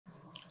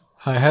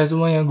Hai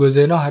semuanya, gue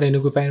Zeno. Hari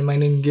ini gue pengen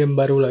mainin game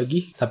baru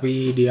lagi,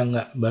 tapi dia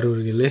nggak baru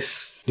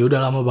rilis. Dia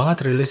udah lama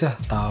banget rilisnya.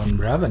 Tahun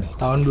berapa nih?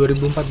 Tahun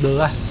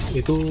 2014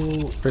 itu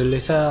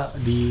rilisnya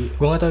di...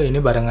 Gue nggak tahu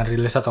ini barengan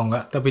rilis atau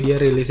enggak, tapi dia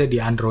rilisnya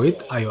di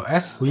Android,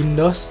 iOS,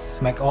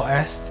 Windows, Mac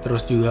OS,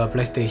 terus juga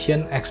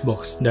PlayStation,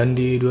 Xbox. Dan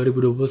di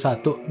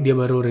 2021 dia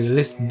baru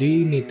rilis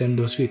di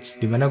Nintendo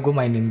Switch, dimana gue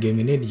mainin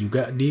game ini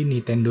juga di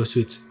Nintendo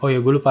Switch. Oh ya,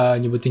 gue lupa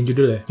nyebutin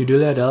judulnya.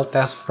 Judulnya adalah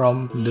Tales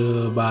from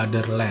the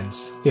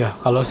Borderlands. Ya,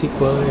 kalau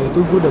sequelnya itu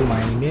gue udah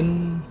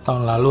mainin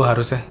tahun lalu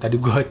harusnya. Tadi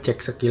gue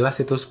cek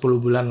sekilas itu 10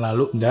 bulan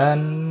lalu. Dan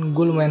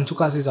gue lumayan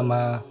suka sih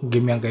sama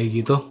game yang kayak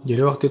gitu.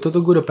 Jadi waktu itu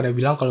tuh gue udah pernah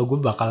bilang kalau gue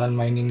bakalan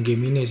mainin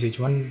game ini sih.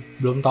 Cuman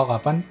belum tahu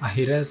kapan.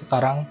 Akhirnya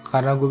sekarang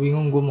karena gue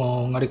bingung gue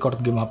mau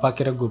nge-record game apa,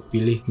 akhirnya gue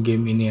pilih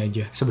game ini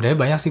aja. Sebenarnya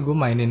banyak sih gue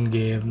mainin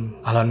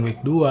game Alan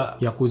Wake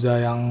 2,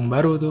 Yakuza yang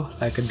baru tuh,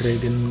 Like a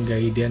Dragon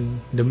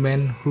Gaiden, The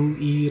Man Who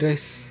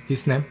Erased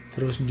His Name.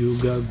 Terus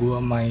juga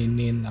gue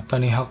mainin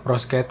Tony Hawk Pro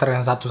Skater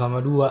yang 1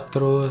 sama 2.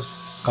 Terus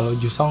kalau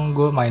Jusong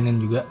gue mainin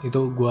juga,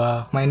 itu gue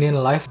mainin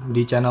live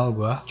di channel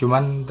gue.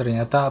 Cuman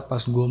ternyata pas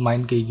gue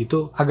main kayak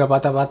gitu agak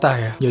patah-patah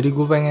ya. Jadi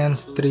gue pengen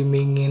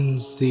streamingin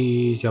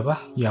si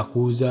siapa?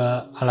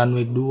 Yakuza, Alan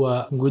Wake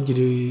 2. Gue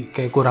jadi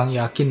kayak kurang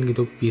yakin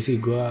gitu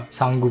PC gue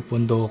sanggup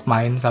untuk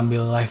main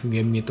sambil live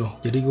game itu.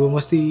 Jadi gue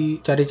mesti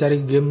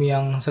cari-cari game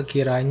yang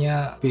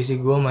sekiranya PC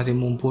gue masih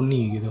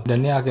mumpuni gitu.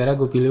 Dan ini akhirnya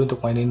gue pilih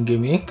untuk mainin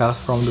game ini, Tales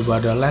from the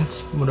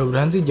Borderlands.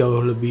 Mudah-mudahan sih jauh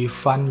lebih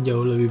fun,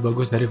 jauh lebih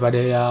bagus daripada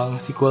yang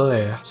sequel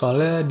ya.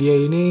 Soalnya dia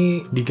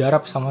ini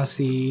digarap sama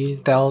si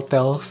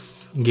Telltale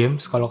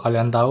Games. Kalau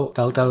kalian tahu,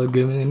 Telltale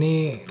Games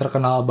ini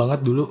terkenal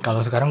banget dulu.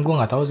 Kalau sekarang gue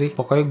nggak tahu sih.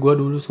 Pokoknya gue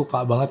dulu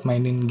suka banget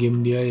mainin game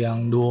dia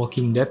yang The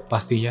Walking Dead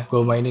pastinya.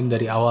 Gue mainin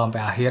dari awal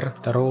sampai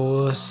akhir.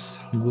 Terus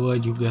gue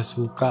juga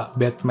suka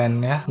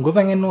Batman ya. Gue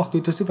pengen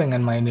waktu itu sih pengen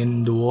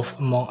mainin The Wolf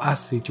Among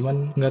Us sih.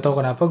 Cuman nggak tahu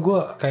kenapa gue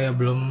kayak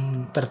belum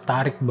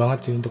tertarik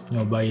banget sih untuk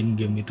nyobain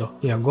game itu.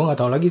 Ya gue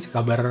nggak tahu lagi sih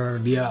kabar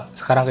dia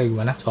sekarang kayak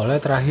gimana.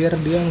 Soalnya terakhir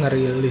dia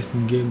ngerilis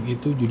game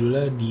itu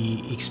judulnya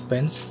The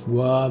Expanse.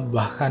 Gue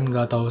bahkan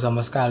nggak tahu sama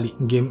sekali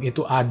game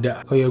itu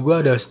ada. Oh ya, gue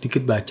ada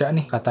sedikit baca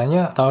nih,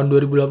 katanya tahun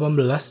 2018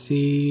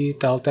 si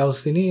Telltale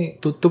ini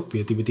tutup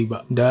ya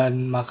tiba-tiba,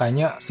 dan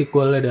makanya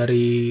sequelnya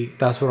dari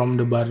Tales from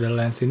the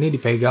Borderlands ini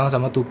dipegang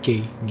sama 2K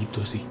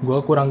gitu sih.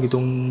 Gue kurang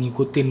gitu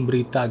ngikutin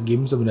berita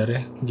game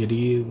sebenarnya,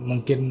 jadi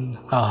mungkin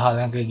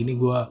hal-hal yang kayak gini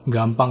gue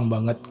gampang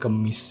banget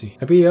kemis sih.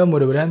 Tapi ya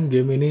mudah-mudahan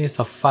game ini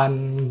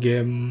se-fun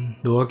game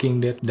The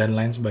Walking Dead dan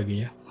lain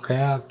sebagainya.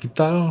 Kayak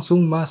kita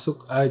langsung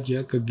masuk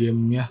aja ke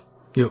gamenya.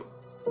 Yuk.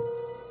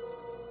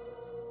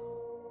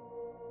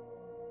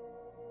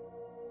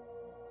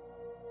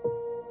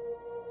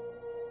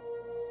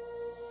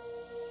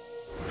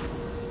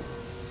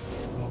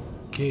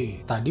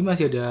 Oke, tadi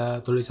masih ada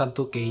tulisan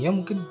 2K-nya,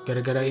 mungkin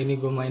gara-gara ini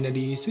gue mainnya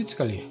di Switch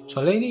kali ya.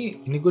 Soalnya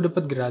ini gue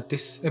dapat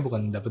gratis,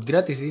 bukan dapat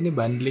gratis, ini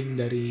bundling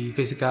dari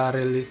physical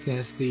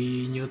release-nya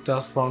si New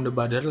Tales from the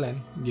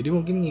Borderlands. Jadi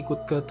mungkin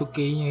ngikut ke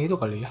 2K-nya itu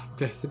kali ya.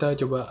 Oke, kita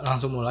coba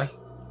langsung mulai.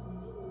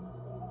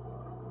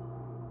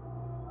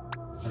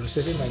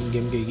 Harusnya sih main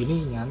game kayak gini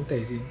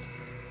nyantai sih.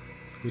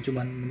 Gue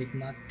cuman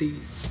menikmati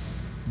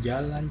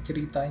jalan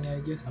ceritanya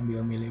aja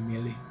sambil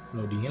milih-milih.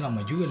 Loadingnya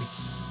lama juga nih.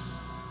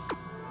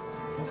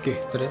 Oke,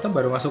 ternyata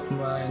baru masuk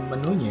main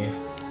menunya ya.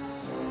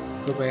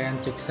 Gue pengen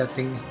cek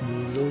settings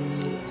dulu.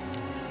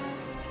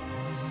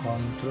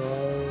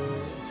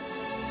 Control.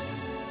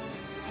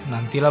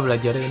 Nantilah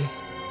belajar ini.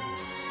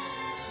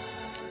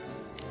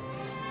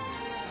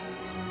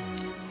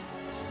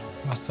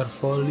 Master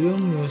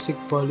volume, music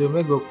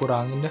volume-nya gue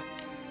kurangin dah.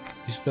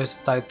 Display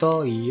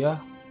subtitle, iya.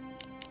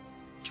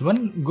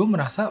 Cuman gue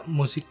merasa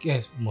musik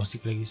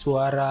lagi,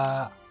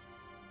 suara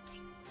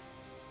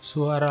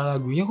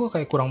lagunya kok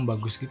kayak kurang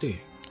bagus gitu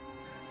ya.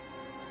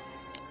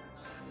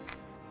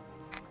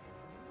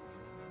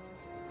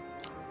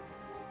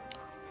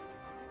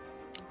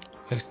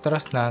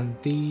 Extras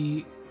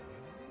nanti.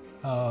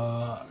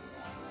 Oh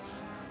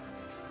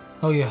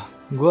iya,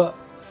 gue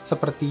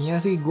sepertinya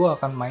sih gue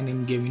akan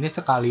mainin game ini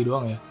sekali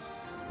doang ya.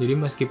 Jadi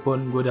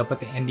meskipun gue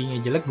dapet endingnya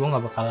jelek, gue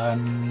nggak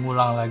bakalan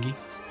ngulang lagi.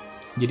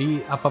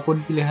 Jadi apapun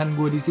pilihan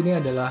gue di sini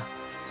adalah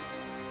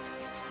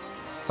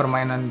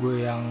permainan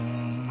gue yang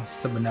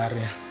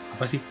sebenarnya.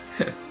 Apa sih?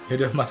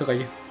 Yaudah, masuk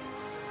aja.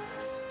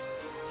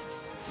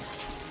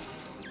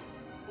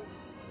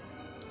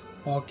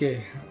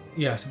 Oke,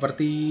 ya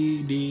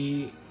seperti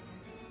di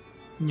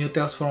New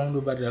Tales from the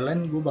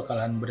Borderlands, gue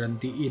bakalan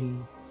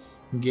berhentiin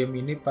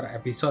game ini per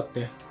episode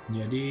ya.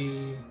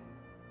 Jadi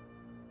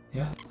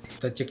ya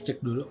kita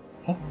cek-cek dulu.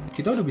 Oh,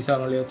 kita udah bisa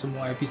ngeliat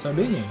semua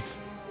episodenya ya?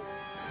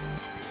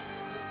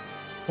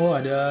 Oh,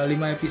 ada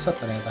 5 episode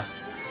ternyata.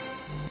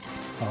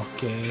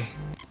 Oke.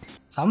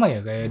 Sama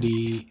ya kayak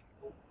di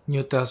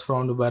New Tales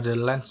from the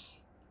Borderlands.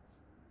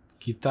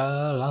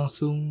 Kita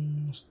langsung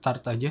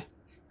start aja.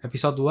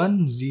 Episode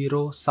 1,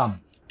 Zero Sum.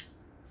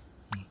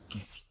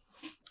 Oke.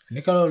 Ini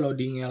kalau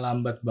loadingnya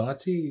lambat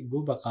banget sih,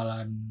 gue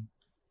bakalan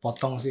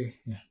potong sih.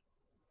 Ya.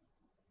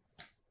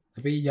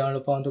 Tapi jangan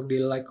lupa untuk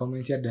di like,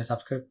 comment, share, dan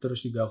subscribe.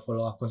 Terus juga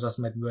follow akun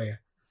sosmed gue ya.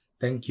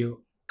 Thank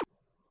you.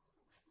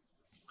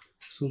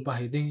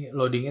 Sumpah ini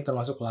loadingnya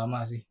termasuk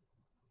lama sih.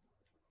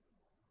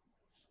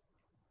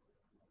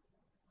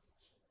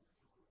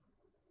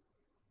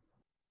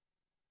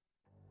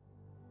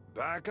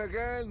 Back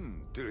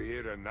again to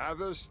hear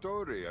another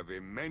story of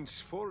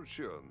immense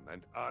fortune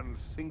and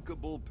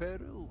unthinkable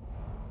peril.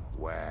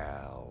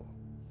 Well,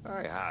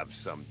 I have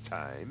some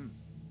time.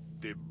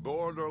 The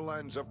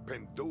Borderlands of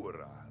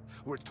Pandora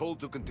were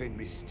told to contain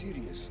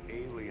mysterious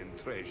alien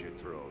treasure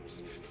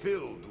troves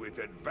filled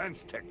with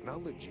advanced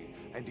technology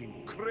and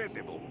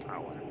incredible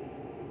power.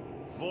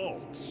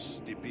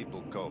 Vaults, the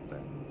people called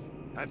them.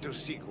 And to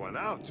seek one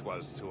out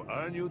was to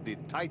earn you the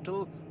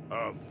title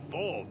of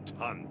Vault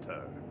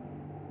Hunter.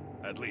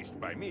 At least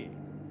by me.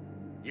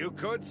 You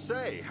could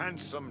say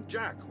Handsome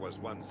Jack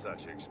was one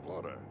such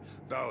explorer,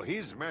 though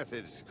his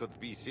methods could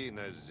be seen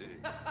as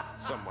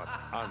somewhat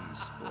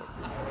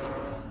unsporting.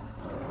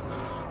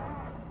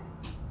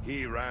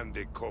 He ran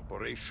the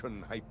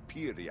corporation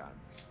Hyperion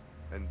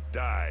and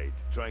died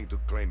trying to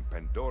claim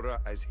Pandora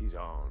as his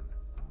own.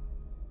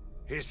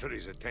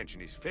 History's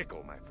attention is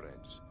fickle, my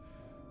friends.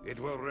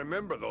 It will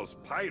remember those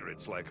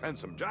pirates like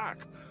Handsome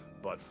Jack,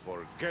 but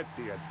forget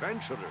the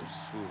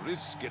adventurers who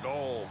risk it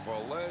all for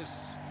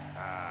less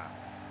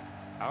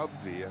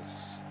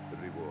obvious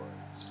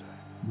rewards.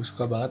 Gue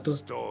suka banget tuh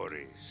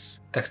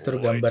Stories, tekstur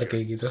gambar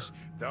kayak gitu.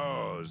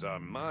 Those are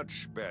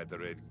much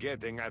better at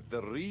getting at the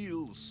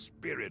real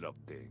spirit of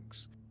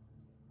things.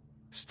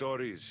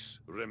 Stories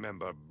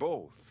remember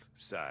both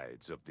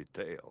sides of the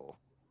tale.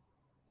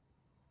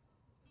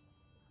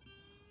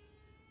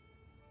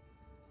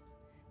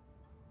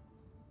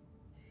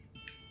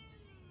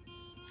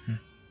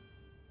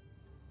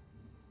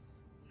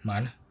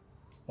 Mana?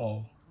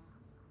 Oh.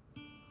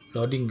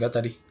 Loading gak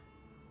tadi?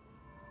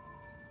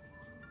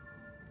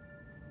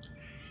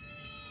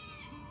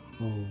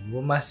 Oh,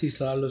 gue masih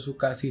selalu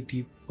suka sih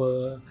tipe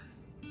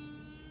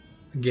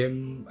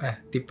game,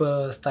 tipe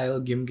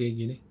style game kayak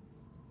gini.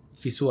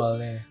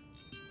 Visualnya.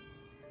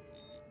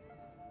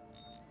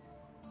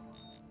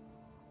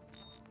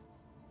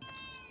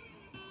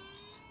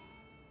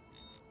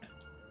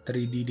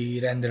 (3D)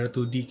 di render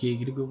 2D kayak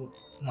gini gue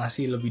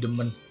masih lebih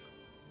demen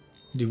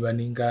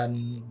dibandingkan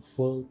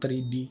full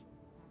 3D.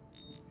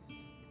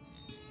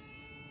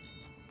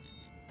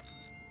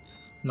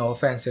 No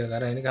offense ya,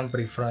 karena ini kan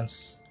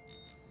preference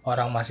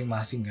orang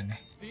masing-masing kan ya.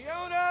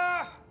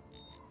 Fiona!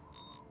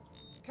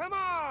 Come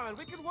on,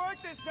 we can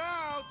work this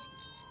out.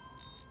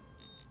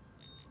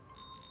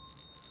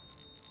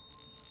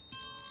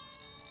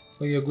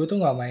 Oh iya, gue tuh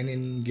nggak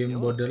mainin game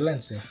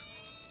Borderlands ya.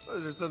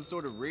 Is there some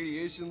sort of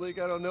radiation leak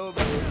I don't know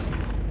about?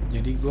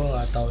 Jadi gue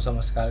nggak tahu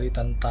sama sekali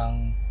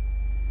tentang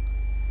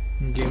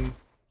game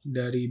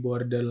dari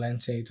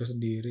Borderlands-nya itu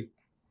sendiri.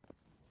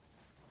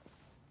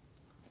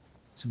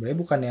 Sebenarnya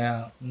bukannya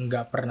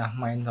nggak pernah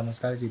main sama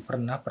sekali sih,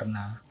 pernah.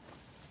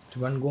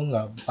 Cuman gue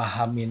nggak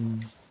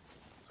pahamin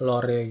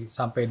lore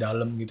sampai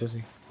dalam gitu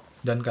sih.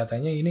 Dan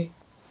katanya ini,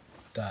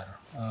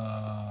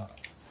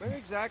 Where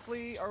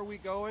exactly are we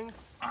going?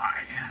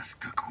 I ask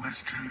the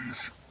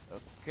questions.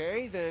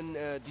 Okay, then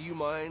do you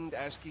mind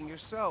asking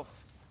yourself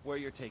where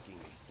you're taking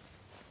me?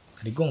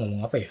 Tadi gue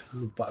ngomong apa ya?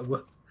 Lupa gue.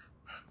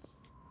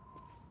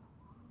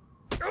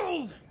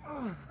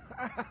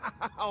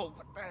 Oh,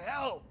 what the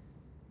hell?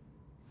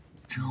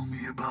 Tell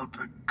me about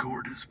the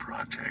Gortys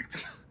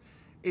project.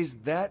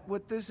 Is that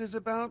what this is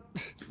about?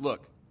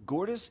 Look,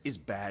 Gortys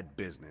is bad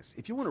business.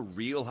 If you want a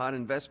real hot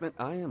investment,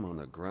 I am on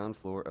the ground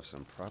floor of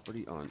some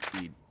property on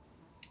Eden.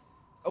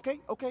 Okay.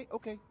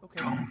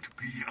 Don't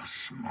be a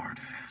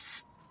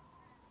smartass.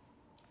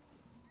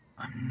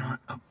 I'm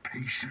not a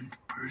patient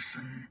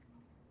person.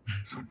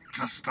 So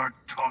just start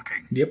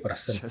talking. Dia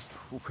person. Just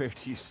where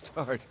do you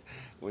start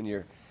when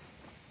you're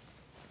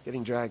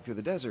getting dragged through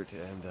the desert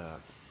and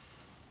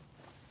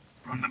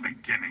From the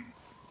beginning.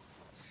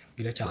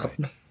 Gila cakep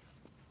nih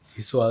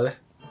visualnya.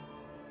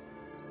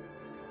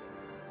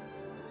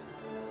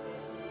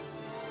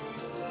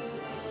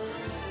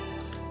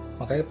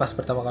 Makanya pas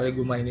pertama kali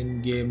gue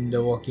mainin game The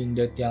Walking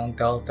Dead yang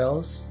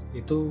Telltales,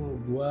 itu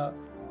gue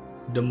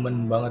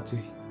demen banget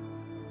sih.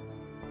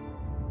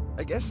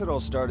 I guess it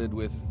all started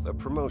with a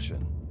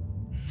promotion.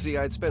 See,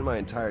 I'd spent my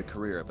entire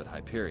career up at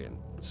Hyperion,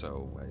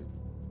 so I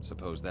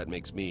suppose that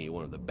makes me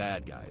one of the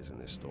bad guys in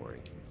this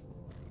story.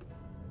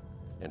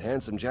 And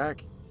Handsome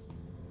Jack,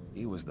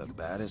 he was the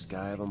baddest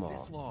guy of them all.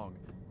 This long.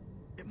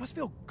 It must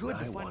feel good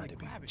to I finally wanted to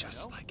be grab it,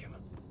 just you know? like him.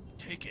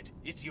 Take it.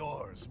 It's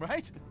yours,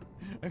 right?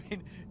 I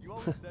mean, you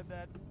always said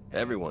that.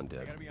 Everyone I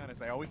did, gotta be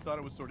honest. I always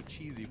thought it was sort of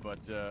cheesy, but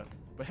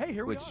hey,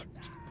 here we which are.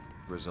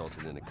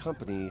 resulted in a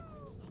company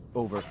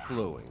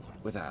overflowing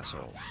with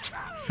assholes.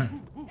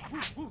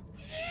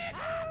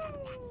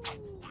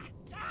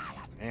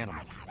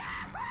 Animals.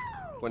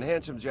 When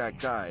Handsome Jack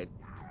died,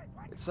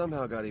 it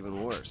somehow got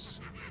even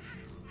worse.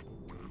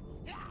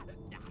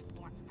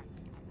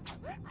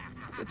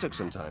 It took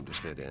some time to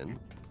fit in.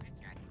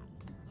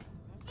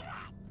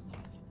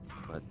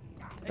 But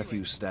A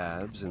few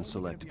stabs and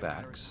select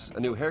backs, a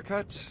new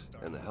haircut,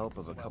 and the help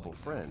of a couple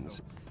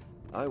friends,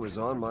 I was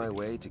on my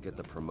way to get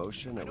the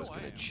promotion that was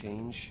going to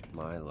change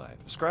my life.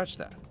 Scratch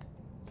that.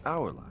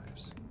 Our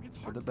lives.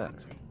 For the better.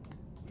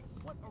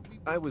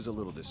 I was a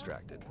little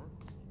distracted.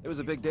 It was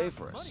a big day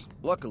for us.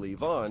 Luckily,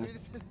 Vaughn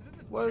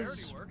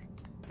was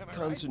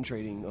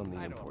concentrating on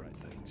the important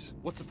things.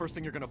 What's the first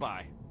thing you're gonna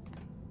buy?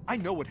 I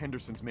know what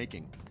Henderson's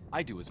making.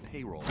 I do his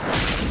payroll.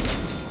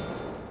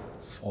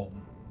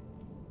 Foam.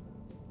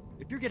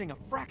 If you're getting a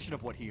fraction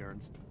of what he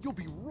earns, you'll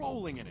be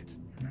rolling in it.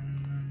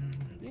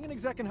 Being an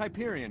exec in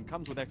Hyperion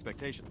comes with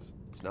expectations.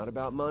 It's not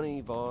about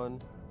money,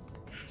 Vaughn.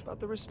 It's about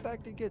the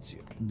respect it gets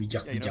you.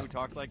 Bijak, Yeah, you know bijak. who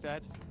talks like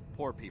that?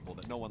 Poor people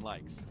that no one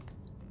likes.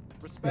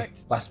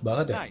 Respect. Pas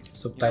banget is ya.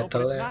 nice, you know, but it's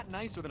Subtitlenya. not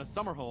nicer than a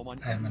summer home on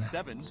Mana?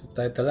 E7.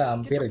 Subtitlenya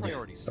hampir Get your aja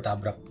priorities straight.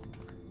 ketabrak.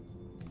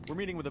 We're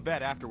meeting with a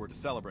vet afterward to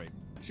celebrate.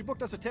 She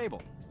booked us a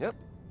table. Yep,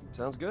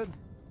 sounds good.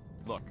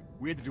 Look,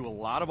 we had to do a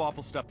lot of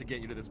awful stuff to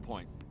get you to this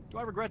point. Do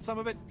I regret some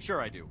of it?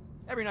 Sure I do.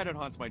 Every night it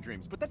haunts my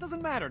dreams, but that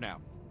doesn't matter now,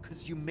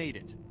 because you made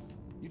it.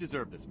 You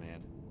deserve this,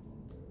 man.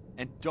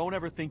 And don't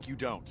ever think you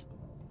don't.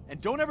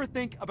 And don't ever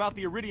think about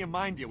the Iridium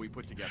mine deal we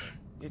put together.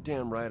 You're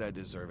damn right I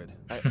deserve it.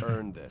 I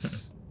earned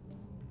this.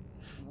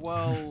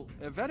 Well,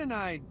 Yvette and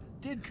I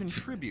did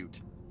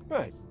contribute.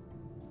 Right.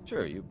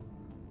 Sure, you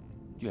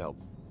help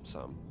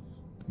some.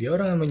 Dia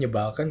orang yang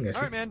menyebalkan gak sih?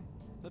 Alright, man.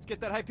 Let's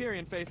get that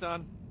Hyperion face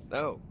on.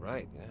 Oh,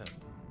 right, yeah.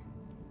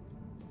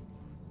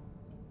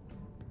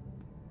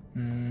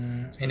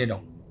 Ini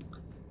dong.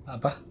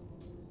 Apa?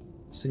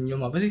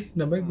 Senyum apa sih?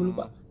 Namanya gue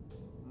lupa.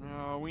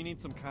 No, we need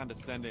some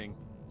condescending.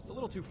 It's a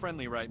little too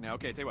friendly right now.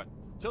 Okay, tell you what.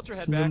 Tilt your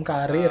head Senyum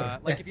back. karir.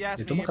 Like if you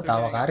asked Itu me mah if they're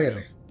ketawa getting karir ya.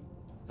 videos.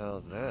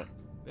 How's that?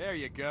 There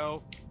you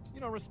go. You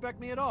don't respect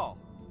me at all.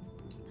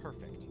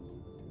 Perfect.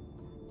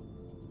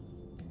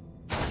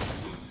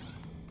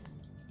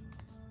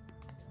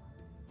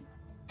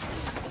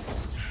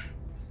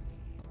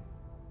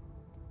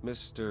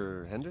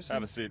 Mr. Henderson?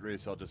 Have a seat,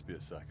 Reese. I'll just be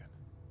a second.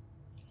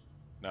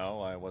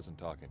 No, I wasn't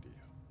talking to you.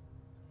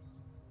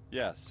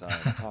 Yes,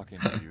 I'm talking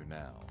to you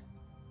now.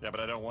 Yeah, but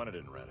I don't want it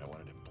in red. I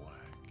want it in black.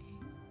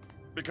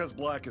 Because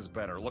black is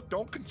better. Look,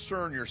 don't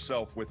concern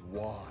yourself with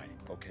why,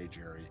 okay,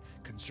 Jerry?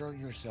 Concern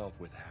yourself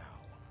with how.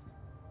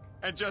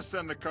 And just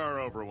send the car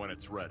over when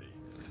it's ready.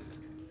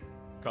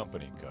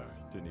 Company car.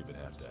 Didn't even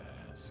have to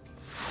ask.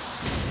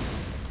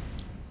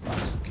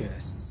 Fast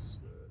guests.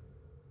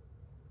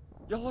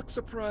 You look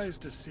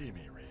surprised to see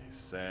me,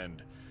 Reese,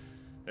 and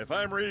if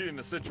I'm reading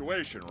the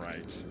situation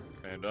right,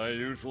 and I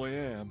usually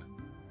am,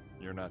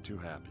 you're not too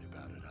happy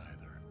about it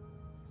either.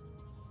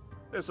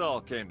 This all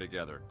came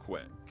together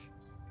quick,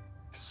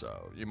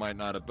 so you might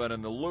not have been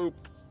in the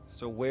loop.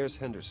 So where's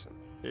Henderson?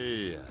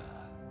 He,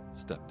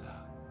 stepped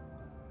out.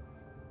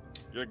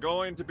 You're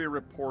going to be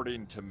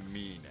reporting to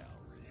me now,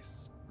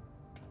 Reese.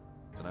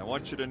 And I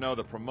want you to know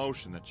the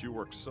promotion that you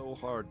worked so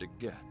hard to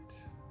get,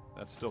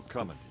 that's still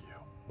coming to you.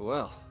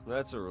 Well,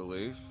 that's a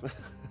relief.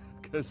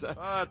 Because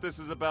But this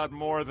is about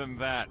more than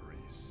that,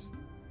 Reese.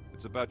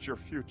 It's about your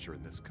future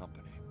in this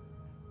company.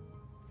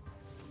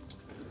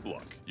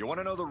 Look, you want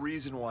to know the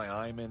reason why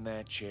I'm in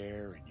that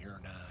chair and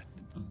you're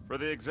not? For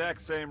the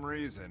exact same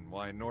reason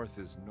why North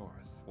is North.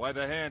 Why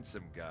the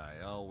handsome guy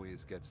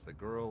always gets the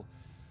girl.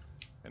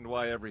 And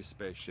why every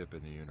spaceship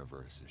in the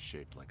universe is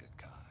shaped like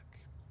a cock.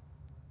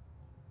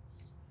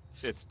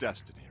 It's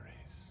destiny,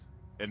 Reese.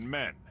 And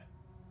men,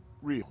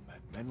 real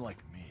men like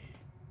me,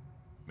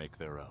 make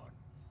their own.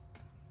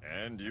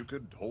 And you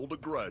could hold a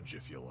grudge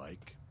if you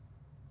like.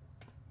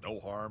 No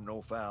harm,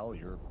 no foul.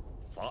 Your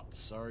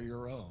thoughts are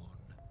your own.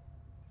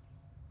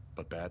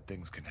 But bad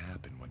things can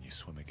happen when you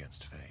swim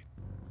against fate.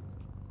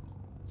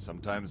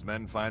 Sometimes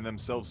men find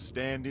themselves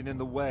standing in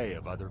the way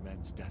of other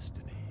men's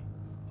destiny.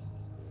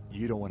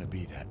 You don't want to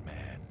be that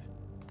man.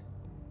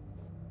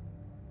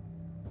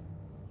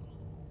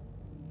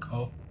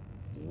 Oh.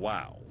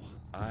 Wow.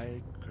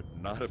 I could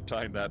not have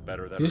timed that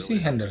better. That You really see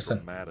helps Henderson.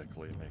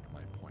 dramatically make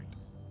my point.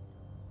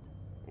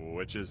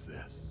 Which is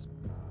this.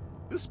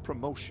 This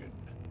promotion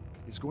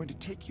is going to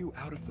take you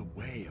out of the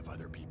way of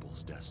other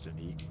people's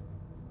destiny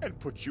and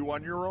put you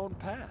on your own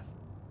path.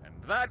 And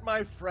that,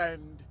 my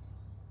friend,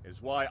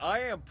 is why I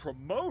am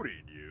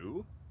promoting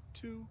you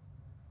to...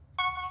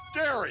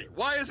 Jerry,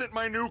 why isn't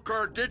my new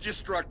car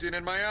digistructing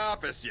in my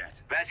office yet?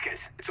 Vasquez,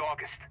 it's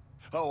August.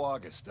 Oh,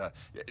 August.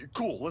 Yeah,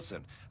 cool,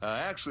 listen. I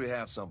actually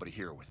have somebody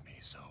here with me,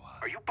 so...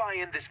 Are you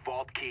buying this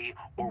vault key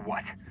or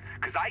what?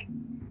 Because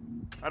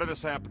How did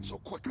this happen so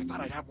quick? I thought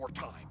I'd have more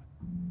time.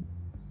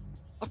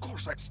 Of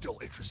course I'm still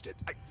interested.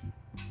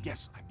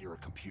 Yes, I'm near a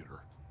computer.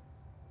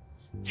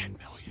 10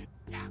 million,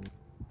 yeah.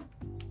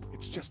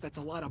 It's just that's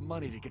a lot of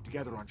money to get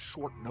together on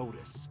short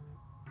notice.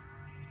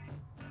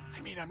 I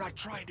mean, I'm not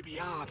trying to be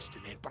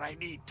obstinate, but I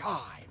need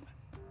time.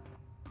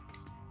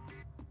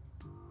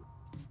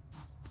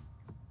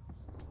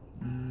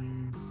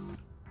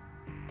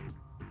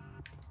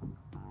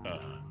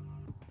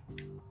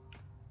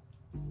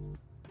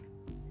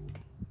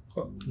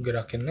 Kok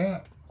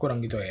gerakinnya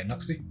kurang gitu enak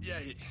sih?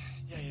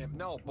 Yeah,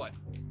 no, but...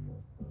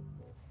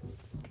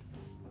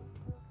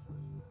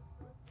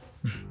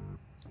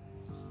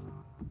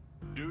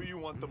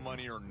 want the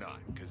money or not,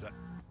 because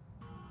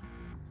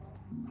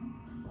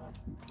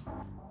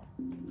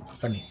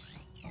Apa nih?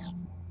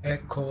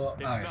 Echo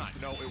it's Eye. not.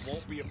 No, it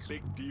won't be a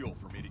big deal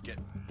for me to get.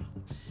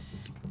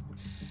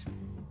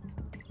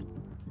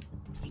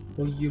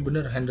 Oh iya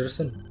bener,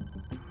 Henderson.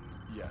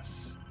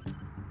 Yes.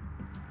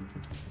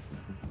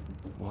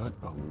 What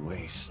a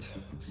waste.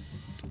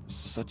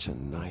 Such a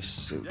nice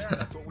suit.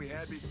 Yeah, that's what we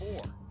had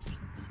before.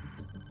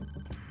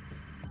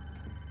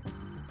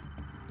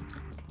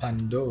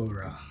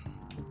 Pandora.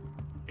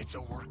 It's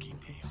a working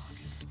day,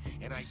 August,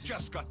 and I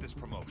just got this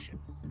promotion.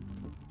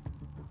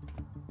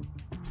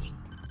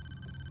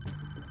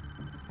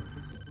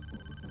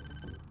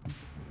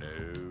 No,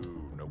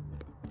 nope.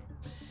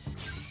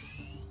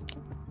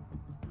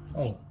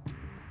 Oh,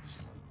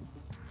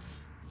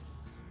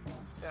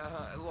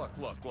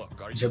 Look.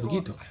 Are bisa you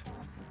begitu.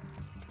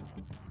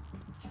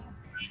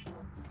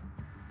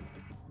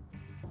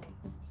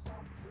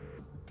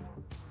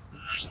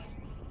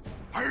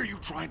 Why are you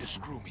trying to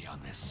screw me on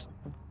this?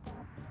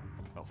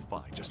 Oh,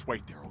 fine. Just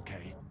wait there,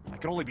 okay? I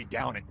can only be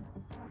down at.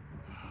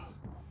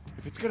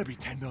 If it's gonna be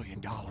 $10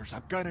 million,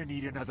 I'm gonna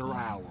need another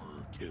hour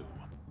or two.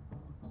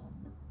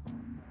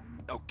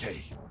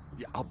 Okay,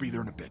 yeah, I'll be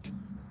there in a bit.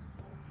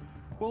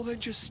 Well, then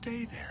just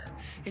stay there.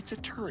 It's a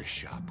tourist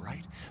shop,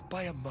 right?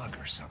 Buy a mug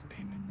or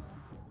something.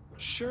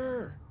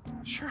 Sure.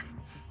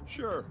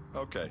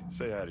 Okay,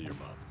 say hi to your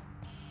mom.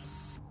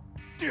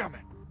 Damn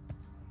it!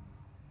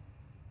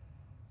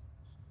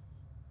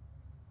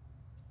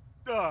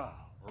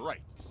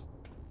 Right.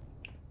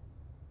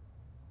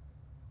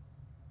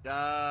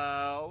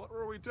 What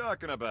were we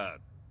talking about?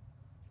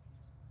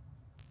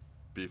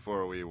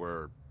 Before we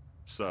were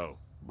so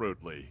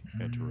rudely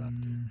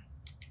interrupted.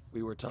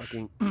 We were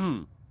talking...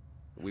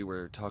 we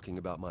were talking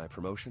about my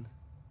promotion.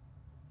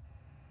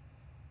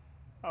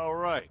 All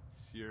right,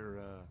 your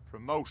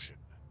promotion.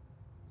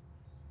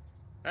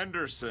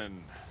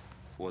 Henderson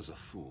was a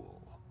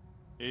fool.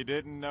 He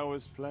didn't know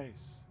his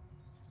place.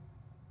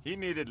 He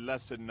needed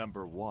lesson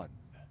number 1.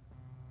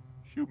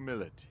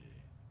 Humility.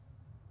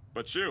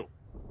 But you,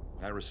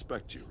 I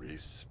respect you,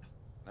 Reese.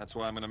 That's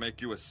why I'm gonna make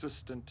you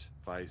assistant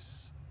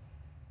vice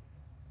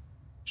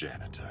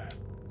janitor.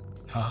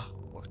 Huh?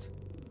 What?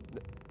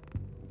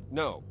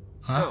 No.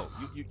 Huh? No,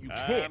 you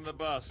I'm can't. the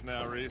boss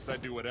now, Reese. I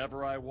do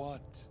whatever I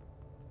want.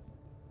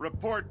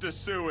 Report to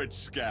Sewage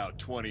Scout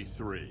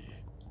 23.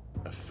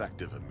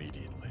 Effective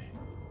immediately.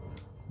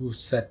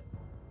 Buset.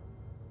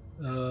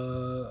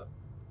 Ini.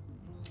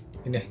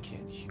 You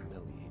can't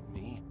humiliate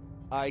me.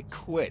 I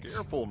quit.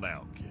 Careful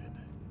now, kid.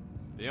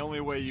 The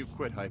only way you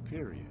quit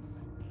Hyperion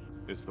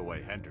is the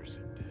way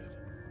Henderson did.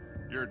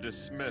 You're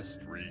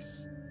dismissed,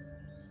 Reese.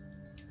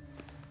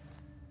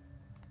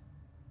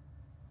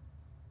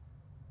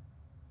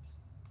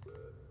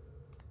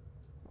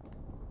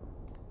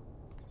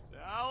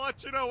 I'll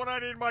let you know when I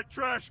need my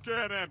trash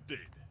can emptied.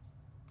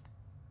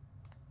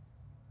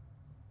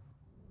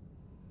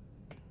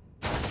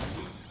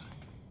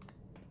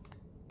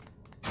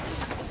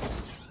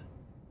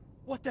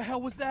 What the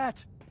hell was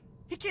that?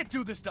 He can't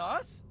do this to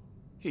us!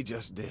 He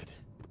just did.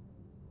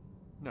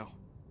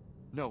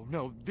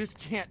 No, this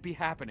can't be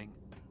happening.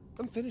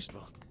 I'm finished,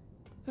 Vaughn.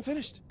 I'm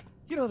finished.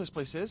 You know how this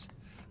place is.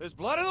 There's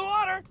blood in the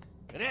water,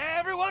 and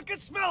everyone can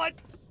smell it.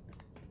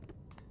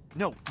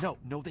 No,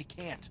 they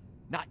can't.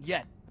 Not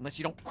yet, unless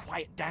you don't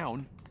quiet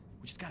down.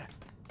 We just gotta...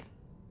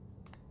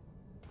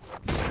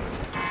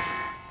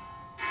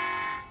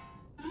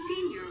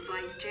 Senior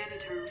Vice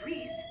Janitor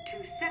Reese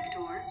to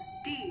Sector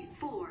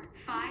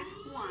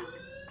D451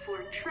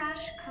 for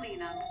trash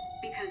cleanup,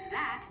 because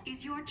that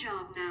is your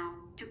job now,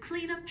 to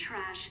clean up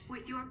trash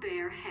with your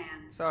bare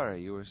hands.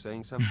 Sorry, you were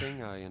saying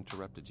something? I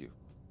interrupted you.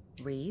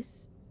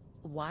 Reese,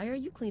 why are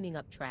you cleaning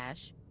up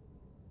trash?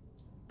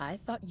 I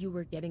thought you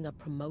were getting a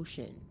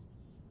promotion.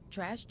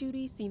 Trash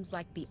duty seems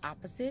like the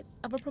opposite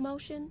of a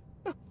promotion.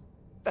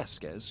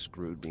 Vasquez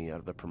screwed me out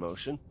of the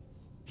promotion.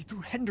 He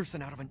threw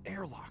Henderson out of an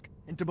airlock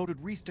and demoted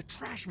Reese to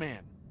trash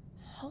man.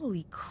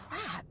 Holy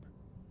crap.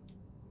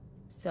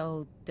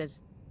 So,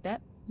 does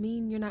that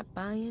mean you're not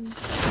buying?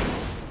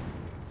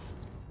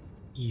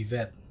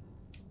 Yvette.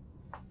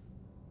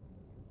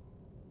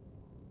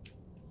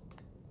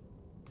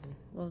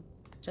 Well,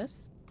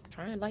 just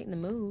trying to lighten the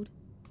mood.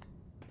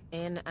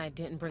 And I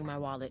didn't bring my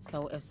wallet,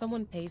 so if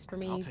someone pays for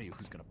me... I'll tell you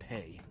who's gonna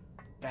pay.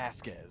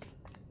 Vasquez.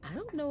 I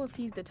don't know if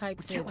he's the type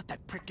We to... can't let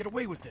that prick get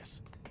away with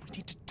this. We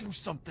need to do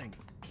something.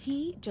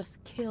 He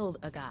just killed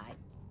a guy.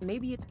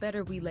 Maybe it's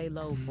better we lay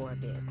low for a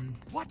bit.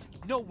 What?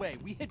 No way.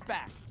 We hit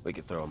back. We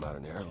could throw him out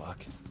an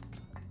airlock.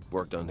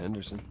 Worked on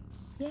Henderson.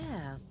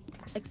 Yeah,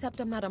 except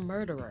I'm not a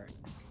murderer.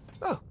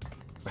 Oh,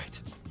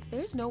 right.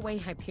 There's no way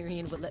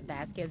Hyperion would let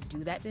Vasquez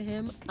do that to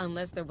him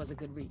unless there was a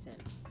good reason.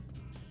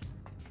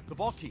 The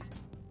vault key.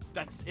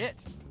 That's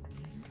it.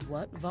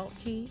 What vault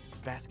key?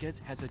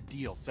 Vasquez has a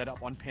deal set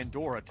up on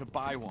Pandora to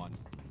buy one.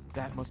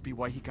 That must be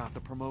why he got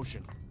the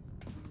promotion.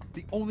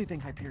 The only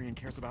thing Hyperion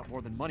cares about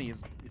more than money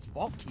is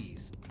vault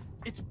keys.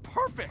 It's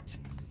perfect!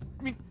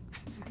 I mean,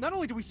 not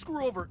only do we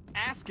screw over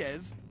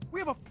Vasquez, we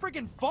have a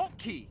friggin' vault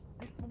key.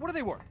 What are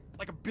they worth?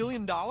 Like $1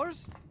 billion?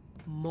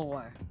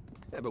 More.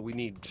 Yeah, but we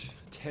need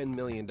 $10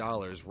 million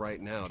right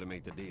now to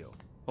make the deal.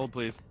 Hold,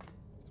 please.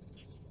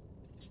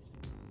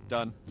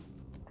 Done.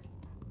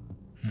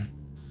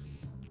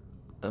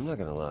 I'm not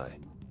gonna lie.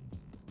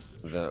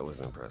 That was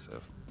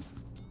impressive.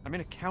 I'm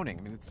in accounting.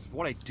 I mean, it's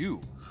what I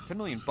do. $10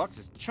 million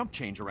is chump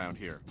change around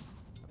here.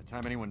 By the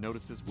time anyone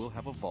notices, we'll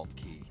have a vault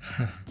key.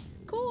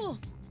 Cool.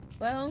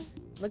 Well,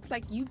 looks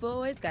like you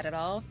boys got it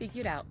all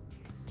figured out.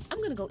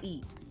 I'm gonna go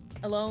eat.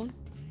 Alone?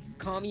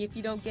 Call me if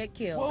you don't get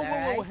killed, Whoa, all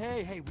right? whoa,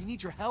 hey, we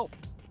need your help.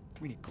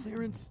 We need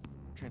clearance,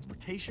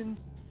 transportation.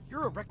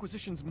 You're a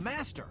requisitions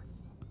master.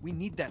 We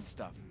need that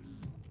stuff.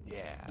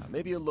 Yeah,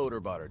 maybe a loader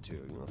bot or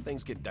two. You know,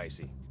 things get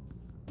dicey.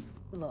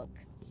 Look,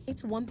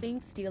 it's one thing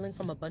stealing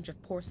from a bunch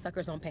of poor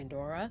suckers on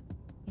Pandora.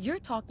 You're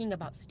talking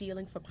about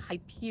stealing from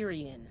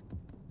Hyperion.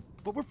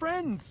 But we're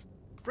friends.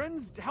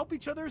 Friends help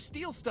each other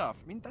steal stuff.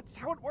 I mean, that's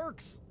how it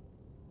works.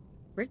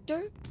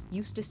 Richter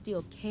used to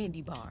steal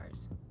candy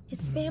bars.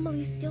 His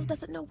family still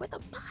doesn't know where the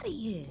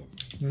body is.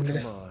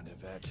 Come on,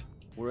 Yvette.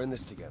 We're in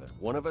this together.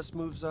 One of us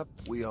moves up,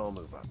 we all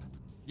move up.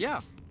 Yeah,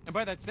 and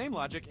by that same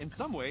logic, in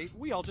some way,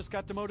 we all just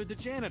got demoted to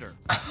janitor.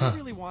 Do you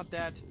really want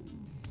that?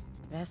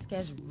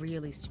 Vasquez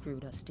really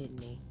screwed us,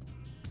 didn't he?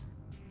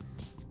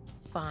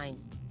 Fine.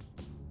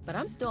 But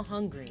I'm still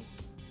hungry.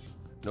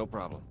 No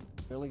problem.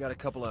 We only got a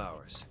couple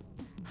hours.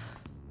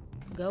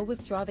 Go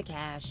withdraw the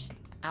cash.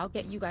 I'll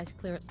get you guys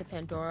clearance to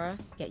Pandora,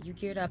 get you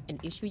geared up,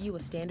 and issue you a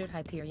standard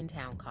Hyperion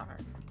town car.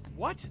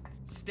 What?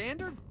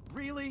 Standard?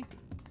 Really?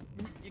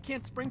 You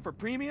can't spring for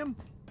premium?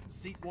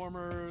 Seat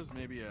warmers,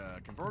 maybe a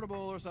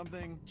convertible or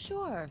something?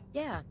 Sure,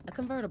 yeah, a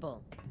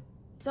convertible.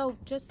 So,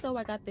 just so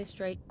I got this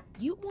straight,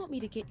 you want me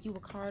to get you a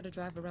car to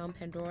drive around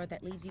Pandora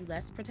that leaves you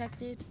less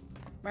protected,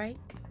 right?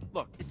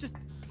 Look, if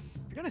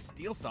you're gonna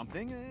steal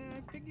something,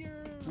 I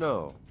figure...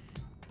 No.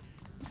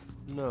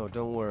 No,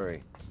 don't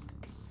worry.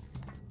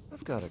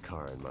 I've got a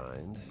car in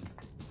mind.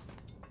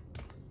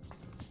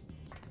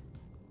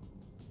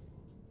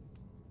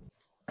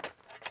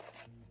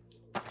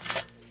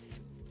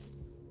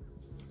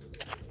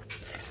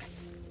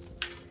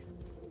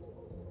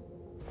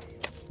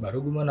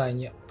 Baru gue mau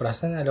nanya,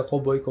 perasaan ada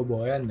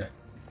koboi-koboyan dah.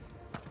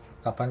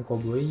 Kapan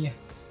koboinya?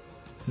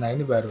 Nah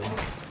ini baru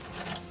nih.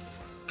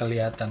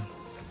 Kelihatan.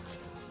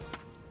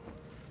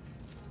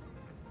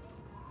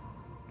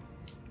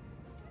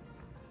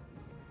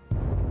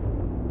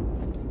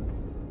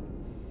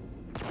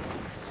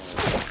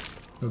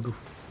 Aduh.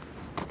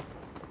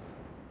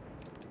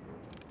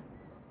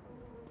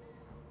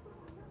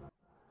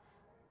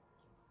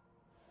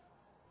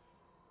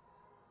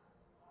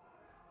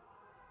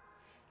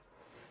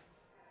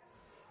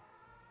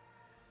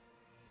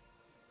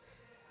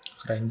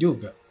 Keren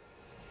juga.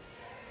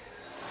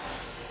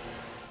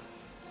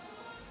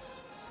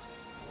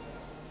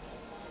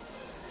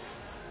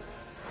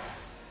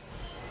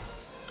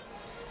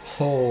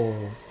 Oh.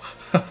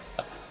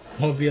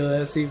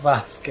 Mobilnya si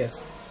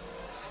Vasquez.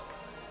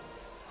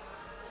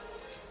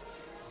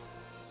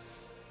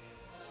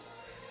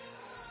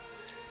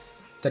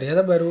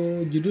 Ternyata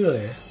baru judul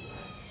ya.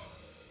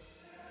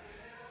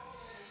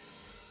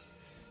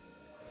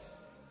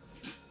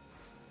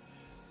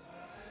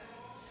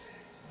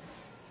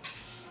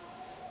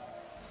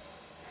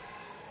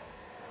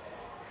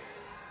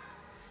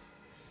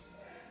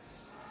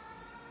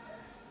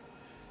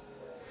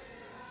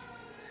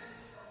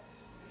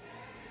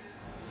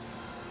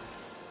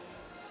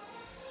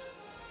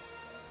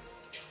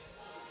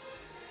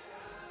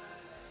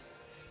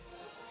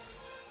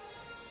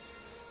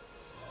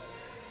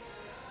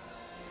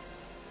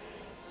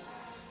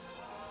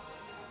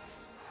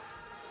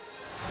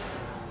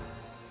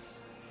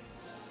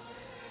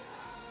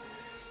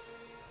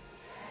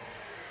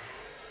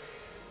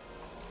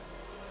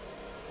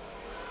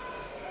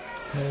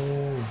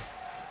 Oh.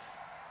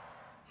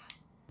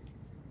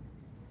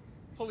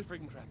 Holy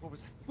freaking crap, what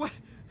was that? What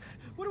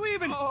do we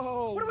even...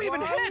 Oh, what do we even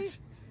hit?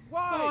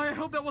 Why? Oh, I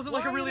hope that wasn't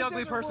like a really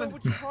ugly person.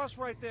 Would you cross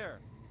right there?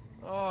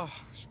 Oh,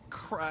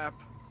 crap.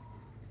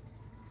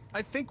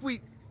 I think we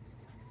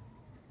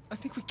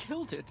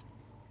killed it.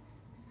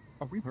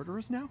 Are we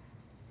murderers now?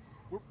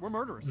 We're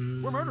murderers.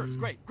 We're murderers.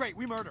 Great,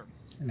 we murder.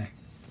 Nah.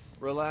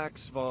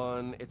 Relax,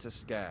 Vaughn. It's a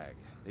skag.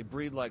 They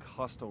breed like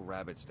hostile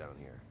rabbits down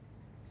here.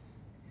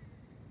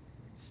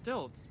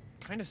 Still, it's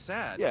kind of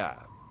sad. Yeah.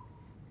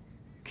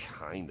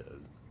 Kinda.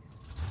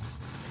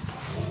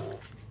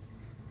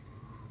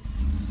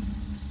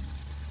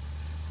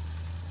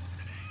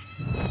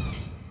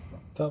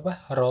 Itu apa?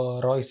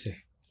 Royce.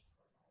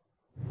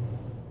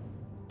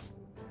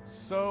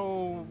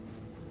 So,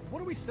 what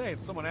do we say if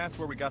someone asks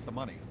where we got the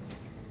money?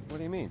 What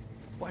do you mean?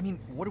 Well, I mean,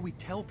 what do we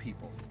tell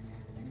people?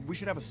 We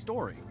should have a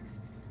story.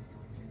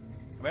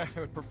 I mean, I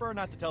would prefer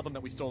not to tell them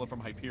that we stole it from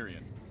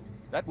Hyperion.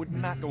 That would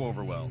not go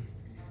over well.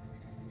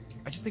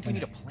 I just think we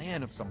need a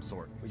plan of some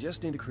sort. We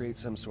just need to create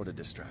some sort of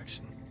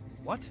distraction.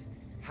 What?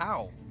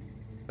 How?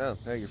 Oh,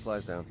 hey, your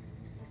fly's down.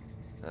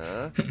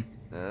 Huh?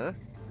 Huh?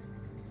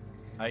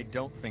 I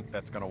don't think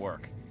that's gonna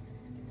work.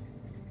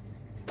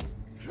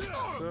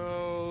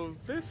 So,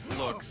 this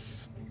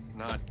looks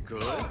not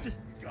good.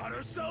 Got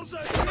ourselves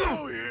a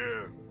hero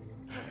here!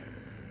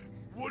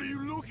 What are you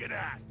looking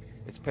at?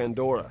 It's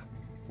Pandora.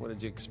 What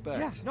did you expect?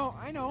 Yeah, no,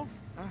 I know.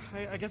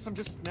 I guess I'm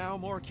just now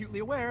more acutely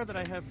aware that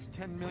I have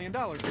 $10 million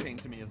chained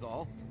to me is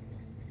all.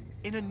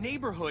 In a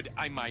neighborhood,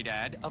 I might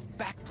add, of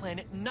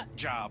back-planet nut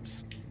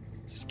jobs.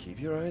 Just keep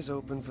your eyes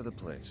open for the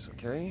place,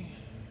 okay?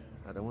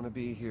 I don't want to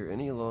be here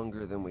any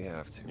longer than we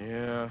have to.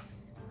 Yeah.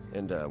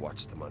 And,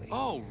 watch the money.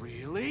 Oh,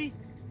 really?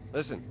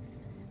 Listen,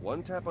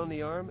 one tap on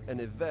the arm, and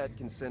Yvette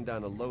can send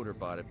down a loader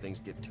bot if things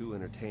get too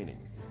entertaining.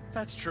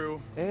 That's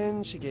true.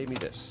 And she gave me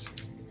this.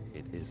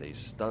 It is a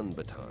stun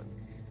baton.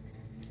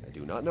 I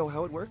do not know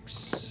how it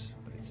works,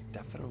 but it's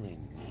definitely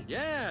neat.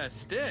 Yeah,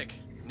 stick.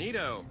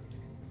 Neato.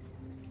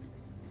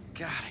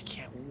 God, I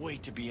can't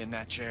wait to be in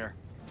that chair.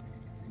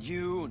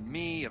 You and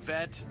me,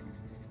 Yvette.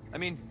 I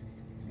mean,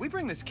 we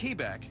bring this key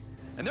back,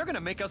 and they're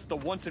gonna make us the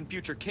once and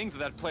future kings of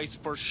that place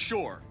for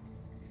sure.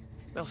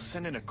 They'll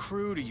send in a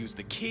crew to use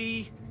the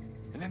key,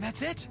 and then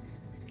that's it.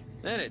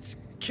 Then it's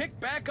kick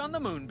back on the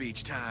moon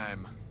beach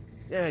time.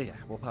 Yeah,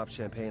 we'll pop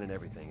champagne and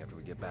everything after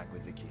we get back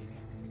with the key.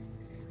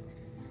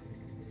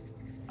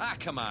 Ah,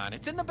 come on,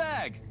 it's in the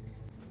bag.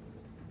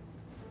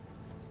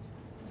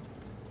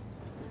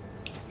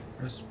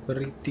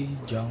 Prosperity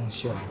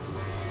Junction.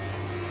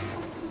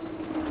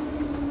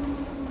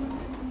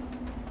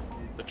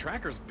 The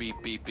tracker's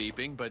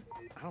beeping, but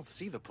I don't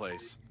see the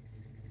place.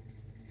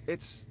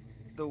 It's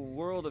the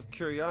world of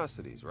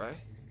curiosities, right?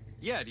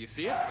 Yeah, do you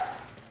see it?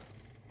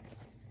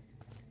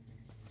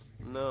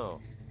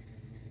 No.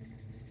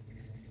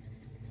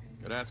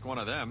 Could ask one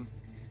of them.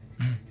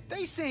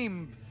 They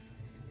seem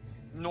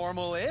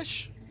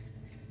normal-ish.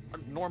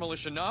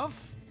 Normal-ish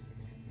enough.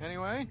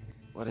 Anyway.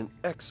 What an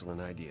excellent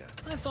idea.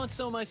 I thought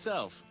so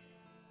myself.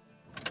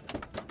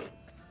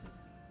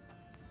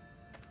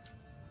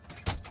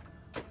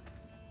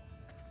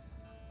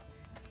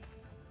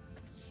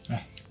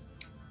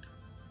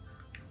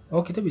 Oh,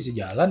 kita bisa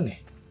jalan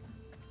nih.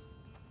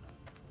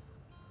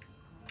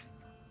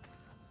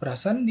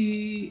 Perasaan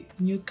di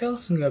New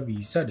Tales nggak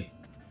bisa deh.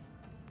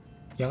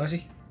 Ya nggak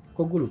sih?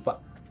 Kok gue lupa?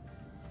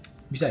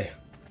 Bisa ya?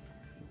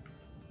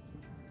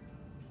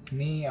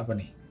 Ini apa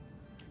nih?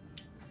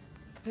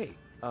 Hey,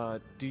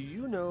 do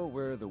you know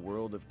where the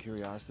world of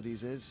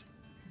curiosities is?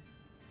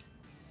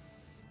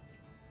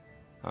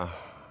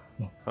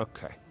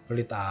 Okay.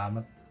 Pelit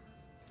amat.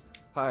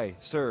 Hi,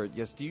 sir.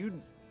 Yes, do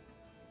you...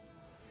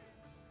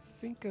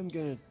 think I'm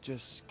gonna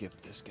just skip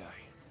this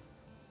guy.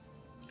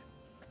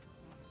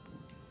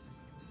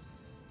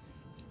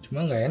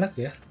 Cuma nggak enak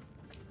ya.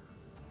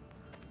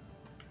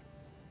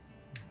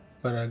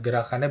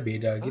 Pergerakannya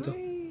beda gitu.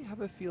 I have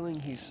a feeling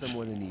he's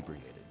somewhat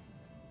inebriated.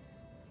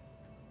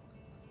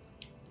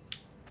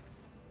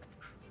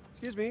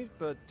 Excuse me,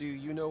 but do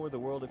you know where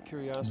the world of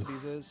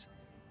curiosities is?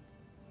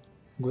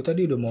 Gue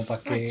tadi udah mau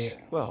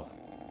pakai Well,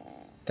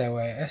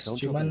 TWS,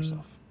 cuman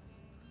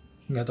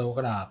nggak tahu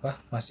kenapa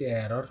masih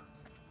error.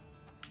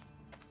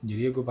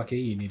 Jadi gue pakai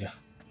ini dah.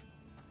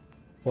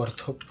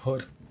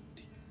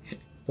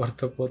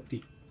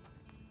 Portopoti.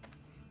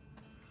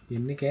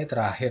 Ini kayak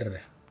terakhir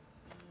dah.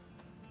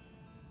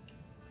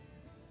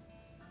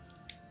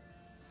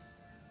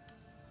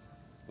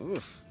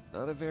 Oof,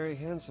 not a very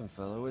handsome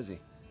fellow, is he?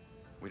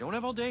 We don't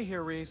have all day here,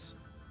 Reese.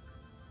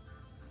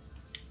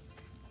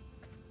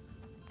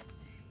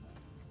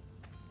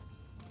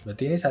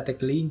 Berarti ini sate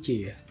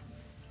kelinci ya?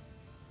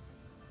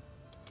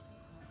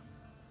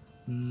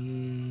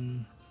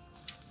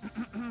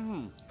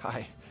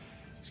 Hi.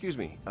 Excuse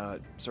me,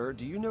 sir,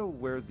 do you know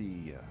where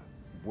the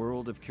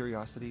world of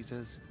curiosities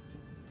is?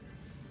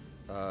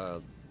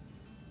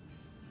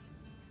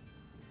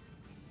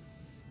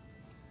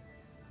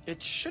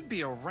 It should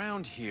be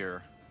around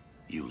here.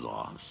 You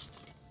lost?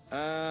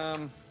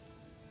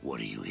 What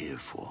are you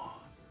here for?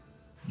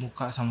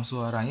 Muka sama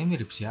suaranya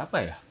mirip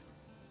siapa ya?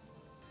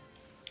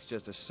 It's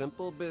just a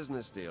simple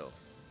business deal.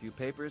 Few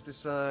papers to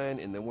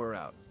sign, and then we're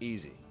out.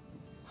 Easy.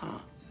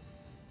 Huh.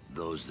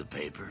 Those the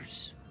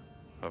papers?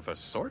 Of a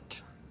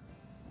sort?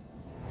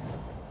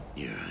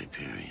 You're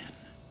Hyperion.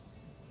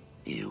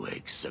 You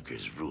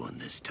egg-suckers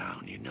ruined this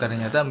town, you know.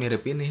 Ternyata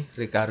mirip ini,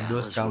 Ricardo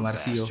Alice were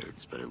Scalmarcio.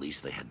 bastards, but at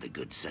least they had the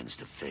good sense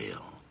to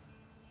fail.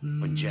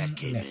 When Jack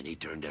came in, he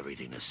turned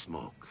everything to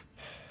smoke.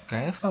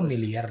 Kayaknya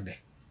familiar deh.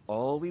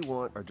 All we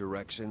want are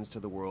directions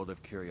to the world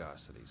of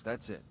curiosities.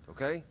 That's it,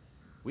 okay?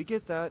 We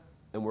get that,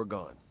 and we're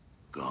gone.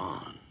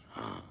 Gone,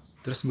 huh?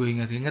 Terus gue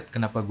inget-inget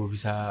kenapa gue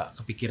bisa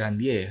kepikiran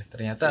dia ya.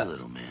 Ternyata... Hey,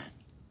 little man.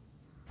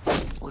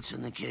 What's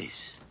in the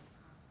case?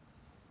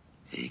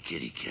 Hey,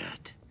 kitty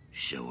cat.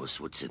 Show us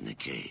what's in the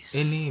case.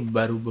 Ini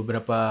baru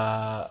beberapa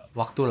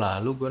waktu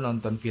lalu gue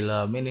nonton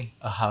film ini,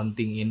 A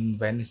Haunting in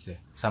Venice ya.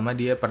 Sama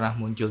dia pernah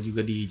muncul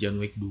juga di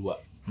John Wick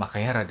 2.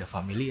 Makanya rada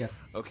familiar.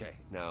 Okay,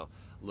 now,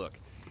 look.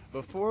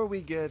 Before we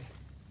get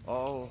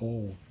all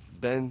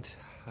bent...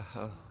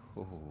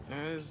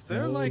 Is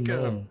there like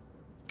a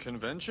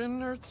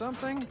convention or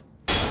something?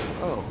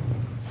 Oh.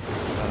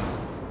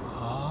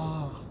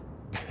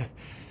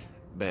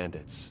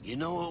 Bandits. You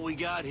know what we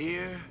got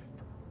here?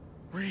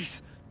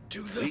 Reese,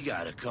 do the... We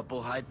got a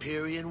couple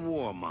Hyperion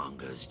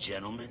warmongers,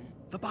 gentlemen.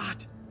 The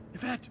bot!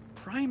 Yvette,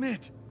 prime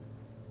it!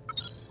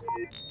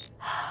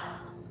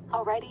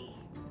 Already?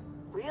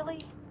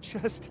 Really?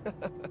 Just...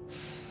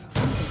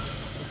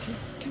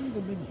 give me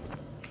the menu.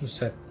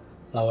 Buset,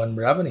 lawan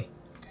berapa nih?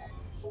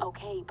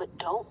 Okay, but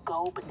don't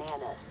go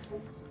bananas.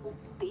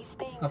 These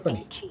things Apa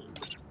nih? ain't cheap.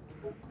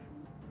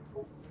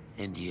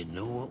 And do you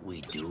know what we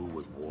do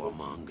with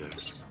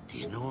warmongers? Do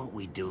you know what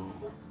we do?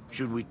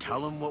 Should we tell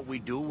them what we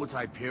do with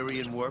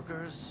Hyperion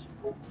workers?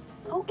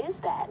 Who is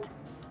that?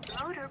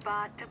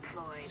 Motorbot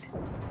deployed.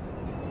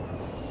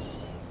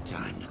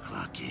 Time to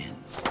clock in.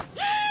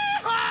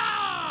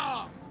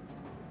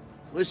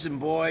 Listen,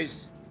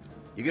 boys.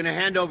 You're gonna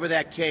hand over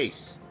that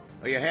case,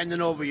 or you're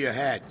handing over your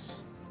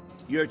heads.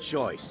 Your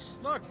choice.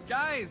 Look,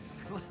 guys,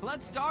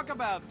 let's talk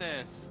about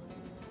this.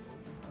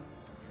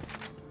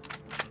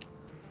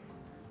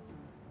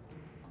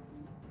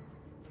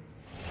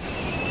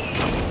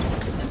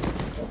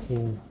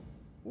 Ooh.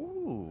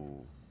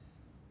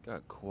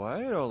 Got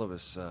quiet all of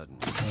a sudden.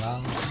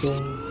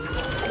 Langsung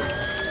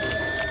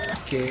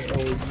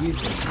KO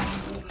gitu.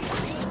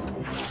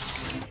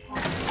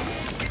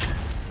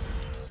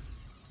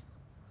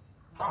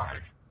 Hi.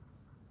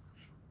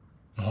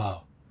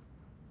 Wow.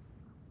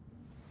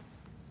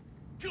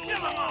 Kill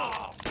them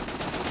all!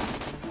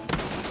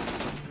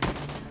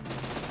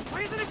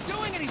 Why isn't it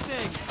doing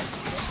anything?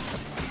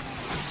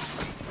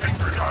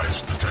 Angry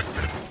eyes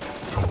detected.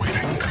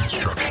 Awaiting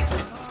instruction.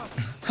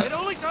 It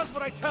only does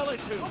what I tell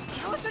it to. Well,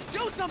 tell it to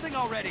do something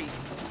already.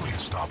 Please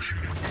stop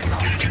shooting.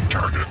 Engaging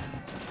target.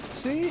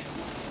 See?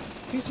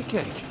 Piece of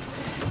cake.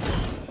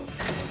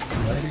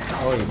 Gimana sih?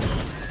 Oh ini.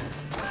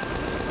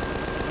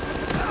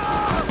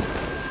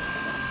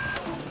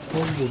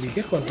 Oh, gue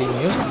pikir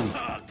continuous sih.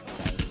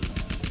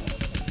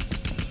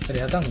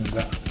 Ternyata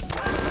enggak.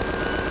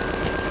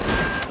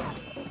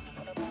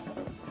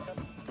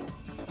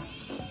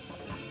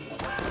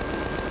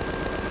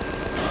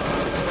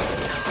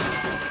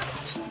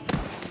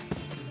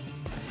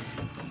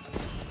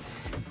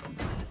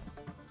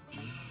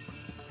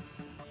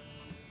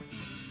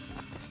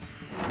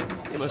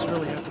 You must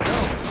really have to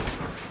go.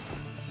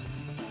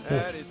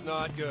 That is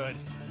not good.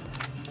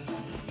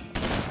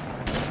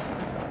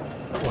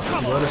 Wah,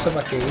 gue harusnya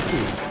pakai itu.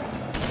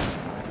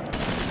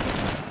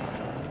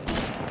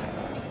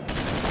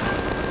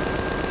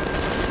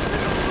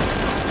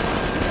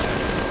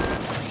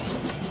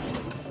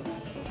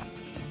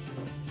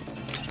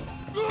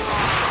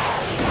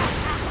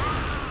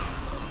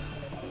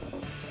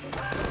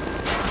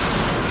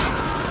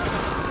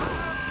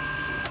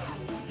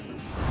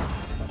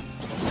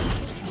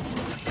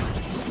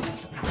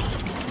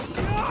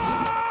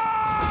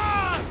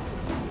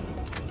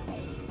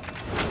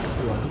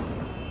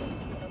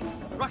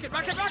 Rocket,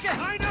 rocket, rocket!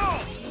 I know!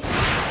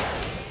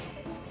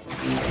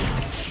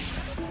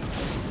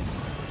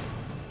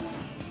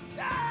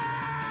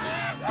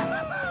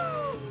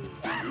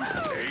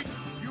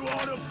 You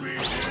ought to be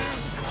here.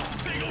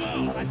 Take him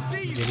out. I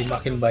see you. Jadi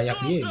makin banyak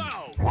game.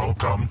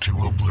 Welcome to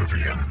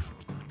Oblivion.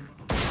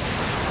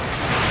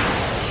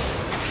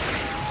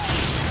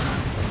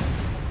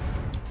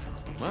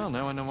 Well,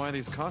 now I know why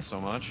these cost so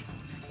much.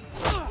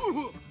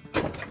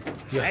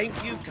 Yeah. Thank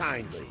you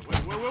kindly.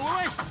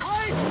 Wait!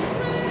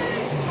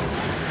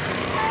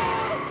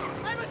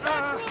 I'm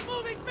attached to a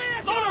moving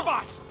vehicle!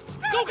 Motorbot!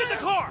 Go get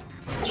the car!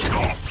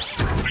 Stop,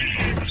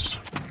 thieves.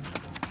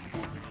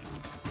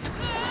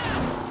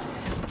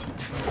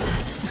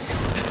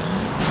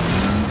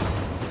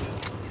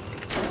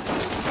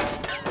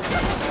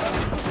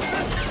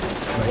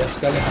 Banyak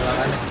sekali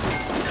halangannya.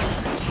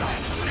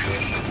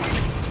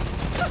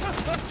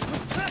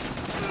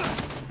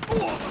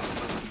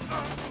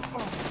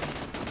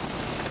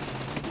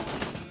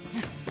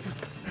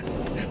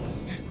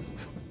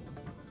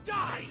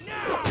 Die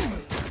now!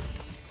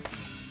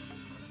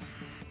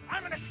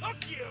 I'm gonna cook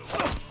you!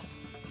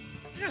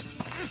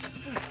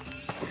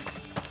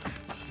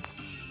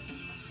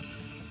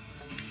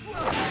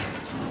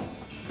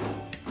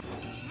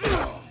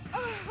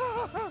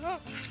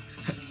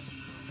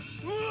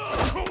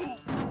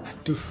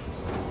 Aduh.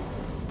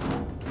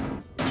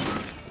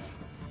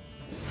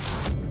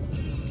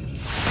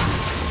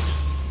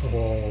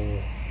 Oh.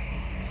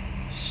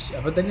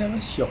 Apa tadi namanya?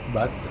 Shock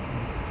button.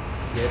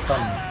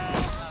 Beton.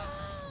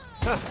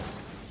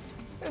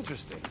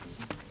 Interesting.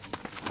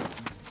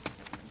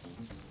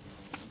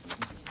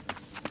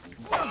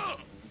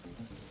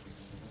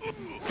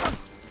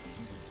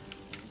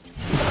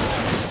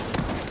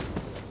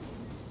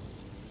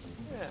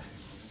 Yeah.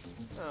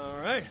 All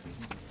right.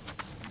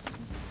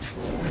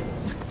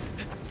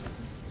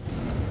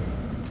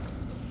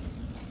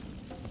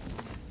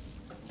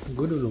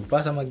 Gue udah lupa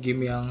sama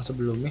game yang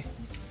sebelumnya.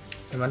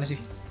 Yang mana sih?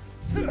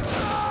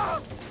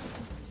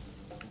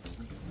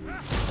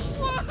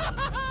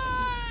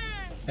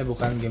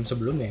 Bukan game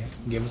sebelumnya ya,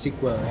 game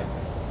sequel ya.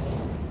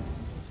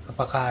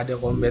 Apakah ada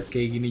combat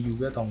kayak gini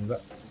juga atau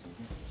enggak?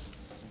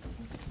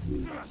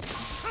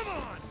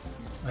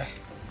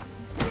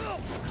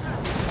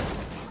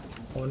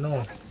 Oh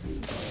no.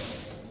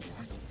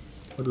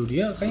 Waduh,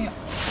 dia kayak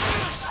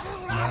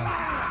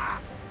nah.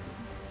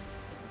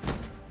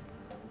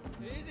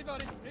 Easy,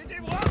 buddy.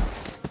 Easy, Vaughn,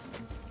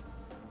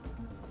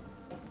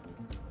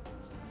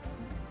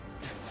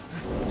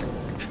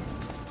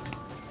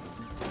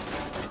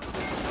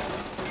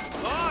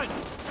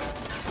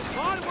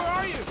 where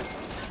are you?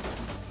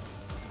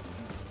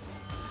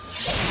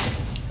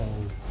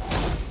 Oh,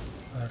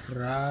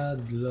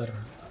 Radler.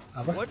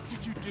 Apa? What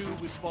did you do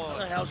with Vaughn?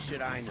 How the hell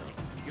should I know?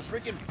 Your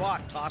freaking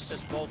bot tossed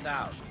us both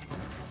out.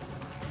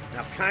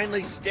 Now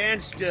kindly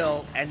stand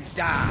still and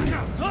die.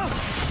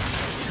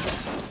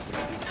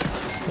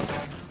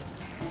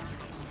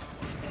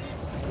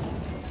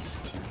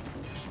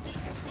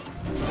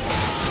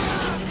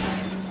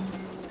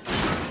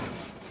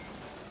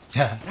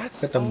 Ya,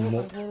 That's ketemu. all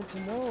I wanted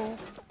to know.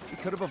 We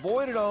could have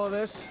avoided all of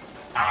this.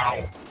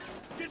 Ow!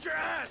 Get your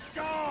ass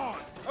gone!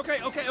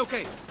 Okay.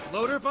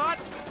 Loader bot,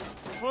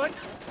 put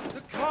the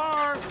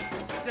car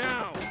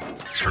down.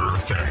 Sure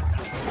thing.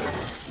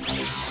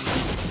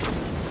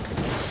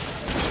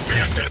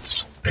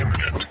 Bandits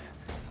imminent.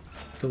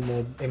 Itu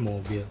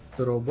mobil.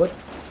 Itu robot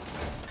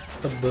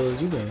tebel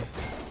juga ya.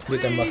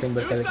 Ditembakin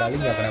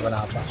berkali-kali nggak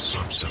kenapa-napa.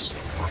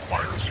 Subsystem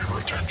requires your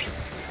attention.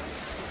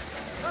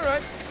 All right,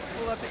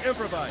 we'll have to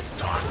improvise.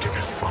 Time to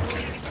get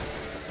funky.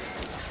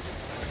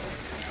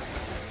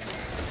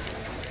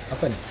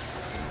 Apa nih?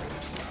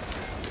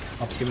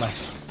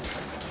 Optimize.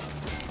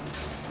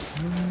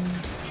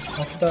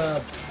 Oh, kita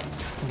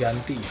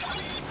ganti.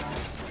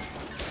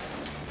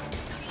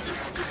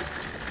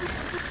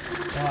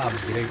 Oh,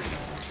 upgrade.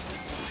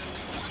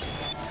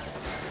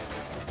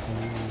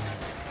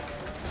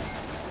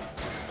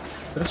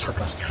 Terus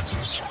apa?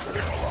 Circumstances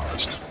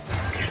paralyzed.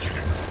 Engaging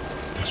in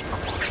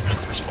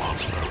disproportionate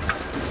response mode.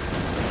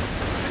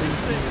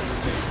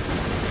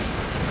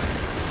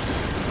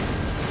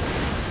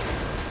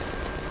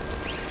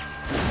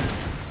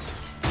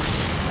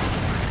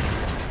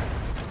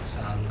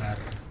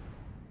 Sangar.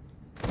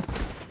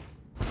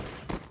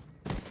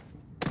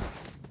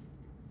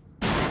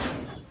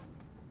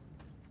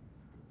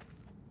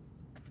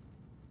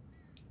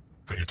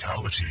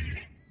 Fatality.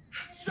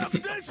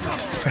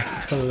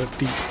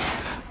 Fatality.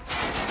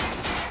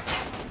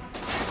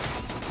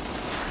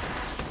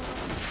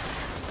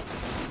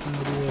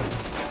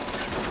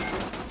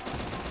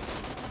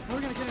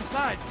 We're gonna get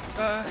inside.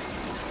 Well,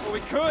 we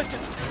could.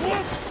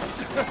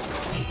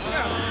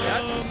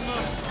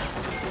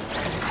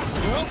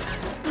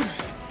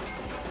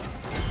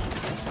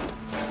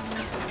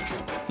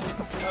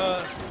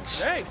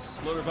 Thanks,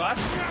 Loaderbot.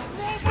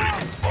 Wait,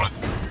 what?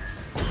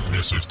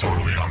 This is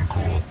totally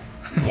uncool.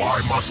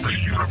 Why must the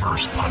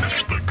universe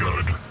punish the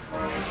good?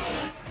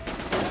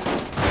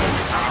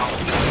 Ow!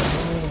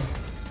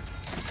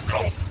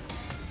 Help,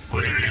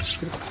 please.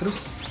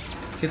 Terus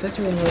kita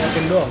cuma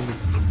ngeliatin doang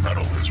gitu. The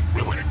metal is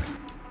willing,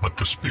 but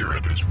the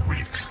spirit is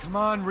weak. Come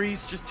on,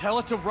 Reese, just tell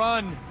it to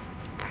run.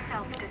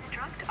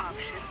 Self-destruct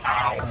option.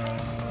 Ow!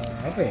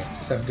 Apa ya?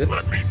 Self-destruct.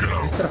 Let me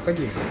go. Destruct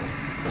aja ya.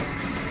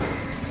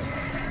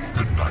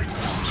 Good night,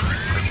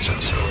 sweet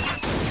princess of...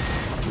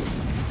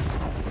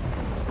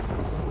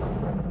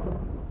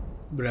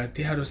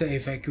 Berarti harusnya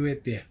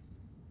evacuate ya?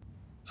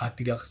 Ah,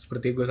 tidak,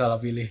 seperti gue salah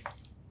pilih.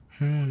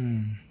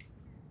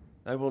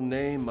 I will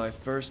name my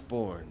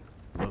firstborn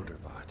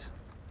Loaderbot.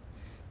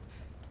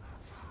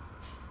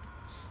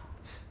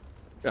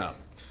 Oh,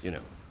 you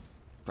know,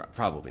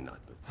 probably not,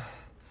 but...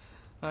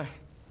 I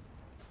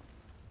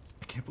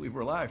can't believe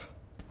we're alive.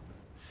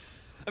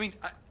 I mean,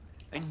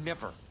 I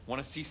never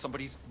want to see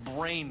somebody's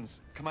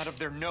brains come out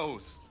of their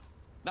nose.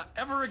 Not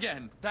ever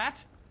again.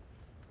 That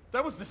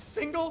was the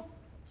single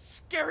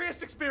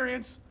scariest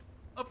experience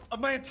of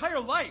my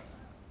entire life.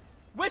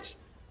 Which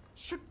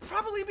should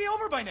probably be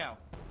over by now.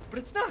 But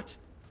it's not.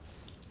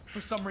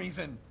 For some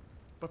reason.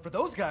 But for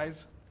those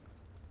guys,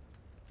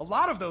 a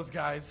lot of those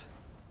guys...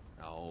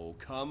 Oh,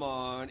 come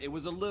on. It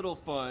was a little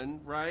fun,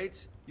 right?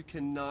 You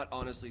cannot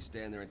honestly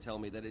stand there and tell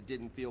me that it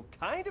didn't feel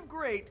kind of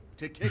great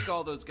to kick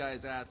all those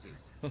guys'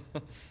 asses.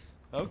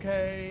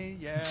 Okay,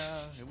 yeah,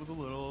 it was a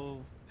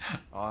little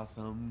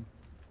awesome.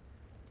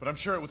 But I'm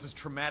sure it was as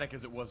traumatic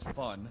as it was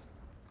fun.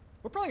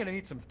 We're probably gonna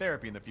need some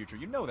therapy in the future,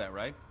 you know that,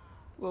 right?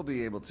 We'll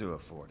be able to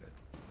afford it.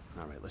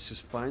 All right, let's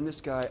just find this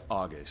guy,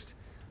 August.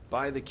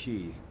 Buy the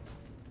key.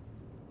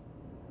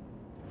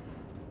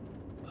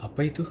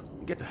 Apa itu?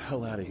 And get the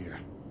hell out of here.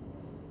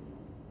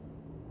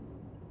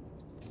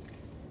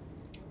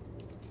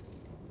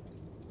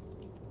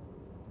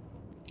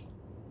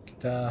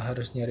 Kita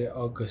harus nyari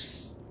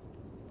August.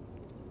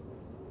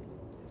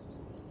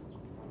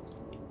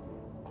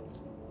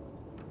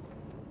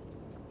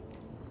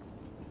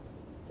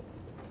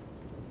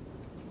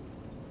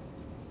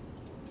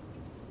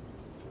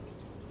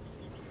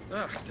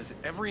 Ugh, does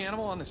every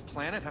animal on this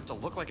planet have to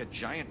look like a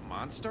giant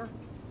monster?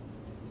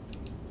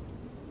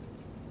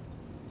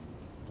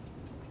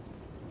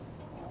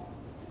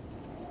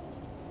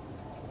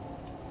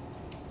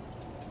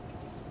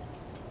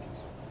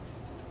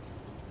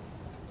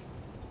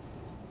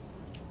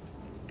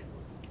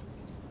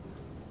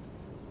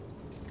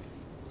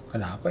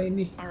 Kenapa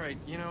ini? All right,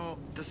 you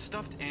know, the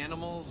stuffed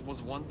animals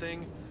was one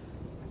thing,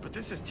 but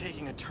this is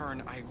taking a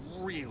turn I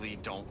really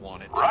don't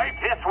want it to. Right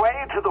this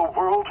way to the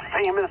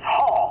world-famous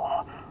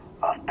Hall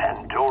of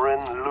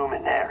Pandoran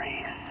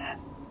luminaries.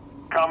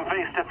 Come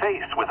face to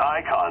face with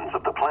icons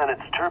of the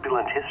planet's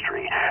turbulent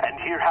history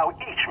and hear how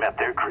each met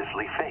their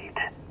grisly fate.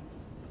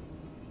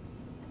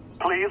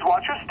 Please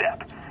watch your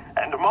step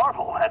and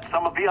marvel at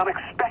some of the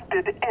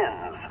unexpected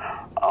ends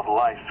of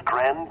life's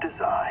grand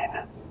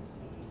design.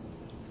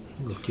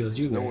 Gokil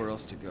There's juga. nowhere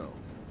else to go.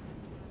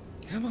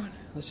 Come on,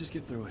 let's just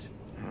get through it.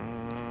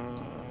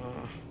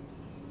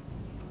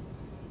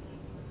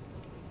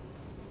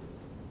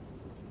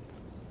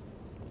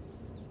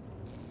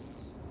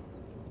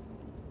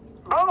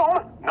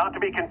 Boom, not to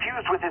be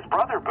confused with his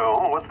brother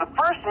Boom, was the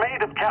first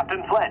mate of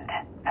Captain Flint.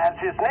 As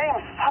his name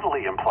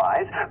subtly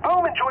implies,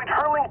 Boom enjoyed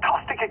hurling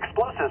caustic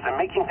explosives and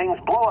making things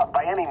blow up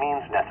by any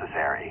means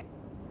necessary.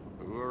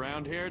 Who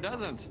around here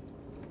doesn't?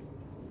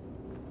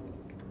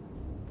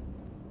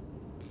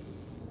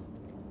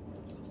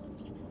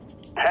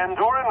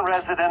 Pandoran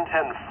resident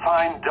and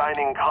fine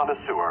dining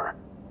connoisseur,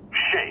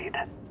 Shade,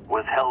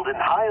 was held in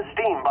high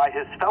esteem by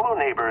his fellow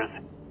neighbors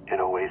in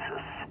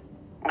Oasis.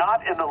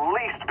 Not in the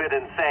least bit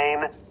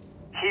insane,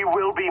 he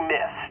will be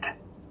missed.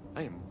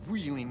 I am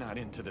really not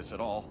into this at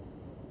all.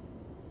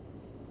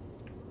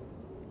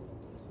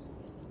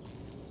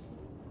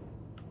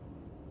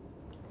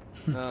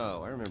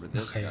 Oh, I remember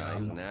this guy.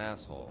 He was an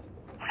asshole.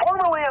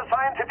 Formerly a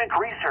scientific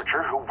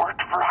researcher who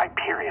worked for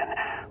Hyperion,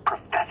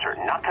 Professor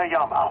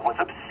Nakayama was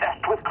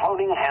obsessed with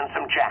cloning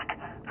Handsome Jack,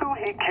 who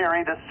he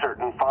carried a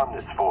certain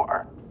fondness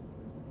for.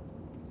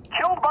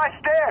 Killed by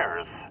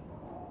stairs.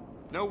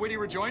 No witty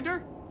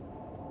rejoinder?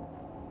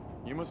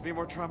 You must be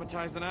more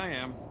traumatized than I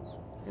am.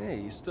 Hey,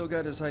 you still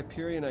got his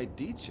Hyperion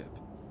ID chip.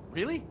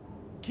 Really?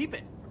 Keep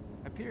it.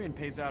 Hyperion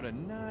pays out a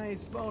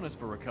nice bonus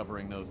for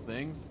recovering those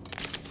things.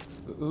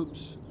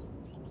 Oops.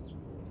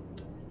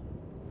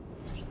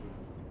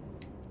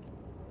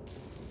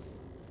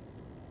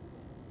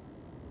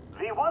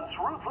 The once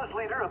ruthless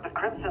leader of the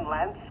Crimson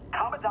Lance,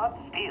 Commandant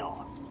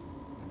Steele.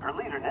 Her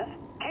leaderness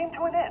came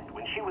to an end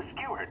when she was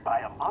skewered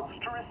by a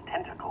monstrous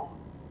tentacle.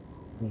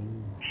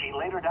 She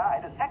later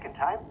died a second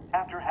time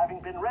after having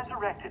been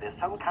resurrected as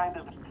some kind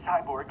of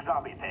cyborg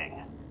zombie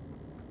thing.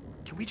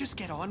 Can we just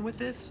get on with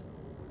this?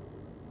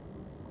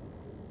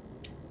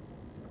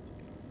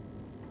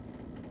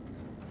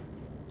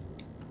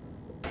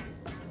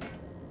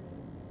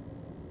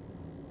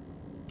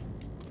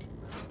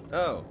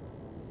 Oh,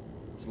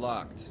 it's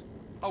locked.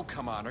 Oh,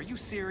 come on, are you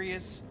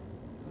serious?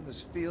 Well,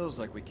 this feels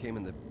like we came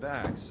in the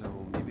back, so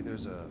maybe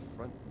there's a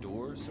front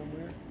door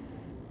somewhere?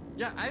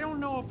 Yeah, I don't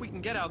know if we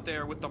can get out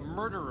there with the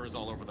murderers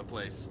all over the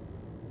place.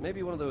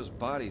 Maybe one of those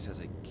bodies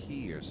has a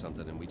key or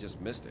something and we just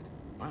missed it.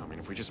 Wow, I mean,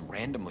 if we just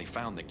randomly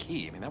found the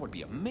key, I mean, that would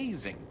be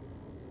amazing.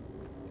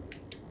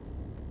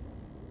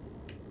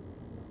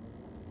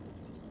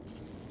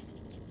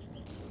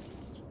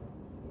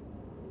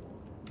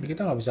 Ini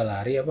kita nggak bisa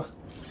lari apa?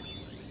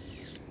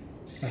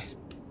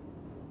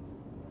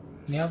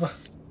 Ini apa?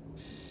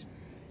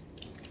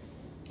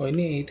 Oh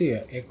ini itu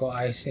ya, Eco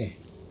Ice-nya.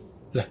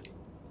 Lah.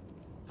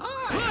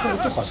 Kok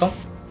itu kosong?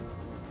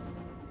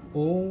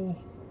 Oh.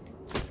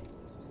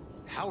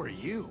 How are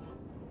you?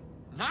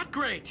 Not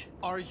great!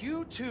 Are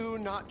you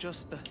two not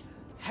just the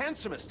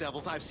handsomest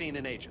devils I've seen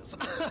in ages?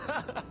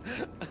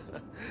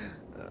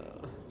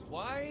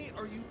 Why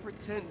are you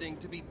pretending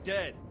to be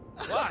dead?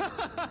 What?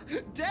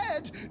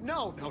 Dead?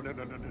 No.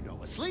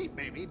 Asleep,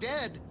 maybe.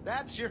 Dead.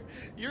 That's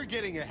you're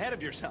getting ahead of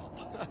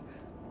yourself.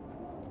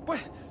 What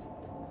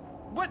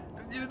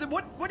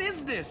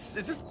is this?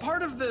 Is this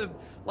part of the,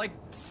 like,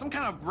 some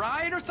kind of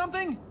ride or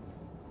something?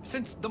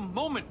 Since the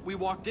moment we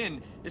walked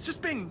in, it's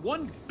just been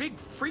one big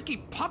freaky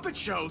puppet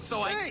show,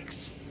 so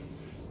Thanks.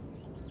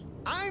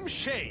 I'm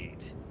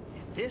Shade,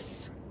 and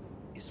this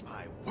is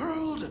my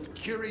world of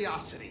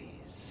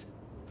curiosities.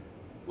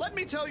 Let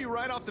me tell you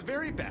right off the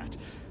very bat,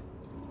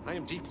 I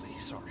am deeply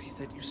sorry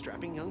that you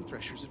strapping young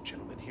threshers of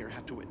gentlemen here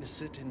have to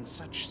witness it in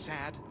such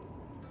sad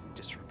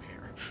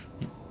disrepair.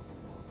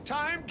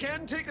 Time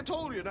can take a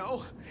toll, you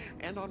know,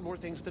 and on more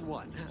things than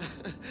one.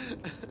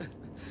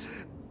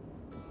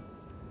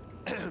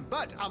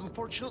 But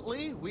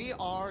unfortunately, we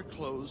are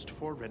closed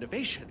for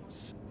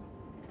renovations.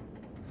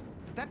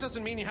 That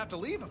doesn't mean you have to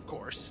leave, of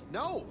course.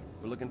 No.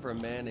 We're looking for a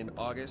man named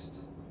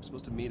August. We're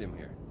supposed to meet him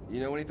here. You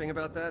know anything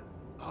about that?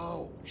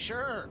 Oh,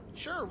 sure.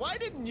 Why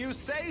didn't you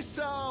say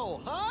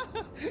so, huh?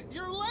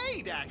 You're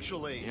late,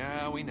 actually.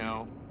 Yeah, we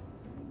know.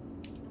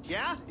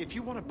 Yeah? If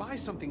you want to buy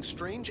something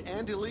strange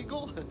and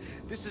illegal,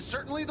 this is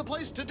certainly the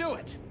place to do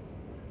it.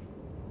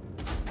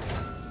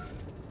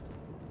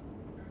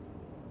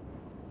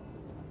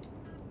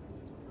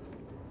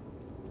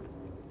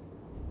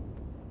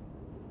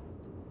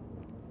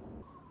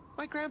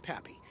 My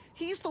grandpappy.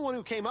 He's the one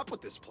who came up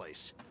with this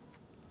place.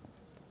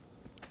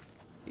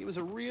 He was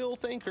a real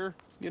thinker,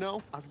 you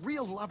know, a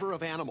real lover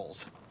of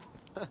animals.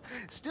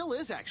 Still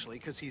is, actually,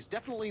 because he's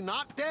definitely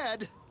not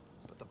dead.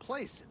 But the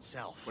place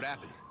itself... What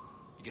happened?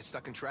 You get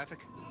stuck in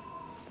traffic?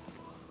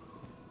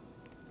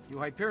 You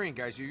Hyperion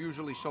guys, you're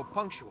usually so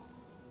punctual.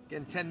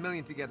 Getting 10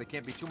 million together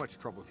can't be too much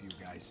trouble for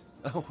you guys.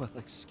 Oh, well,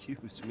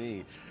 excuse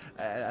me.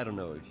 I don't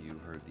know if you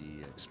heard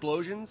the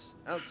explosions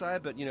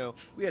outside, but, you know,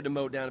 we had to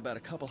mow down about a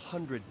couple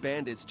hundred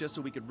bandits just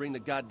so we could ring the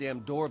goddamn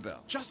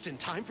doorbell. Just in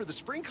time for the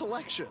spring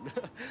collection.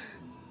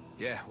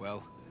 Yeah,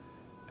 well,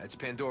 that's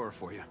Pandora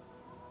for you.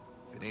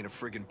 If it ain't a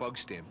friggin' bug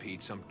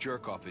stampede, some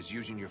jerk-off is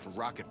using you for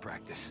rocket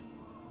practice.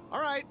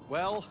 All right,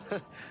 well,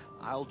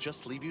 I'll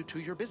just leave you to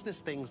your business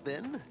things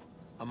then.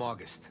 I'm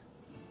August,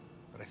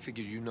 but I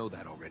figure you know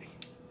that already.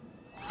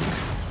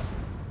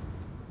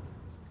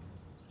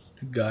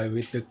 The guy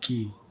with the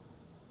key.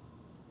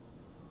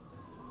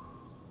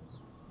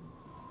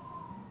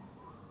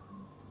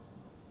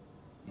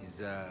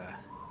 Is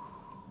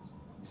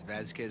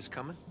Vasquez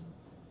coming?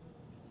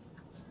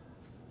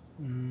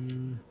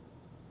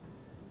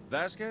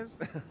 Vasquez?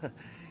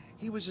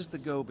 He was just the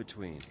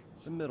go-between,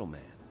 the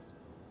middleman.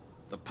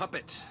 The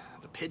puppet,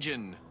 the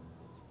pigeon.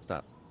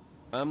 Stop.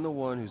 I'm the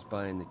one who's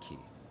buying the key.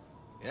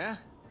 Yeah?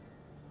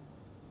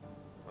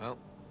 Well,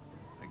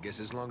 I guess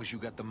as long as you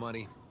got the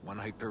money, one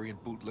Hyperion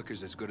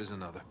bootlicker's as good as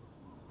another.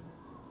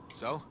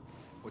 So,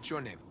 what's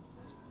your name?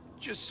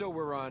 Just so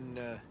we're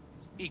on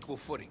equal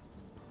footing.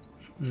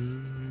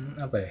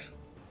 Apa ya?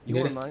 You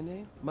want my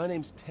name? My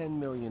name's $10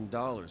 million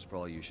for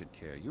all you should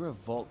care. You're a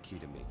vault key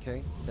to me,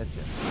 okay? That's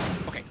it.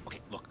 Okay,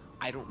 look,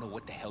 I don't know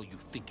what the hell you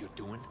think you're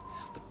doing,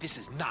 but this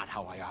is not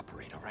how I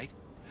operate, all right?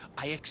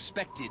 I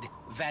expected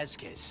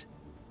Vasquez,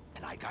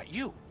 and I got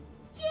you.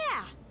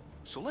 Yeah!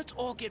 So let's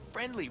all get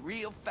friendly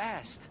real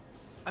fast.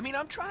 I mean,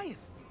 I'm trying.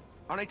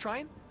 Aren't I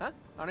trying? Huh?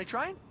 Aren't I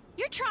trying?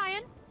 You're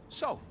trying.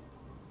 So,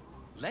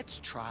 let's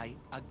try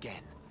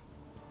again.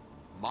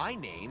 My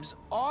name's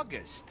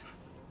August.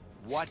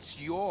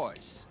 What's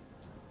yours?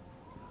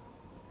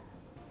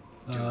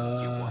 Do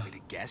you want me to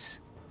guess?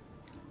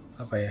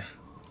 Apa ya?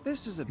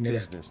 This is a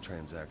business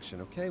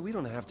transaction, okay? We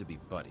don't have to be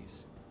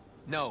buddies.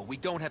 No, we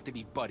don't have to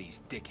be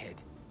buddies, dickhead.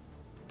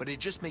 But it'd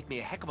just make me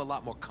a heck of a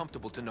lot more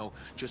comfortable to know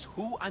just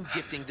who I'm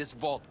gifting this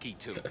vault key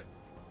to.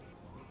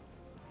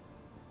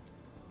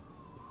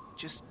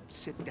 Just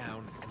sit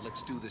down and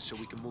let's do this so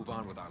we can move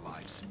on with our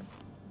lives.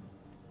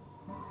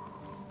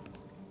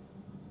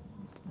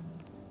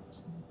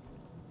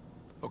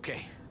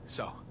 Okay,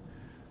 so,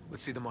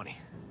 let's see the money.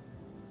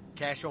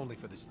 Cash only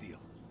for this deal.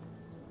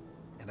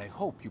 And I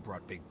hope you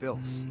brought big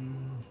bills.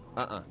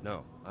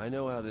 No. I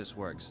know how this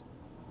works.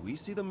 We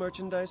see the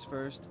merchandise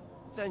first,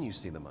 then you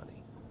see the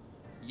money.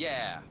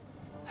 Yeah.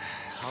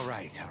 All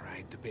right.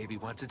 The baby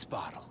wants its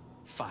bottle.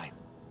 Fine.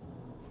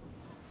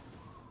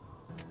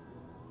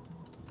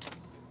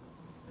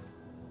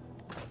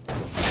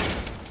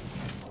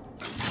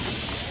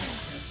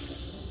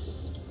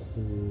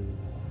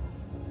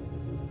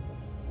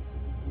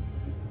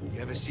 You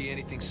ever see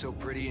anything so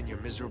pretty in your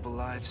miserable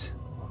lives?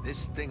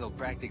 This thing'll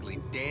practically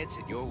dance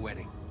at your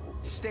wedding.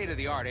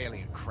 State-of-the-art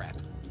alien crap.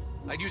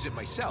 I'd use it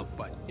myself,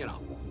 but, you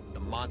know, the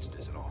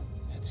monsters and all.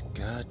 It's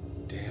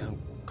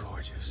goddamn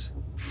gorgeous.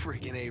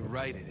 Friggin' A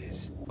right it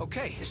is.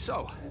 Okay,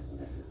 so,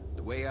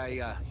 the way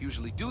I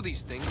usually do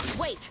these things is...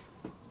 Wait!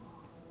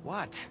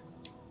 What?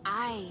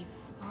 I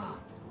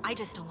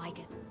just don't like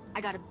it.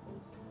 I got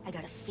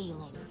a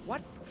feeling.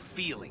 What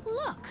feeling?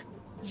 Look!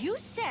 You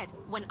said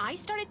when I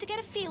started to get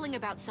a feeling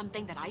about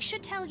something that I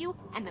should tell you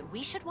and that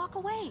we should walk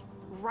away,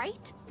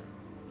 right?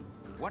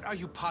 What are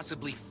you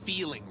possibly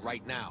feeling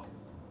right now?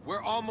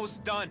 We're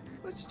almost done.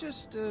 Let's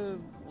just,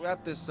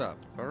 wrap this up,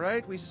 all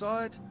right? We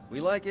saw it,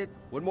 we like it.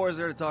 What more is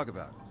there to talk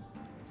about?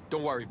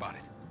 Don't worry about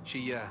it.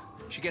 She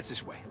gets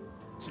this way.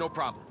 It's no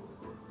problem.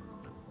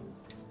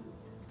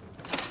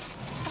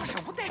 Sasha,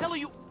 what the hell are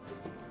you...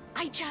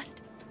 I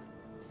just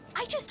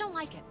don't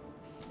like it.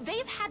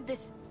 They've had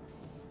this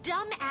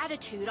dumb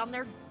attitude on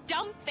their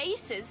dumb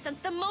faces since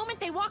the moment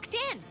they walked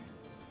in.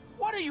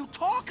 What are you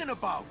talking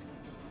about?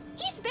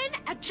 He's been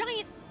a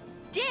giant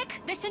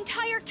dick this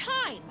entire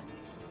time.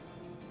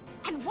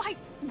 And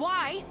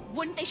why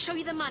wouldn't they show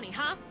you the money,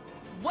 huh?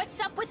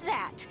 What's up with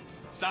that?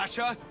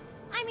 Sasha?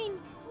 I mean,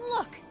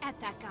 look at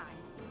that guy.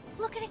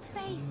 Look at his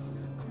face.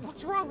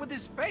 What's wrong with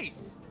his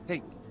face?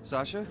 Hey,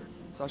 Sasha?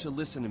 Sasha,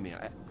 listen to me.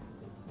 You're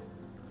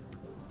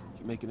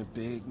making a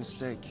big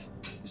mistake.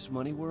 This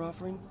money we're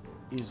offering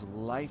is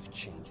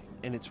life-changing,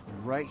 and it's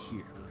right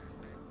here.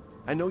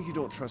 I know you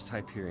don't trust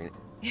Hyperion.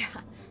 Yeah,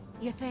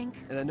 you think?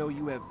 And I know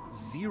you have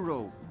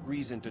zero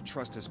reason to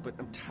trust us, but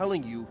I'm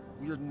telling you,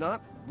 we're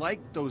not like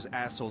those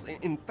assholes.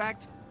 In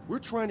fact, we're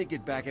trying to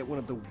get back at one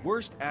of the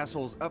worst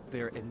assholes up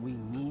there, and we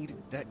need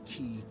that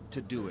key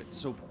to do it.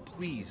 So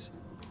please,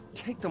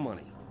 take the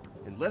money,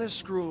 and let us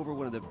screw over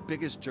one of the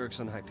biggest jerks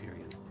on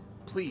Hyperion.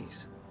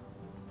 Please.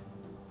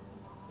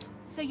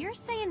 So you're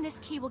saying this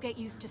key will get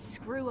used to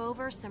screw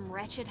over some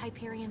wretched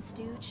Hyperion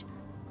stooge?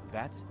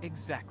 That's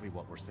exactly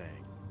what we're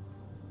saying.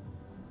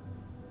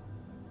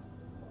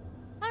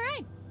 All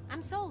right,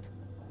 I'm sold.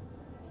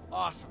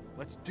 Awesome,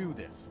 let's do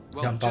this.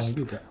 Well, just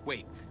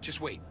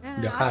wait.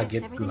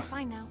 August, everything's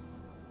fine now.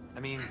 I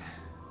mean,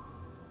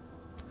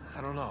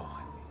 I don't know.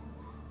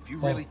 If you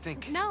really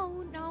think...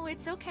 No,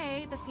 it's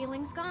okay. The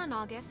feeling's gone,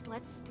 August.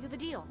 Let's do the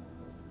deal.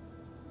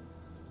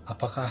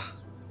 Apakah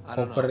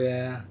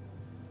kopernya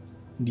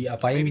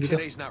diapain Maybe gitu?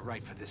 today's not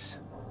right for this.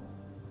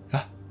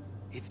 Hah?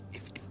 If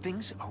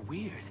things are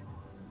weird,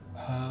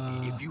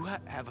 if you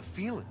have a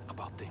feeling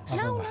about things.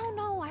 No,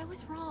 I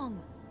was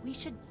wrong. We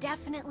should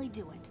definitely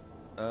do it.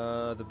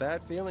 The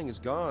bad feeling is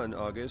gone,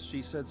 August.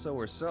 She said so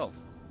herself.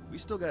 We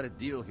still got a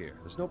deal here.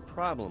 There's no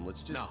problem.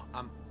 Let's just...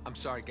 No, I'm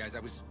sorry, guys.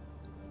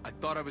 I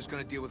thought I was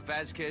gonna deal with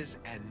Vasquez,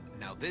 and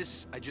now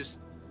this. I just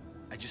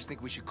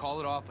think we should call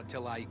it off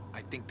until I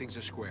think things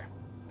are square.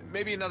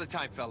 Maybe another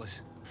time,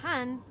 fellas.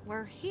 Hun,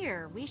 we're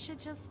here. We should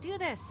just do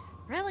this.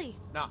 Really?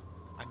 No,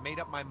 I made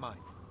up my mind.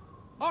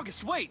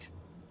 August, wait!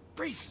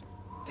 Reese,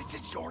 this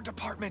is your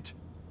department.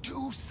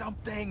 Do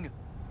something.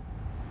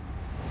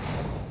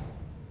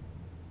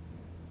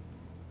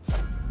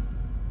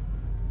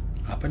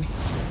 Apa nih?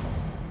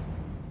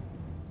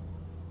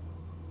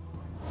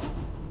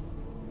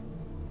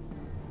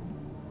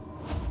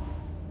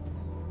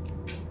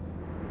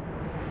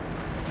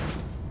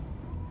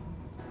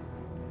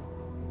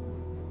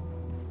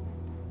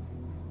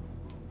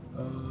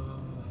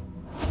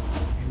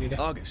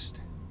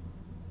 August.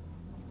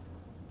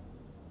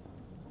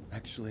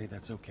 Actually,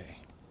 that's okay.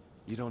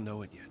 You don't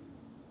know it yet.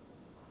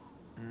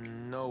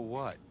 Know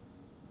what?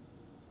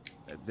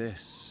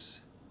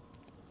 This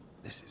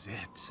is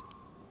it.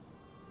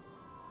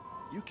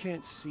 You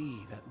can't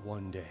see that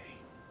one day.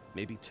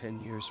 Maybe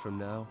 10 years from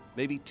now,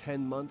 maybe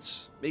 10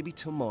 months, maybe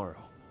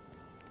tomorrow.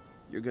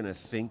 You're gonna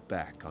think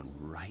back on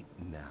right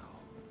now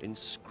and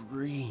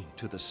scream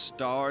to the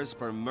stars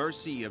for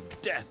mercy of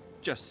death,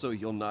 just so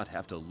you'll not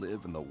have to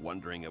live in the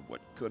wondering of what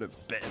could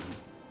have been.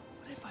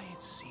 What if I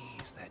had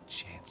seized that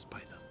chance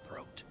by the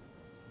throat?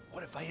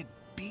 What if I had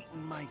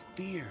beaten my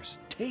fears,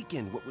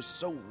 taken what was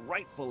so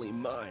rightfully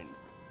mine?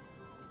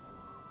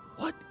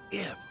 What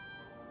if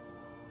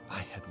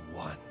I had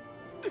won?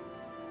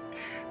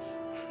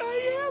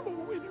 I am a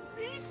winner,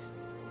 Reese.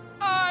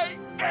 I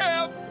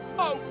am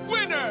a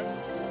winner!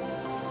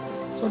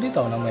 Kok dia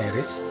tahu nama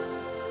Iris?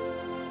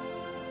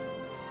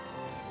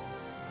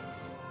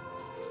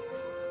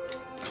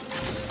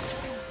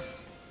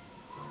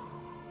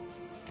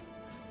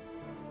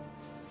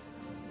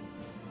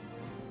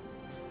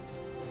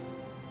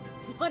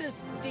 What a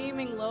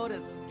steaming load of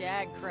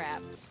skag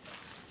crap.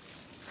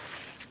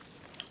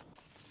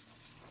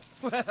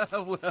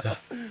 Well,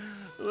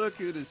 look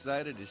who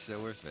decided to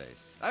show her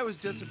face. I was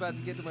just about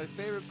to get to my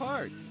favorite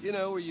part. You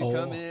know, where you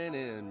come in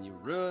and you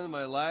ruin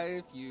my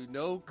life, you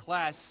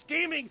no-class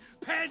scheming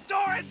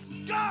Pandoran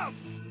scum!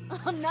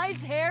 Oh,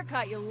 nice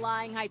haircut, you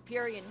lying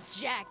Hyperion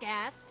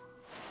jackass.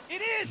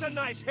 It is a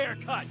nice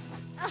haircut!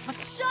 Oh,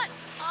 shut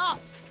up!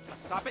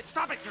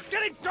 Stop it! You're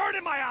getting dirt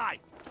in my eye!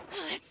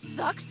 It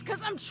sucks,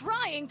 because I'm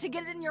trying to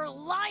get it in your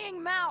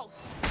lying mouth.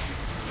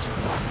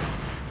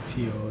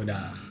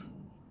 Fiona.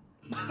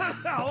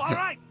 All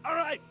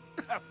right.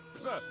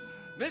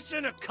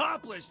 Mission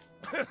accomplished.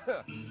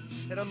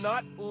 And I'm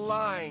not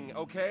lying,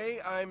 okay?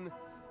 I'm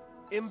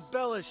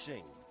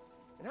embellishing.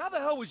 And how the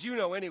hell would you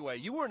know anyway?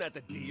 You weren't at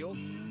the deal.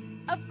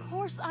 Of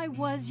course I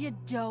was, you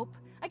dope.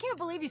 I can't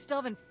believe you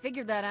still haven't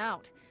figured that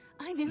out.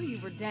 I knew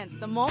you were dense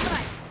the moment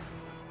I...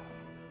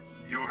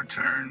 Your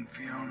turn,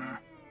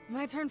 Fiona.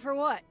 My turn for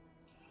what?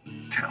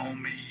 Tell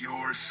me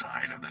your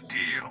side of the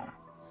deal.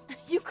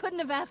 You couldn't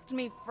have asked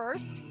me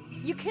first.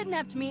 You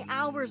kidnapped me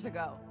hours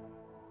ago.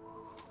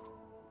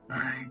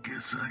 I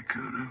guess I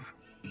could have.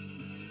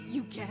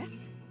 You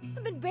guess?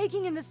 I've been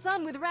baking in the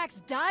sun with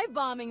Rax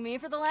dive-bombing me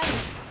for the last...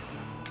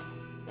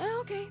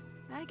 Okay,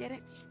 I get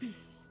it.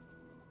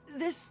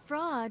 This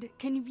fraud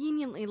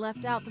conveniently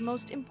left out the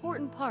most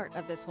important part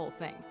of this whole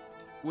thing.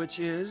 Which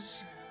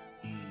is...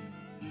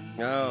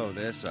 Oh,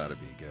 this ought to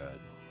be good.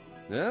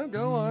 Yeah,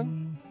 go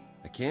on.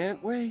 I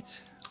can't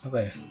wait.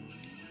 Okay.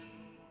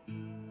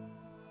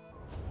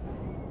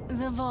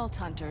 The Vault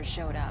Hunter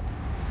showed up.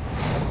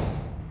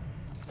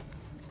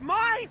 It's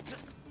mine!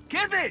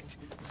 Give it!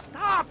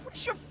 Stop!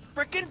 What's your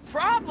freaking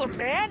problem,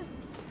 man?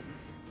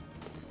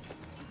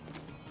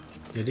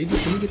 Jadi di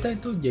sini kita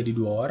itu jadi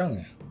 2 orang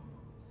ya.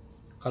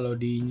 Kalau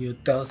di New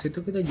Tales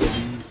itu kita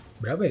jadi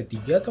berapa ya?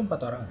 3 atau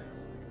 4 orang?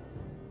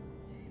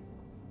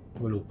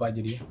 Gue lupa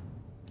jadinya.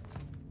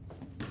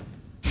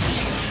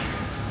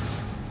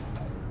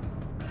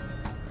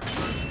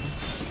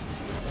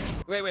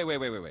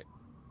 Wait.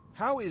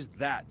 How is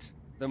that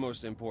the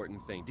most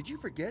important thing? Did you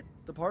forget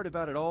the part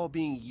about it all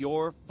being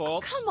your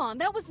fault? Come on,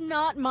 that was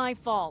not my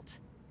fault.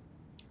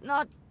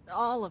 Not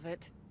all of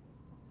it.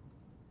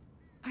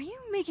 Are you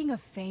making a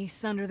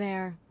face under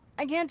there?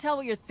 I can't tell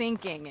what you're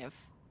thinking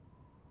if...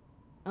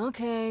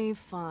 Okay,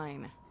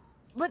 fine.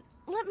 But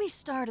let me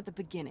start at the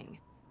beginning.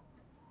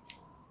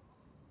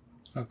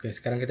 Oke,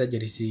 sekarang kita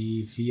jadi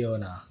si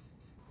Fiona.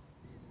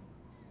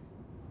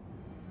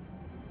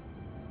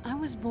 I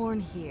was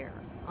born here,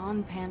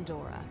 on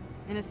Pandora,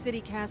 in a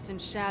city cast in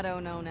shadow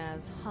known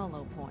as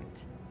Hollow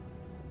Point.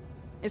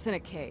 It's in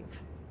a cave.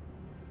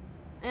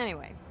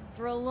 Anyway,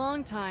 for a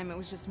long time it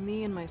was just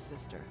me and my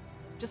sister.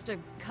 Just a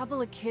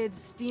couple of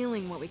kids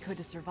stealing what we could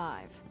to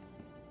survive.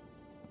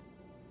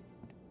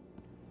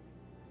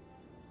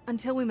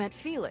 Until we met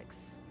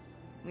Felix.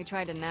 We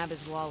tried to nab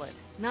his wallet.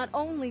 Not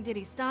only did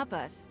he stop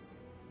us,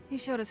 he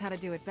showed us how to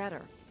do it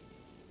better.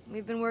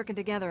 We've been working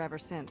together ever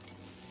since.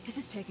 This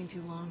is taking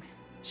too long.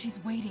 She's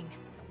waiting.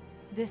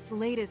 This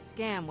latest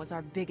scam was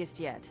our biggest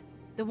yet.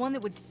 The one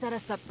that would set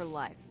us up for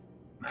life.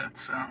 That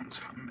sounds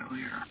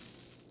familiar.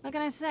 What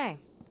can I say?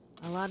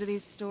 A lot of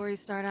these stories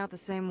start out the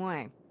same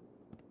way.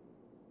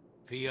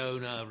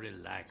 Fiona,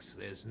 relax.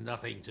 There's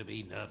nothing to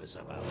be nervous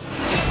about.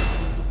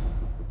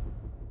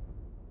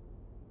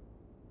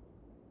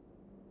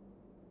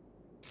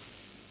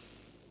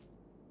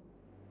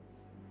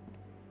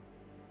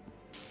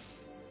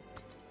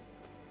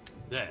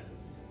 There.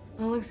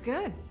 It looks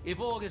good. If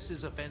August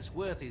is a fence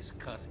worth his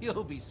cut,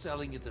 he'll be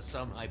selling it to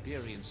some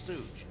Hyperion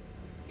stooge.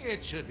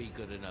 It should be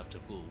good enough to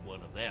fool one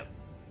of them.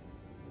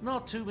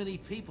 Not too many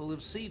people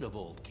have seen a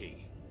vault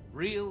key,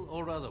 real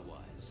or otherwise.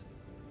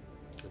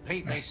 The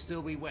paint may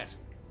still be wet.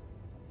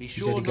 Be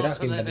sure not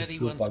to let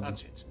anyone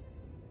touch it.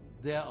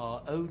 There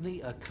are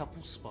only a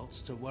couple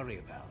spots to worry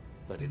about,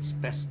 but it's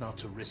best not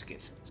to risk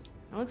it.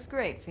 It looks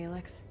great,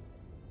 Felix.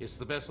 It's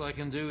the best I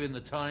can do in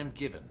the time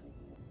given.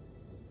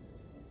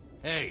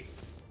 Hey,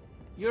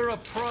 you're a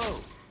pro.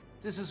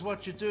 This is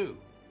what you do.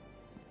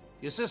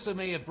 Your sister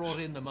may have brought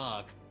in the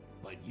mark,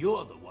 but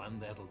you're the one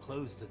that'll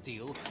close the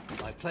deal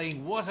by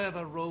playing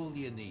whatever role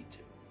you need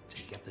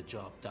to get the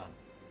job done.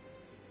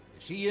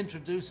 If she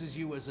introduces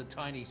you as a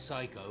tiny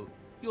psycho,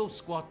 you'll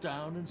squat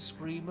down and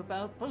scream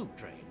about poop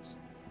trains.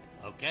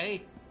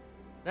 Okay?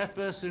 That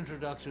first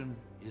introduction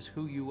is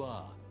who you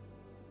are.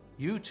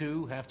 You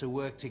two have to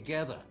work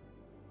together.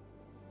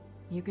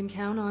 You can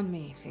count on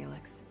me,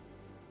 Felix.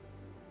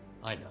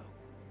 I know.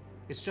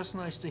 It's just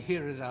nice to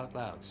hear it out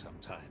loud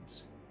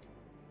sometimes.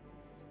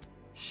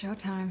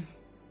 Showtime.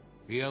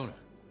 Fiona,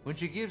 when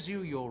she gives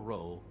you your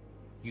role,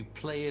 you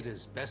play it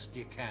as best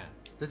you can.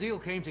 The deal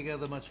came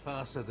together much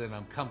faster than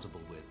I'm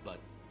comfortable with, but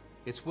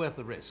it's worth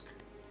the risk.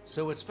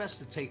 So it's best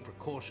to take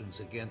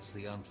precautions against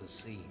the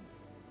unforeseen.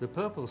 The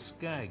Purple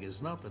Skag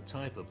is not the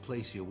type of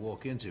place you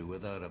walk into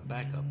without a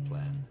backup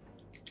plan.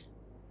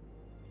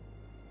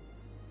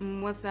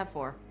 What's that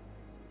for?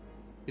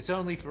 It's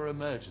only for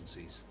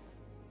emergencies.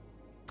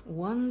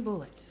 One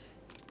bullet.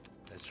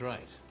 That's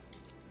right.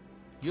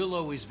 You'll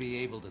always be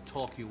able to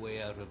talk your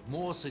way out of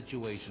more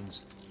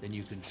situations than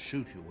you can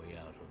shoot your way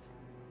out of.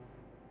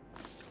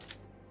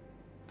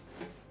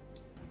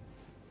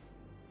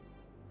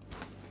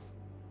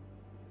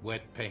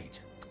 Wet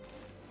paint.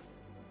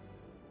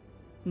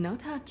 No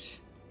touch.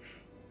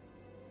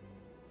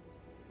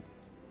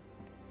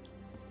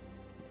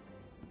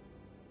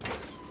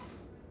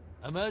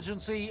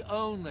 Emergency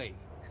only.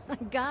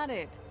 Got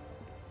it.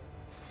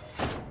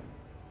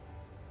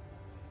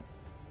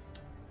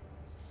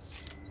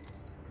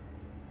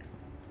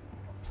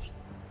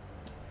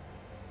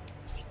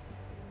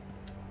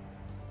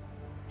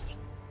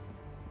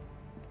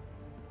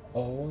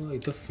 Oh,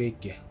 itu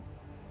fake ya?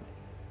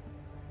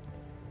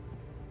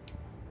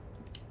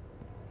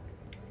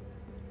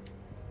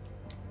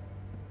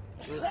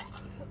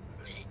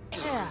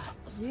 Yeah,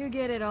 you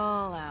get it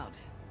all out.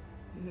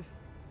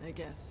 I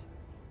guess.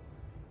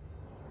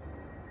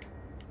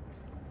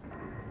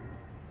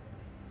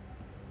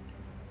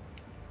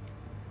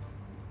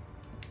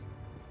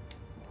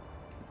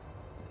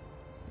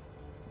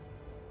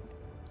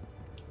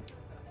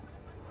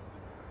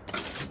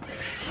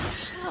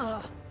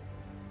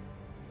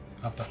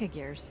 Apa?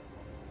 Figures.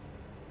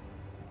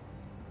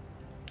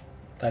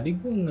 Tadi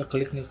gue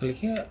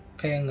ngekliknya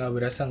kayak nggak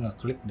berasa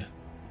ngeklik dah.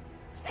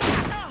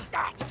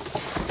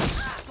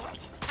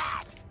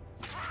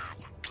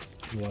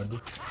 Waduh.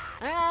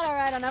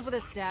 Alright, enough of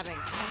this stabbing.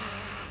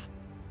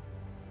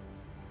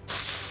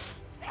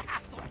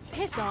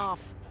 Piss off.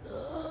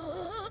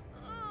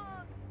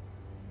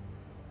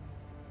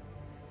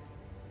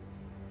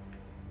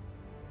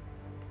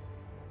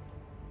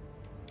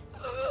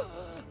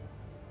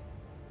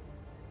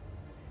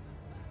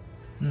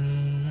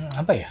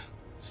 Apa ya?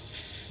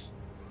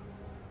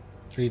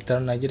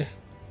 Return aja deh.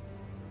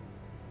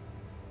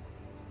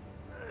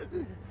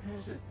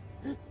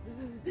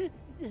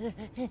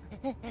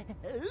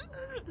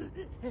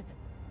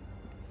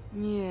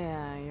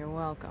 Yeah, you're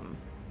welcome.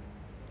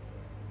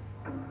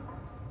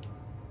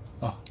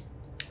 Oh.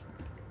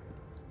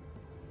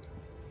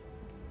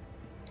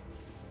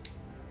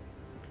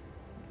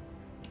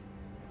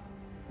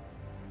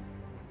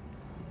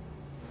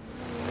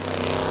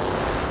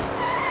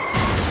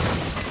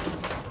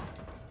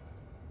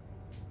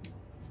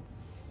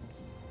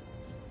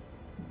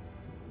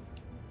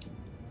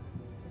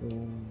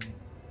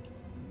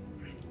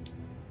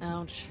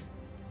 Ouch.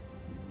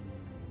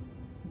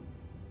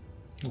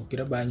 Gue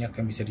kira banyak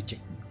yang bisa dicek,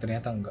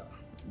 ternyata enggak.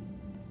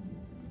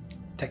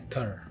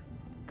 Detector.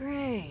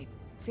 Great.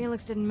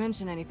 Felix didn't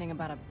mention anything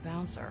about a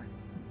bouncer.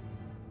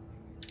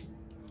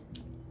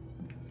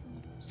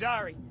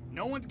 Sorry,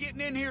 no one's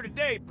getting in here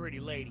today,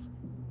 pretty lady.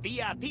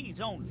 VIPs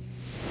only.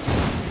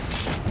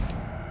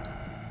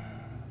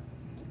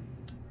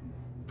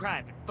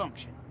 private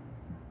function.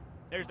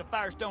 There's the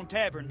Firestone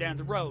Tavern down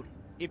the road.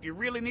 If you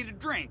really need a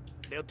drink,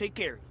 they'll take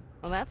care of you.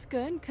 Well, that's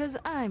good, because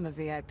I'm a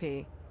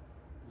VIP.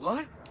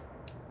 What?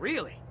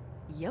 Really?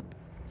 Yep.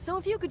 So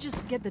if you could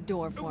just get the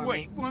door for me.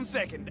 Wait, 1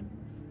 second.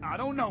 I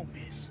don't know,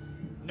 miss.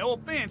 No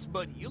offense,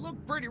 but you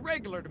look pretty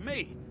regular to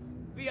me.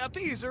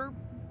 VIPs are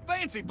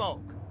fancy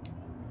folk.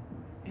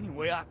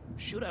 Anyway, I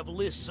should have a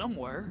list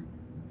somewhere.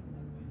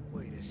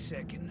 Wait a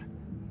second.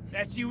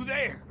 That's you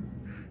there.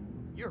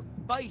 Your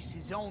face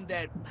is on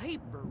that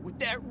paper with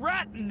that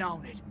writing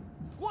on it.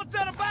 What's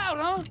that about,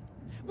 huh?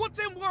 What's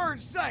them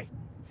words say?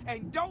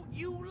 And don't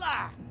you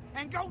lie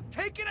and go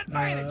taking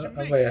advantage of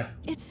me. Apa ya?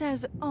 It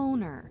says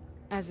owner,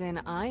 as in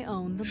I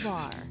own the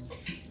bar.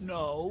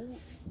 No,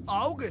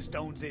 August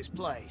owns this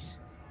place.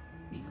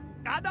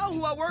 I know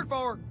who I work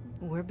for.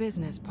 We're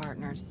business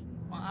partners.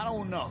 I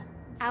don't know.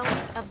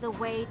 Out of the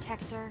way,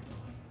 Tector.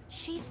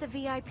 She's the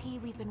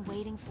VIP we've been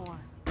waiting for.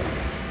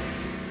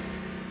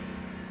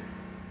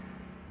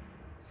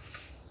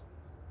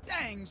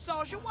 Dang,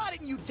 Sasha, why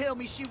didn't you tell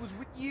me she was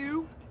with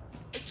you?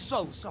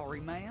 So sorry,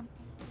 ma'am.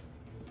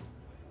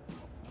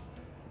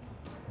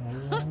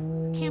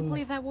 Can't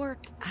believe that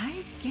worked.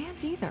 I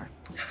can't either.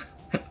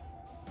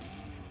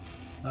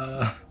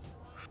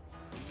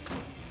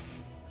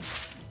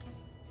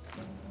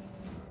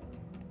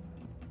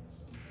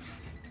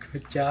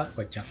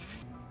 Kocak.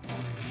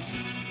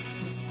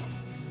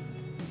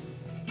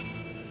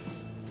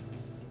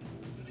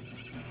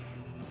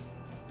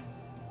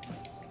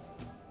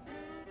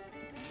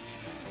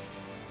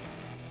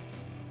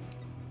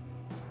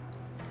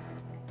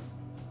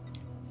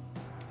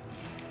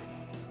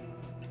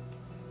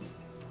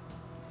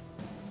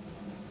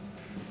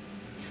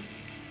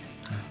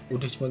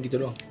 Udah cuma gitu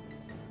doang.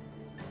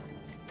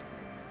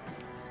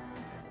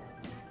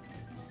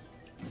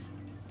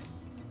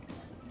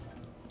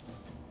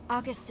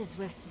 August is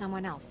with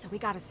someone else, so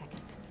we got a second.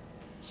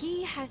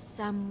 He has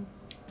some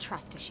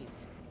trust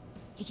issues.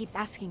 He keeps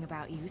asking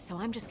about you, so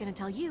I'm just gonna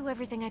tell you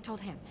everything I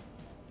told him.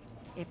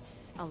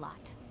 It's a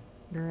lot.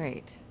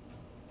 Great.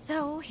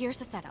 So,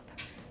 here's the setup.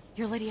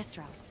 You're Lydia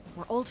Strauss.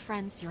 We're old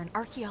friends. You're an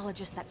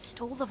archaeologist that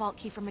stole the vault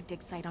key from a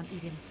dig site on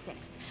Eden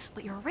 6.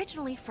 But you're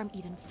originally from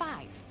Eden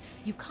 5.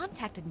 You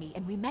contacted me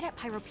and we met at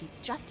Pyro Pete's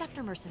just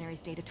after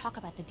Mercenaries Day to talk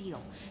about the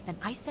deal. Then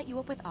I set you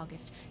up with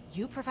August.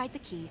 You provide the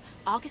key.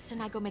 August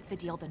and I go make the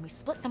deal. Then we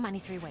split the money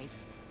 3 ways.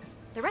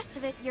 The rest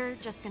of it, you're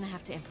just gonna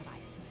have to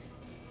improvise.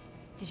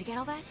 Did you get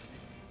all that?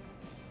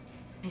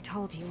 I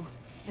told you.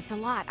 It's a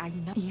lot, I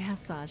know. Yeah,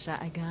 Sasha,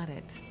 I got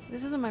it.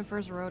 This isn't my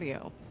first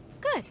rodeo.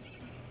 Good.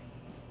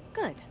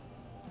 Good.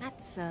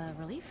 That's a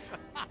relief.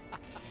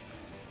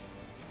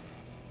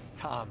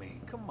 Tommy,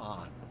 come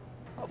on.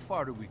 How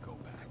far do we go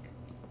back?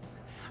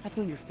 I've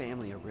known your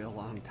family a real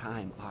long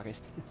time,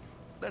 August.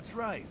 That's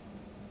right.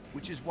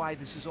 Which is why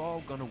this is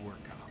all gonna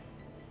work out.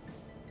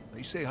 Now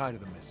you say hi to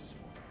the missus for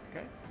me,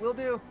 okay? Will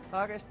do,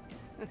 August.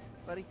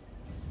 Buddy.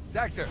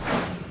 Tector!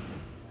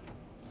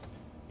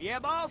 Yeah,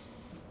 boss?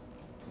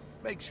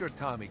 Make sure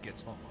Tommy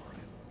gets home all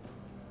right.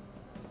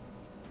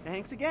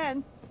 Thanks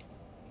again.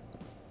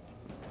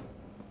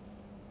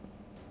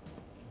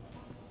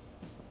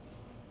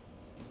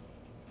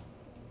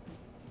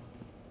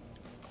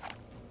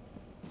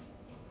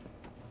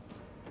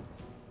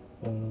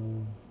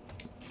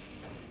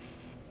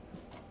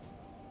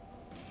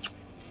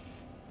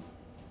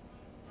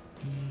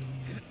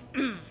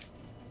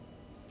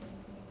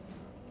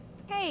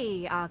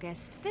 Hey,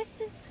 August. This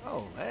is...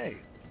 Oh, hey.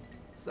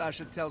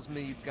 Sasha tells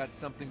me you've got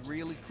something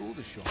really cool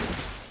to show me.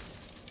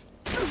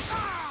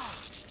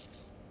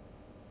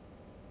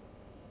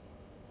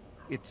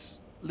 It's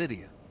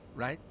Lydia,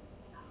 right?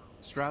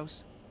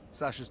 Strauss?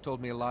 Sasha's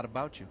told me a lot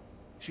about you.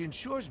 She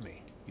assures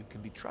me you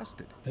can be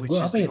trusted, which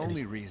is the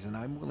only reason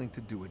I'm willing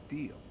to do a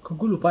deal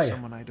with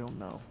someone I don't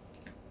know.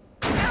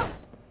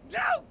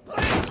 No,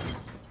 please!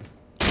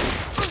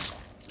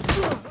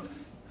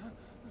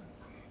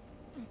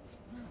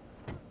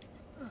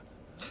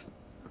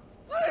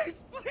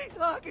 Please,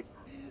 August!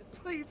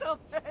 Please, I'll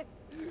pay!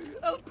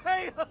 I'll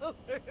pay!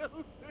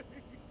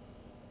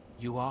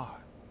 You are.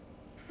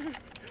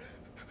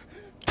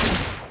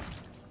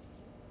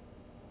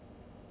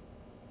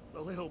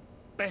 The little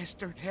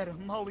bastard had a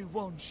Molly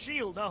 1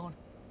 shield on.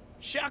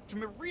 Shocked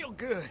me real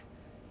good.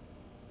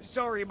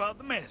 Sorry about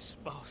the mess,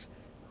 boss.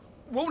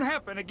 Won't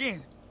happen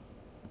again.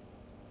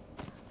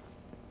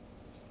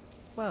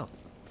 Well,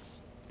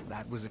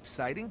 that was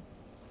exciting.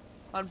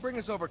 Bring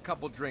us over a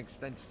couple drinks,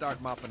 then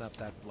start mopping up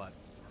that blood.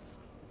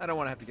 I don't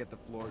want to have to get the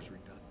floors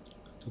redone.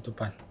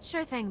 Tutupan.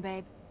 Sure thing,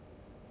 babe.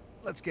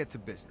 Let's get to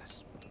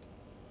business.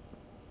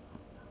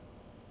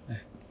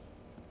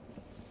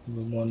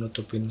 Gue mau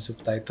nutupin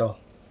subtitle.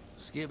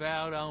 Skip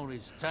out on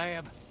his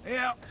tab?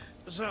 Yeah,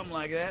 something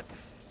like that.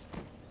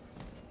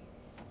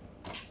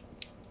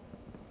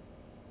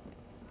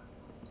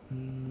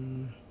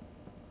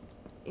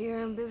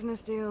 Your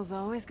business deals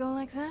always go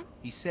like that?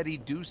 He said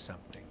he'd do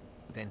something,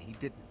 then he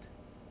didn't.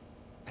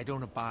 I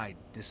don't abide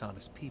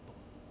dishonest people.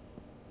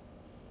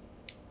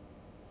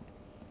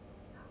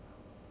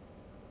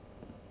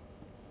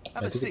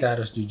 Have a Berarti seat. kita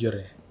harus jujur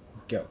ya.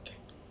 Oke.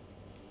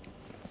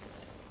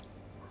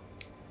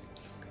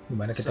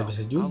 Gimana kita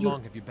bisa How jujur?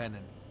 long have you been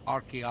an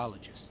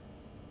archaeologist?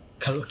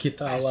 Kalau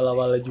kita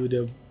awal-awal aja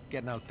udah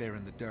Getting out there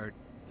in the dirt,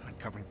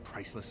 uncovering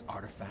priceless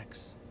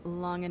artifacts.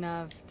 Long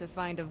enough to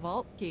find a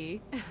vault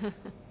key.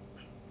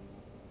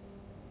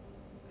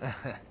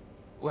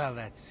 Well,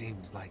 that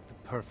seems like the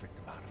perfect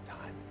amount of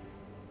time.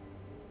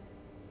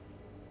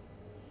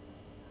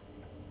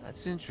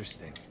 That's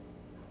interesting.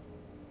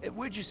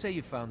 Where'd you say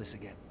you found this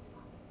again?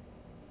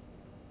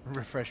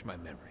 Refresh my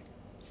memory.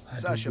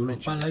 Sasha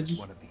mentioned it was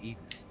one of the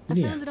Edens. I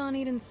found it on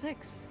Eden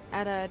 6,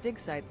 at a dig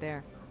site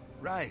there.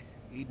 Right,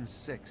 Eden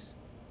 6.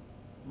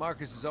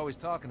 Marcus is always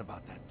talking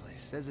about that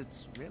place. Says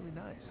it's really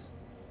nice.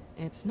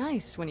 It's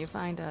nice when you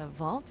find a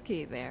vault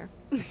key there.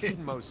 It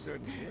most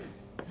certainly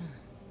is.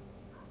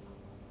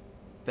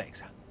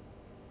 Thanks, hon.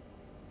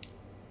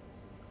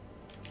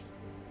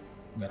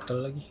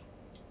 gatel lagi.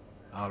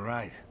 All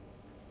right.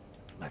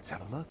 Let's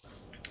have a look.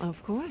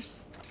 Of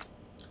course.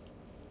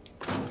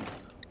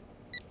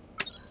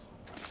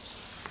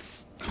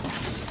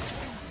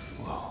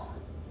 Whoa.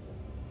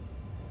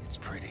 It's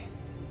pretty.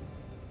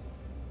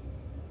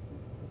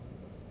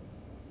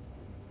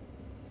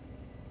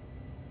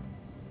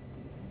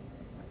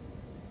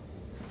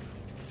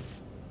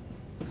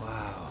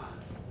 Wow.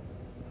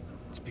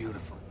 It's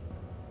beautiful.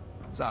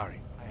 Sorry,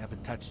 I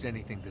haven't touched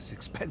anything this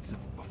expensive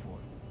before.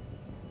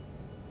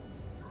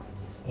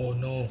 Oh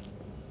no.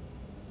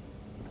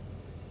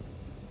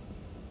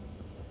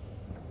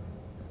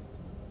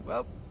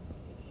 Well,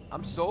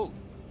 I'm sold.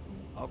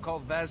 I'll call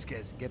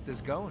Vasquez and get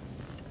this going.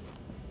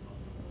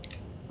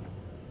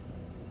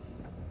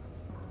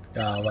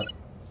 Gawat.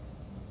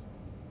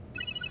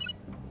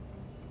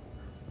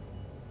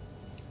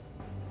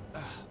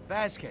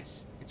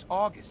 Vasquez, it's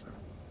August.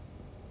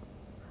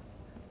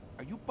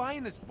 Are you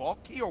buying this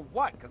vault key or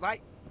what? Because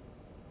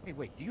Hey,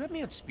 wait, do you have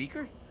me on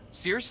speaker?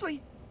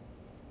 Seriously?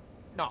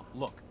 No,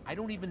 look, I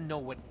don't even know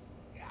what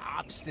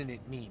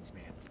obstinate means,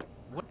 man.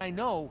 What I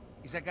know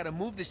is I gotta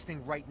move this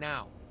thing right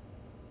now.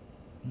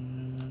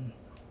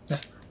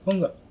 Oh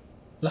enggak?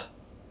 Lah.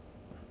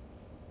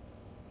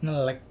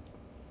 Nge-lag.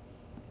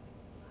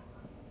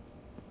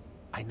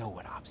 I know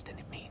what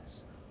obstinate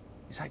means.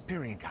 These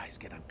Hyperion guys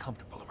get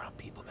uncomfortable around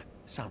people that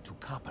sound too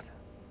competent.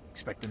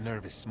 Expect a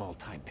nervous,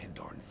 small-time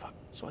Pandoran fuck.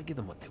 So I give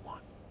them what they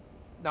want.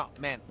 No,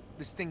 man,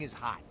 this thing is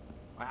hot.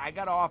 I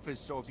got offers,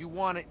 so if you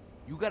want it,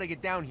 you gotta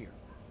get down here.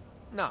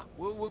 No,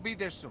 we'll be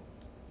there soon.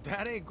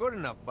 That ain't good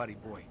enough, buddy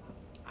boy.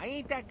 I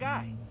ain't that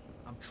guy.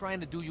 I'm trying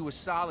to do you a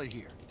solid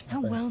here. How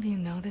well do you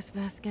know this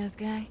Vasquez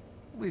guy?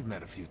 We've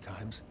met a few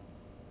times.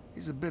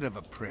 He's a bit of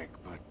a prick,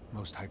 but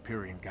most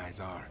Hyperion guys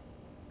are.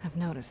 I've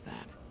noticed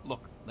that.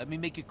 Look, let me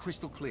make it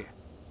crystal clear.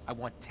 I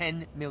want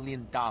 $10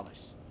 million.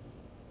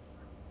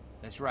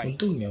 That's right.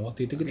 Untungnya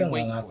waktu itu kita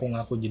nggak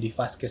ngaku-ngaku jadi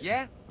Vasquez.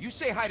 Yeah? You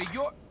say hi to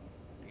your...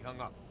 He hung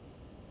up.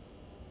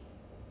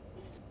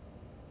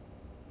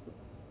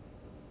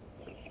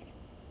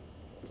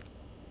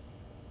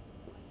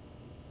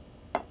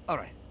 All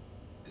right.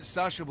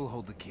 Sasha will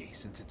hold the key,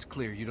 since it's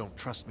clear you don't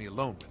trust me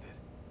alone with it.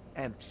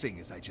 And seeing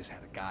as I just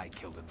had a guy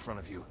killed in front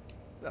of you,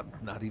 I'm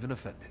not even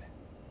offended.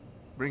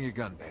 Bring your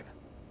gun, babe.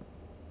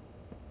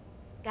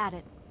 Got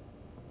it.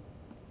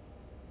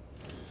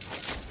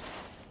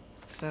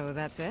 So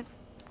that's it?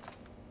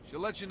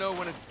 She'll let you know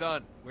when it's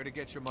done, where to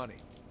get your money.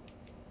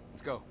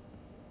 Let's go.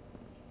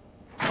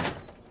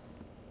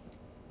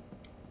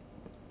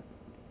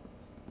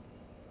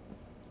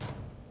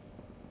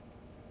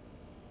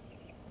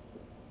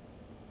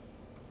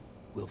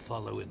 We'll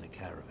follow in the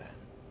caravan.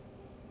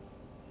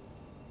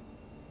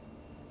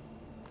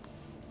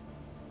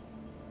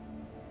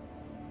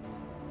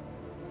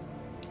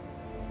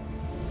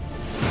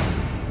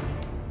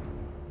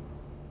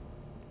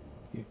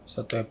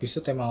 Satu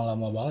episode emang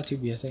lama banget sih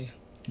biasanya.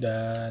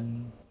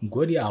 Dan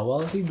gue di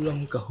awal sih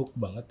belum ke hook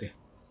banget ya.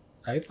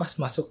 Tapi pas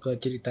masuk ke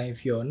ceritanya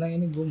Fiona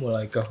ini gue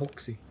mulai ke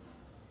hook sih.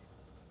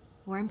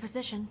 We're in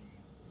position.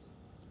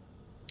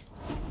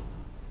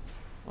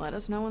 Let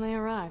us know when they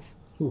arrive.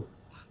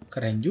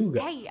 Keren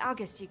juga. Hey,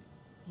 August, you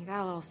got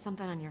a little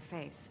something on your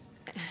face.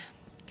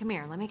 Come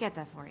here, let me get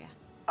that for you.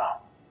 Oh,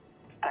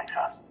 thanks,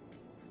 hon.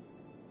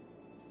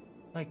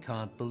 I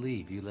can't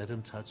believe you let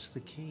him touch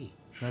the key.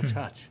 No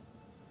touch.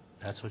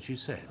 That's what you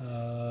said.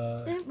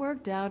 It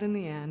worked out in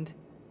the end.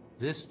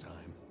 This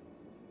time,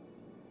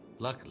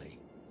 luckily.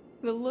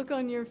 The look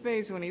on your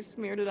face when he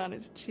smeared it on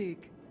his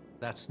cheek.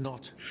 That's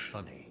not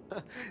funny.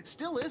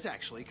 Still is,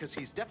 actually, because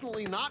he's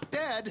definitely not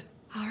dead.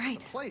 All right,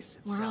 the place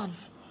we're on.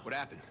 itself. What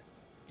happened?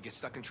 You get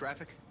stuck in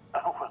traffic?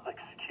 Oh, well,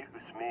 excuse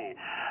me.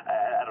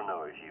 I don't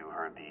know if you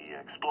heard the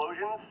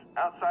explosions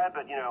outside,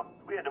 but, you know,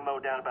 we had to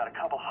mow down about a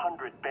couple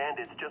hundred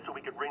bandits just so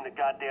we could ring the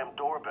goddamn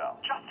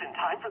doorbell. Just in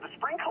time for the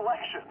spring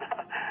collection.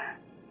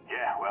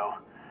 Yeah, well,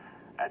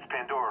 that's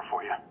Pandora for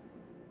you.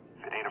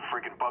 If it ain't a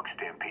friggin' bug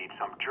stampede,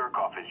 some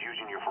jerk-off is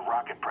using you for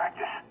rocket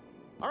practice.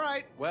 All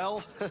right,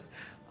 well,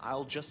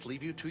 I'll just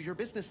leave you to your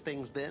business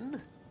things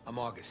then.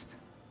 I'm August.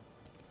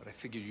 But I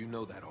figure you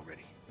know that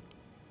already.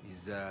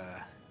 Is,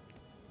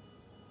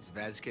 Is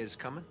Vasquez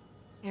coming?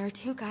 There are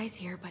 2 guys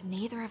here, but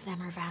neither of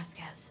them are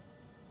Vasquez.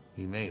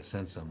 He may have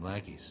sent some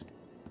lackeys.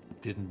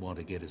 Didn't want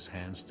to get his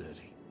hands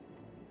dirty.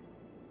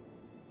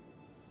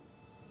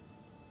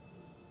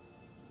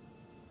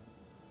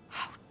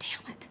 Oh,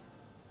 damn it.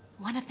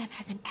 One of them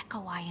has an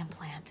echo eye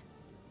implant.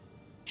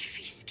 If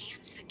he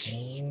scans the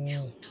key,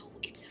 he'll know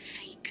it's a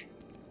fake.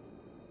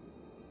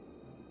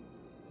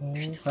 Oh,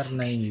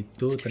 karena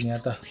itu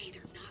ternyata.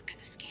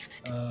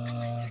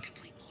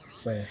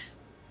 Apa ya?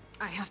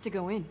 I have to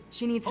go in.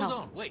 She needs help.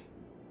 Hold on, wait.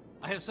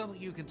 I have something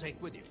you can take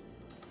with you.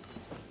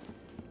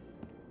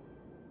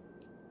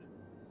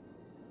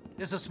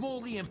 There's a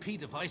small EMP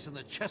device in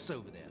the chest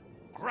over there.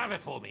 Grab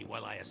it for me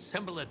while I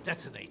assemble a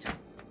detonator.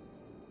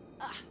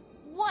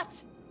 What?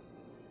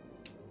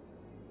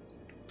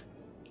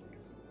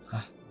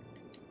 Hah?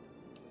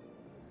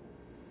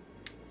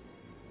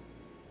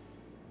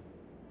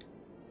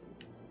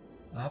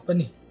 Apa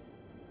nih?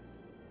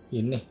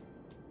 Ini.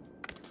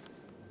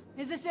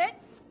 Is this it?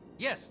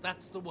 Yes,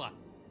 that's the one.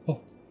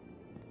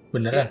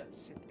 Beneran?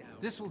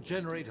 This will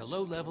generate a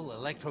low-level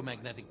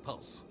electromagnetic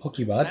pulse.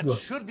 Hoki banget That gua.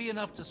 should be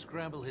enough to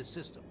scramble his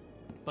system.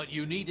 But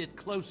you need it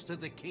close to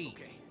the key.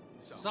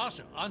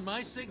 Sasha, on my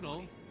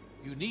signal,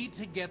 you need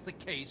to get the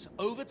case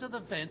over to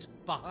the vent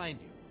behind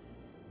you.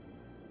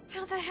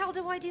 How the hell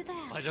do I do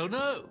that? I don't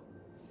know.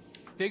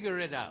 Figure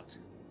it out.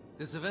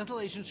 There's a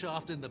ventilation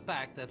shaft in the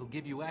back that'll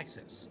give you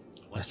access.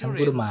 Once Rasanya you're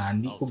gua udah in,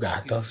 mandi, I'll kok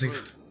talk gatal you sih.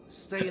 through.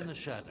 Stay in the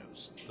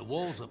shadows. The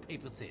walls are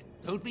paper thin.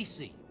 Don't be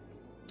seen.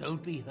 Don't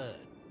be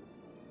heard.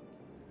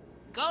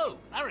 Go!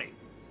 Hurry!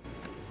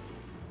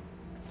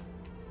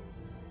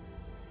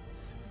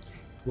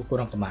 Gue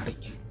kurang kemari.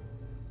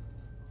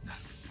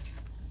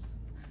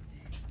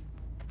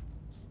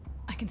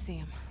 I can see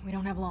him. We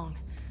don't have long.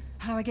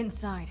 How do I get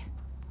inside?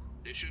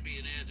 There should be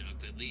an air duct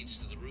that leads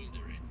to the room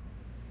they're in.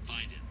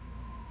 Find it.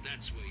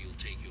 That's where you'll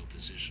take your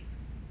position.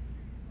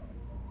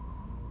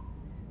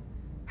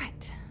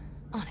 Right.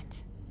 On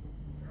it.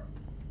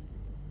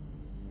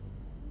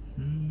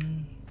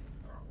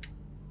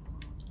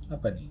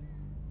 Apa nih?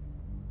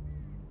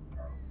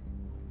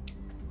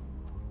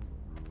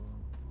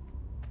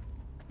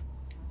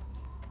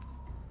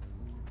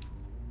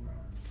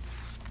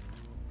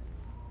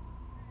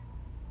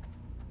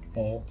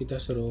 Oh, kita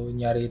suruh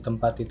nyari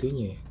tempat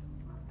itunya ya.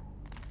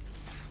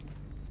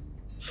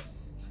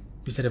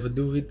 Bisa dapat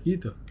duit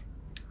gitu.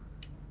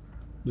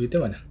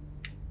 Duitnya mana?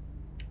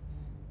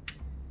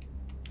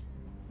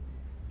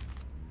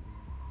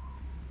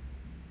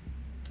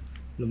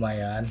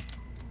 Lumayan.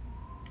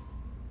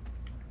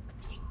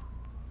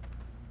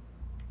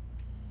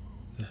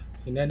 Nah,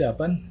 ini ada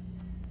apaan?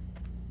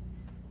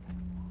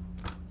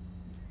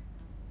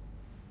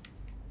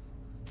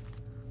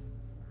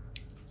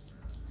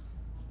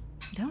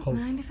 Don't Oh.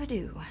 mind if I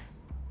do.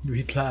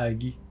 Duit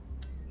lagi.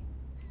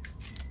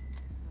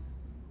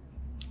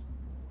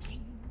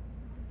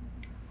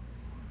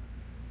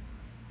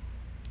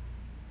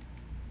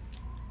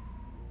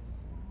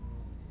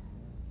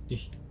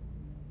 Ih.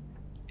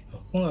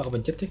 Oh, kok nggak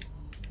kepencet sih?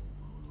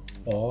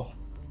 Oh,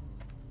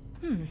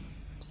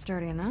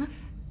 Sturdy enough.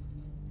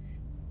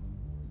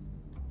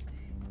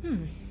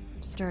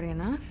 Sturdy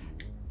enough.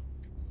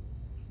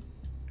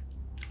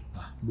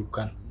 ah,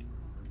 bukan.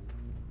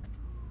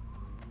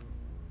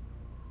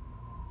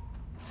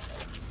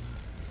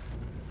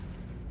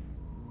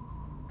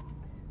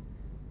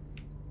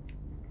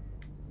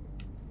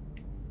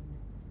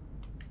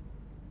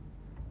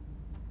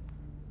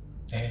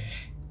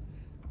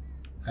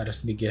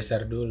 Harus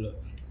digeser dulu.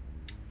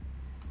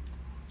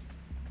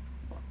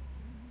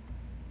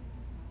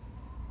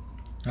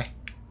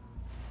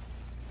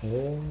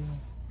 Oh.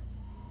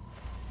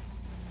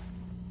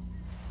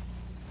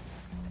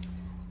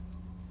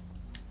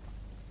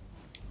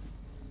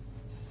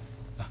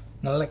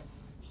 Ngelek.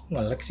 Kok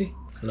ngelek sih?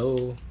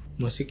 Halo,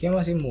 musiknya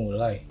masih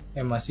mulai.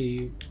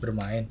 Masih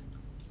bermain.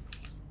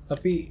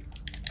 Tapi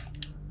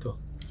tuh.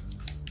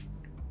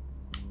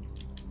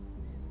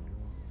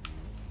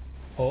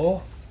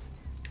 Oh.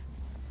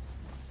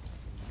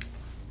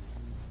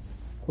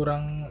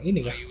 Kurang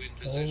ini kah?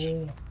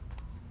 Oh.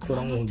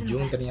 Kurang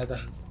ujung ternyata.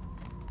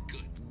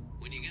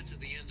 When you get to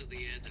the end of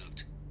the air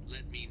duct,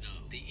 let me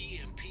know. The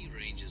EMP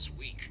range is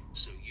weak,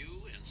 so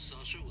you and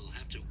Sasha will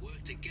have to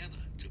work together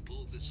to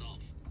pull this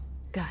off.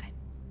 Got it.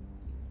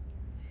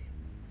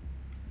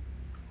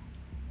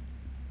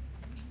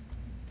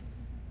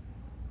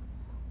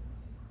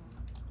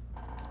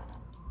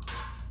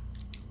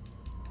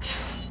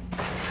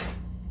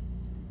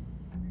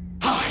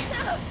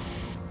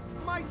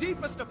 My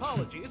deepest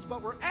apologies,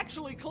 but we're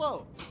actually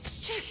closed.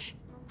 Shh!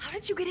 How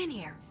did you get in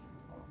here?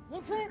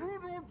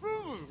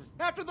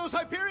 After those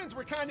Hyperions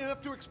were kind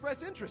enough to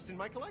express interest in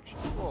my collection.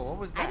 Whoa, what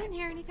was I that? didn't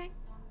hear anything.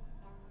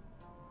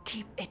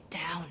 Keep it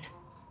down.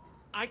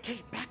 I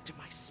came back to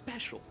my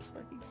special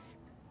place.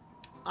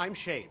 I'm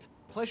Shade.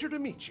 Pleasure to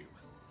meet you.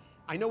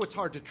 I know it's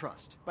hard to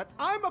trust, but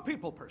I'm a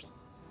people person.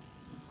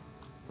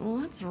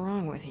 What's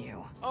wrong with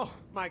you? Oh,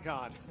 my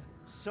God.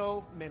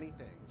 So many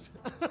things.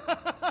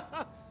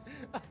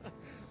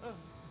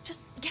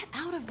 Just get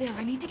out of there.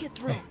 I need to get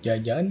through.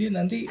 Jangan-jangan dia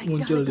nanti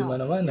muncul di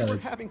mana-mana lagi.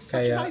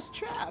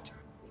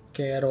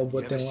 Kayak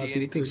robot yang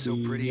waktu itu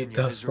di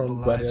Tales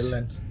from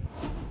Borderlands.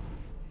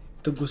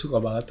 Itu gue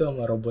suka banget tuh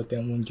sama robot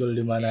yang muncul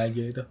di mana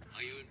aja itu.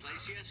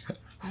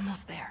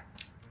 Almost there.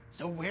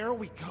 So where are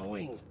we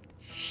going?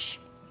 Shh,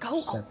 go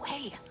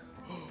away.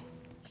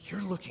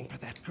 You're looking for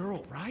that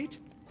girl, right?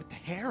 With the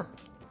hair.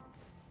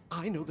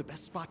 I know the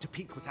best spot to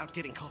peek without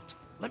getting caught.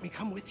 Let me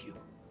come with you.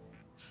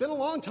 It's been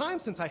a long time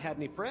since I had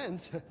any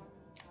friends.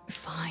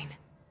 Fine.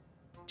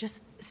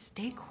 Just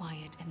stay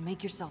quiet and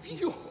make yourself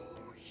useful.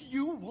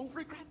 You won't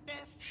regret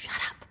this. Shut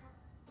up.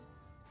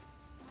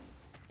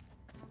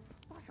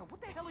 Sasha, what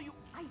the hell are you?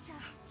 I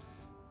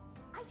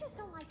just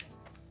don't like it.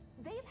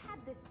 They've had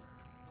this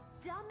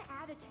dumb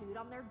attitude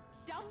on their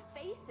dumb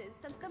faces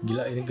since the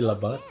Gila, ini gelap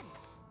banget.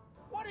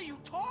 What are you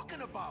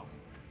talking about?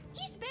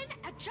 He's been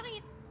a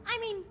giant. I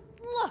mean,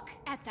 look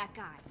at that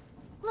guy.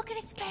 Look at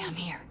his face. Come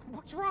here.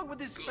 What's wrong with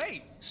his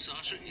face?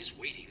 Sasha is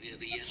waiting near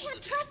the end of the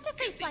Can't trust a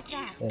face like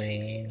that.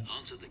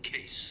 Answer the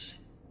case.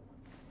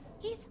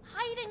 He's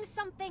hiding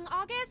something,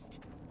 August.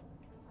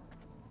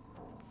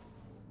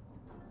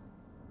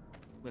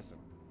 Listen,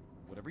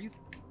 whatever you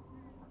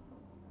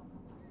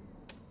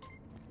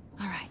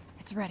All right,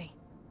 it's ready.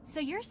 So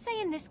you're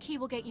saying this key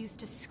will get used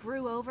to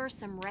screw over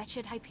some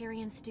wretched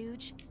Hyperion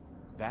stooge?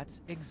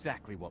 That's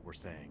exactly what we're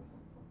saying.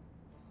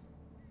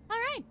 All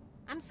right,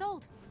 I'm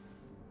sold.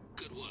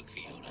 Good work,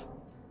 Fiona.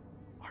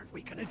 Aren't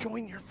we gonna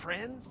join your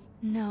friends?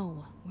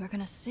 No, we're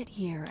gonna sit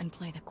here and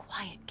play the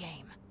quiet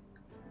game.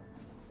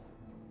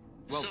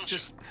 Well, Sasha,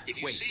 just if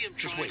you wait. see him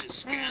Just trying wait. to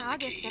scan the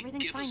August, key,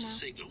 everything's give fine us a now.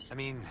 signal. I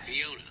mean,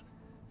 Fiona,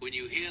 when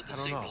you hear the I don't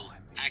signal, know.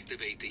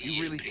 activate the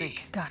You really EMP.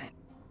 think? Got it.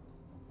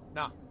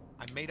 No,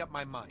 I made up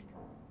my mind.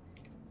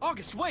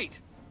 August,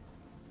 wait!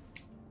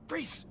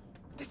 Grace,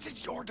 this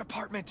is your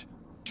department.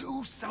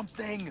 Do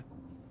something.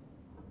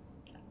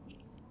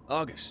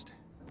 August.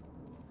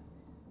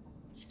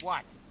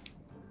 What?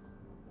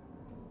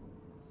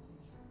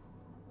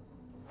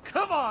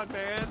 Come on,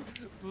 man!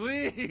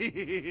 Please!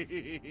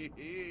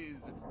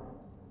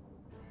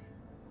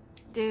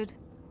 Dude,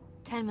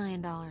 $10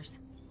 million.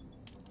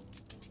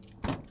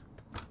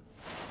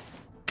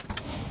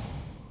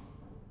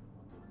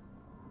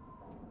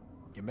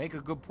 You make a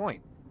good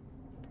point.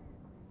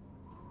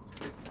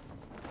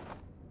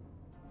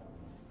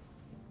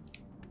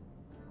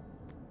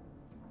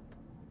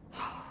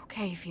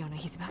 Okay, Fiona,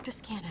 he's about to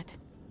scan it.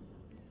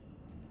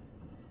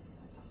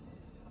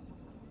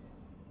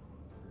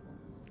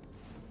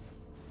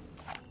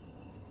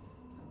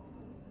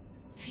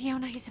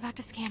 Fiona, he's about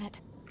to scan it.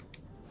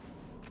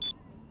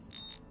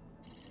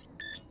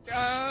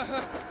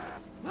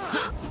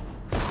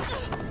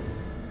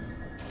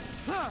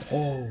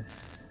 Oh.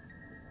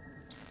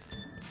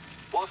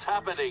 What's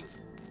happening?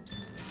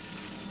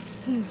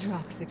 He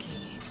dropped the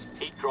key.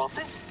 He dropped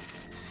it?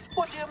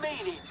 What do you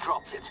mean he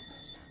dropped it?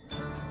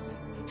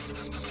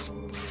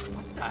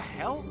 What the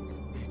hell?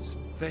 It's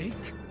fake.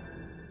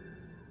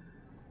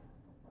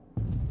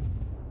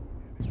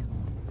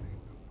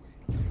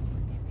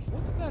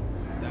 What's that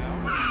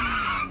sound?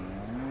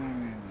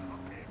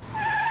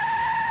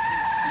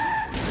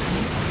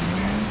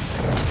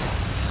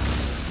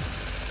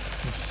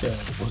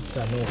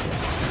 Bossa Nova.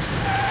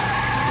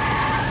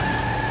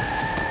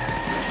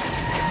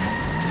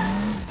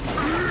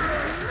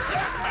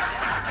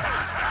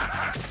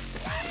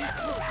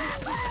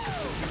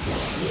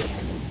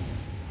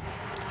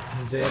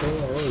 Zer0,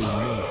 oh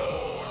ini.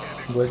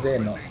 Gue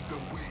Zeno.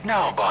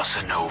 Now,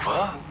 Bossa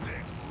Nova,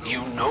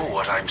 you know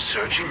what I'm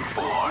searching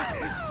for.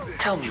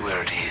 Tell me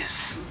where it is.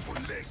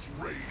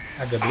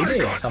 Agak beda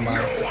ya sama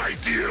yang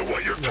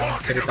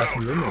cerita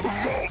sebelumnya.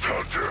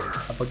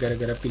 Apa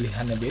gara-gara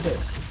pilihannya beda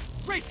ya?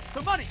 Grace,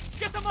 the money!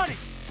 Get the money!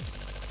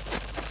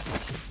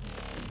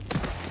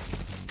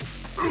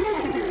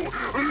 Ooh,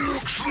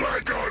 looks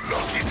like a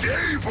lucky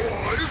day,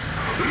 boys.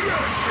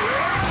 Let's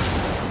rock!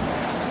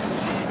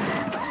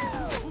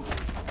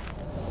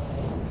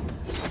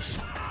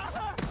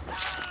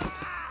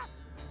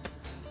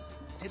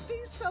 Did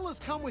these fellas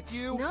come with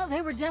you? No,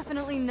 they were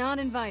definitely not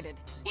invited.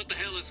 What the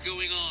hell is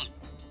going on?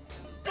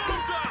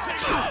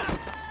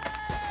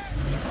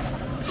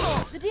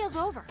 The deal's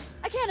over.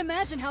 I can't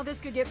imagine how this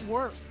could get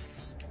worse.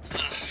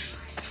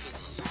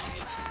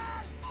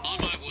 On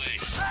my way.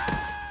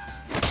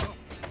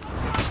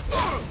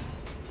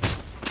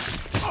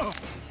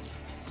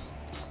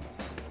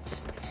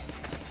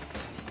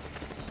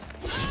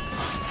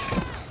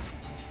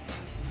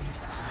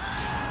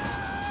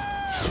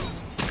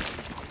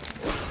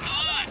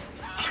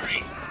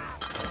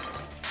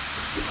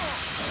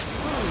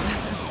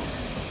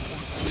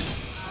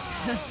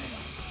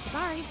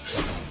 Sorry.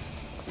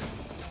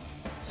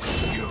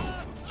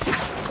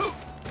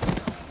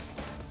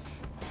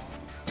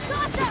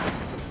 Sasha!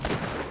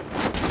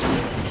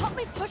 Help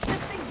me push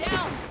this thing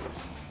down!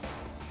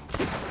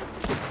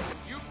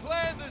 You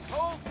planned this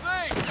whole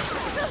thing!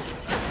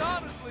 It's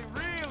honestly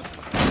real!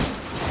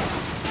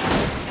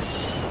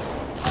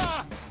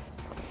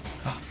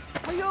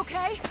 Are you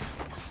okay?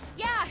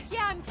 Yeah,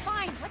 I'm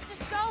fine. Let's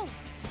just go.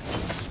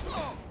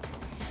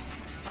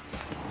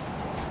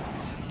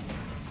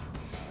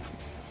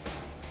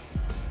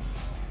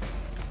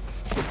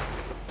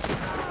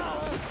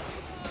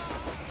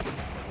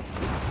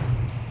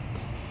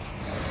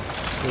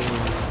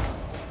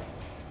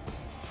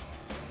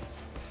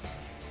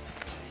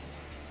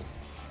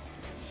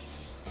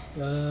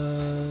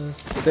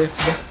 Save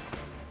dah.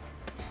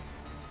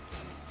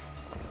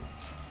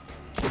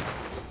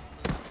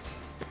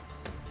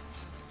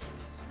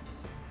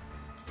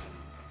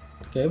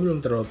 Kayaknya belum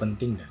terlalu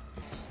penting dah.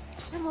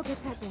 And we'll get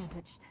that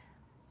bandaged.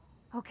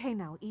 Okay,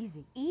 now,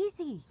 easy.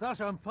 Easy.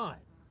 Sasha, I'm fine.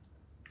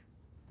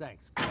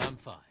 Thanks, but I'm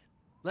fine.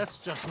 Let's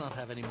just not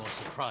have any more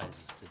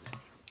surprises today.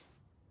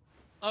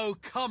 Oh,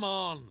 come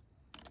on!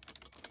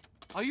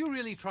 Are you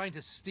really trying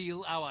to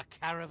steal our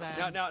caravan?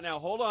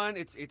 Now, hold on.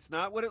 It's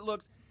not what it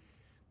looks.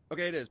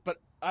 Okay, it is, but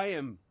I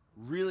am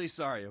really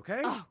sorry,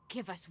 okay? Oh,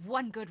 give us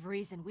one good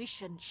reason we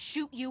shouldn't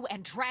shoot you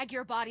and drag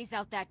your bodies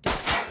out that door.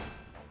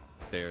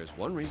 There's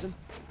one reason.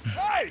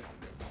 Hey!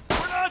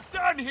 We're not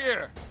done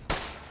here!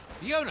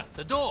 Fiona,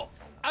 the door!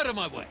 Out of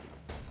my way!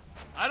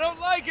 I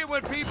don't like it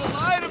when people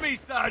lie to me,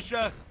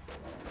 Sasha!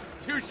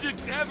 You should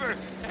never,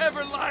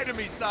 ever lie to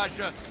me,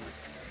 Sasha!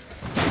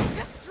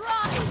 Just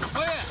drive!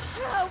 Where?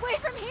 Away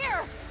from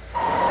here!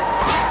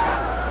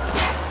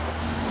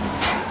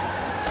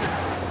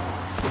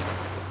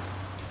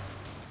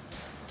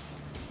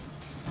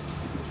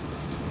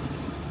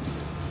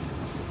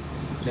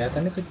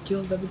 Kelihatannya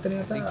kecil tapi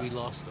ternyata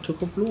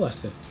cukup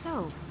luas ya.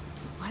 So,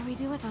 what do we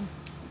do with them?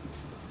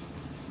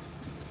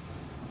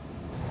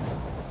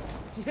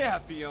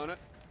 Yeah, Fiona.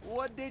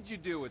 What did you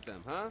do with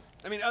them, huh?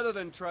 I mean, other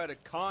than try to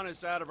con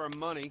us out of our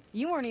money.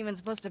 You weren't even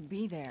supposed to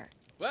be there.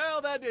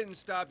 Well, that didn't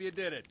stop you,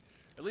 did it?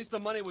 At least the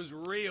money was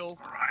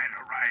real. All right,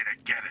 I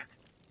get it.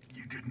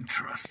 You didn't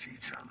trust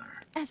each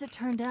other. As it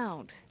turned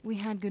out, we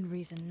had good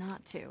reason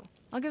not to.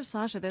 I'll give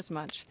Sasha this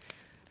much.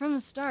 From the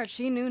start,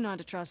 she knew not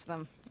to trust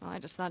them. Well, I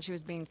just thought she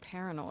was being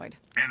paranoid.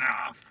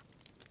 Enough.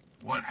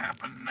 What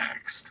happened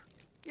next?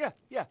 Yeah.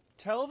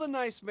 Tell the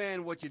nice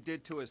man what you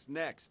did to us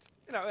next.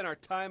 You know, in our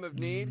time of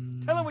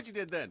need. Tell him what you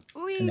did then.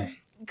 We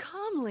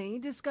calmly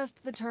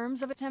discussed the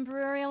terms of a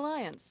temporary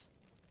alliance.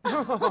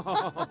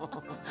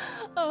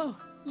 Oh,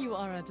 you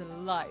are a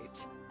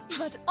delight.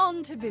 But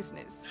on to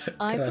business.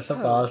 I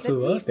propose that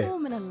we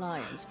form an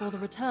alliance for the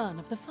return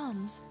of the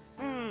funds.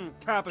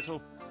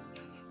 Capital.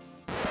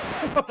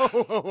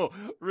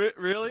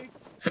 Really?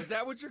 Is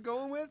that what you're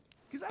going with?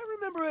 Because I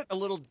remember it a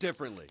little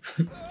differently.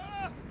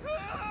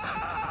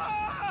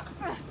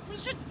 We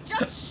should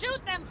just shoot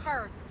them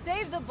first.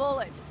 Save the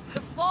bullet. The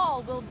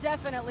fall will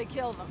definitely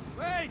kill them.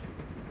 Wait!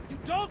 You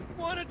don't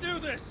want to do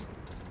this!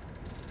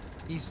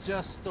 He's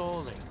just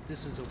stalling.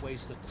 This is a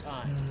waste of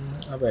time.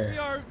 We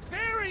are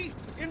very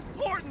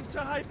important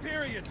to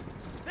Hyperion.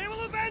 They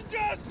will avenge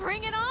us!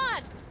 Bring it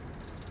on!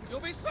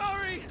 You'll be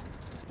sorry!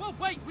 Whoa,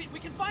 wait! We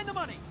can find the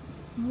money!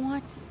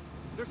 What?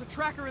 There's a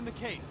tracker in the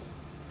case.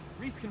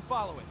 Reese can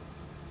follow it.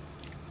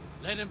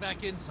 Let him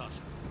back in,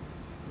 Sasha.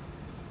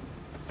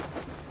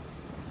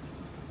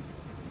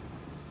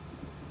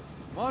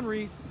 Come on,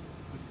 Reese.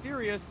 This is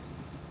serious.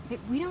 Hey,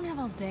 we don't have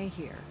all day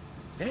here.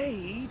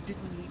 They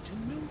didn't need to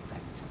know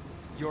that.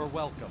 You're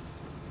welcome.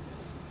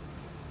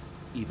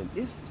 Even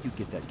if you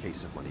get that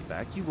case of money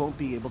back, you won't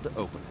be able to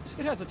open it.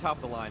 It has a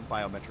top-of-the-line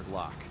biometric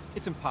lock.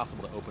 It's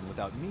impossible to open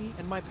without me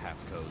and my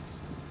passcodes.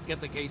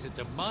 Get the case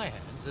into my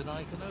hands and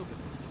I can open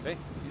it. Hey,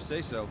 you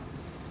say so.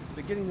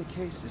 But getting the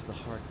case is the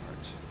hard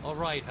part. All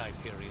right,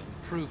 Hyperion.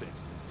 Prove it.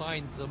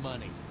 Find the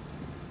money.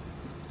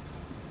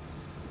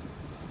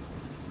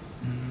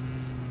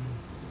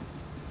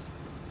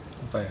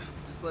 Apa ya?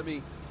 Just let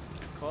me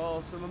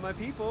call some of my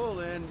people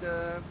and,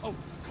 Oh,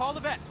 call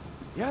the vet!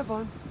 Yeah,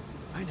 Vaughn.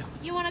 I know.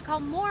 You want to call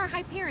more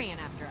Hyperion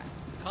after us?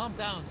 Calm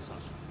down, Sasha.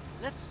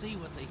 Let's see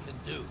what they can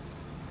do.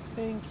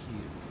 Thank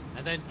you.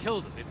 And then kill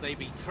them if they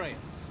betray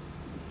us.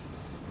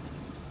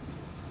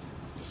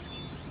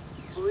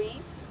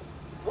 Reese,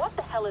 what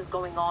the hell is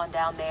going on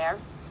down there?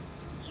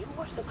 You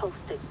were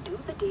supposed to do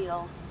the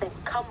deal, then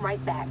come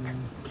right back.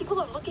 People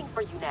are looking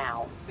for you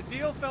now. The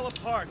deal fell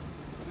apart.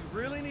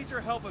 We really need your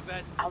help,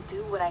 Yvette. I'll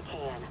do what I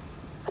can,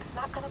 but it's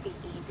not gonna be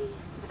easy.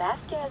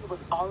 Vasquez was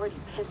already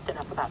pissed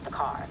enough about the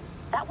car.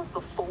 That was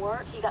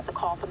before he got the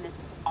call from this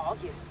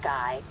August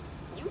guy.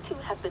 You two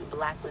have been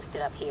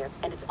blacklisted up here,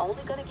 and it's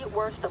only gonna get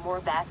worse the more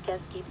Vasquez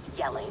keeps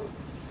yelling.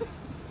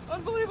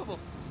 Unbelievable!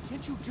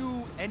 Can't you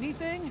do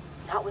anything?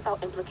 Not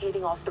without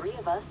implicating all three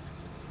of us.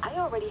 I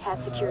already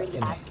have security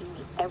asking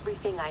me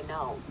everything I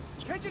know.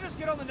 Can't you just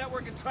get on the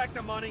network and track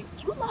the money?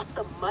 You lost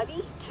the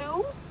money,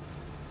 too?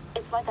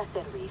 It's like I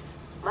said, Reese.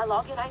 My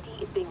login ID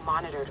is being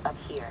monitored up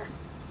here.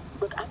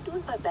 Look, I'm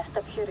doing my best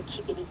up here to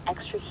keep any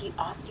extra heat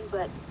off you,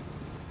 but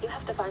you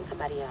have to find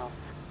somebody else.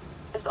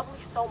 There's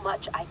only so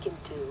much I can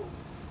do.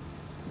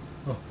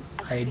 Oh,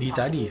 ID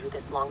tadi ya?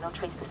 This long, they'll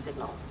trace the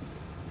signal.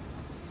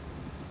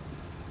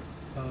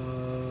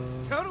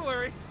 Don't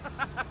worry.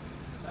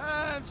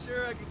 I'm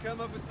sure I can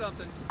come up with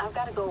something. I've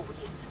got to go,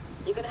 Reese.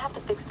 You're gonna have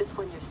to fix this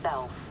one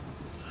yourself.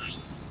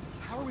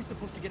 How are we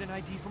supposed to get an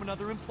ID from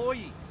another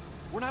employee?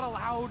 We're not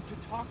allowed to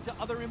talk to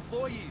other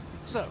employees.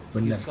 So,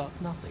 Bener. you've got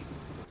nothing.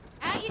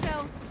 Out you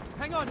go.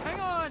 Hang on, hang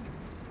on!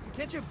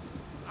 Can't you,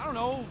 I don't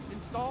know,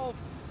 install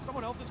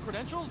someone else's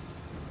credentials?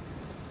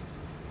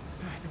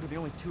 I think we're the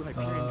only two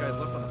Hyperion guys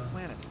left on the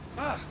planet.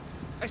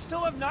 I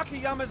still have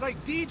Nakayama's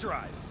ID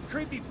drive.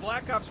 Creepy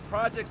Black Ops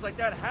projects like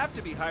that have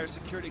to be higher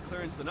security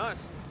clearance than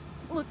us.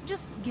 Look,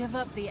 just give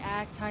up the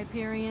act,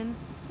 Hyperion.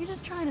 You're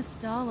just trying to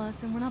stall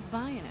us, and we're not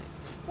buying it.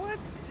 What?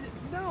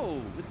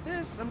 No. With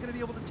this, I'm gonna be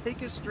able to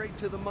take us straight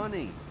to the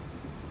money.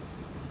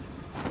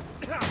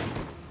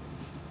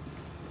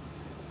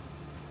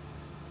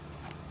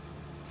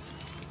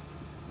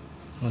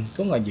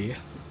 Untung aja ya.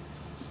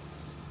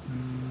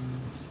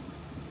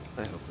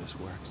 I hope this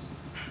works.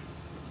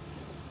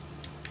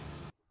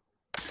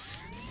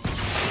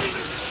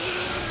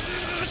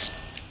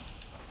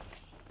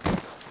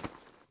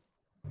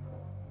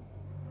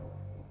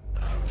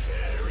 I'm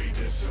very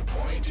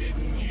disappointed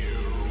in you.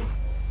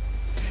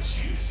 Did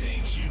you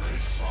think you could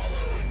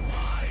follow in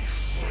my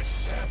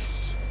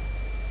footsteps?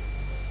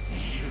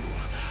 You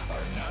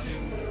are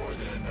nothing more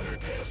than another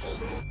pitiful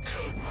little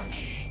code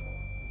monkey.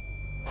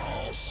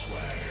 All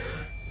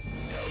swagger,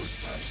 no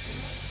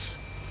substance.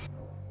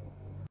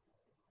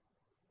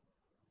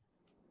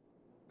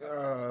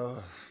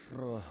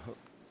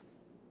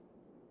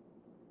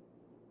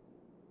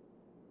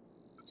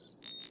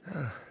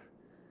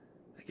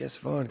 I guess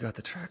Vaughn got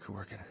the tracker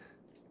working.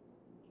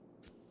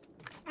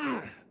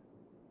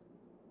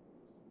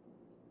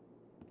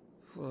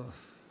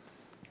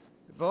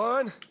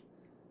 Vaughn?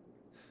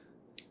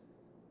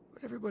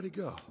 Where'd everybody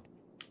go?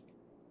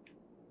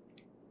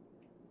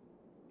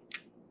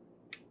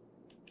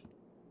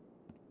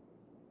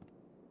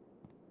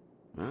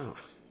 Oh,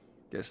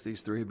 guess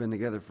these three have been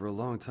together for a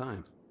long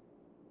time.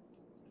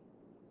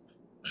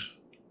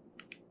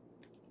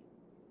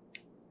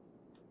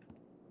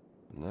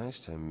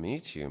 Nice to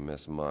meet you,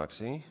 Miss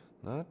Moxie.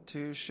 Not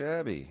too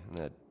shabby, in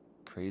that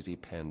crazy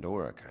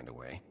Pandora kind of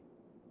way.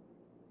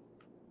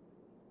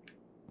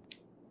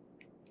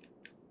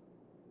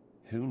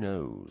 Who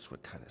knows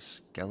what kind of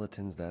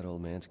skeletons that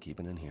old man's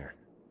keeping in here?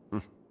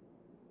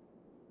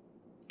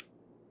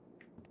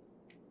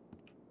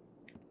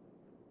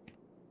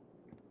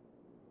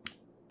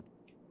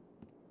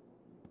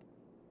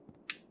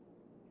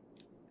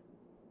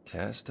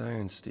 Cast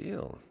iron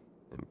steel.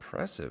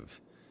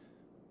 Impressive.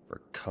 For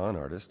con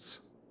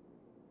artists.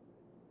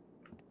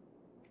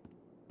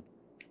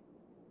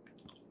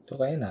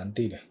 Itu kayaknya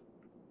nanti deh.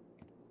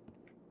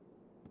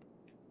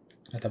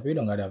 Nah, tapi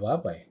udah nggak ada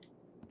apa-apa ya.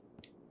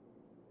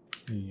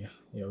 Iya,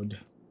 ya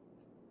udah.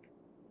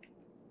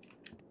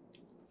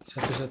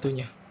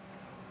 Satu-satunya.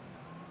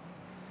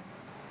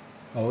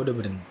 Oh, udah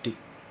berhenti.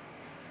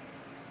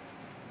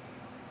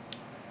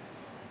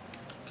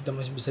 Kita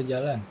masih bisa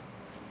jalan.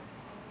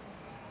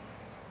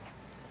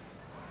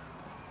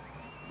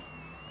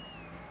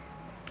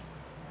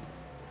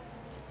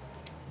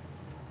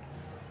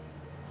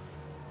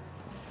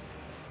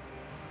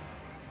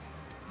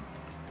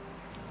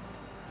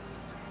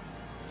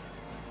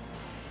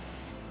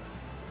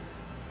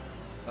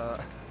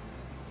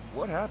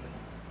 What happened?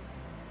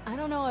 I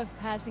don't know if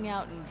passing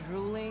out and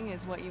drooling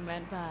is what you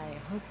meant by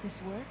hope this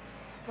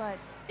works, but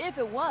if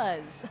it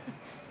was,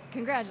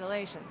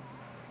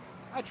 congratulations.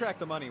 I tracked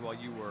the money while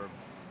you were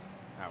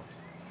out.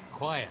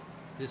 Quiet.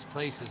 This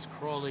place is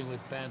crawling with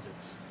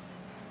bandits.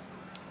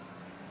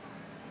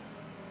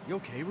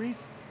 You okay,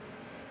 Reese?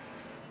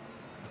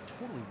 You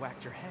totally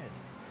whacked your head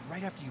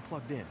right after you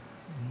plugged in.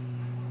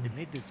 It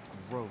made this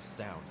gross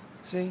sound.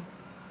 See?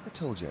 I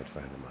told you I'd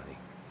find the money.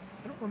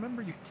 I don't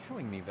remember you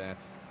telling me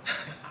that.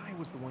 I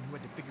was the one who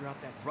had to figure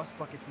out that Rust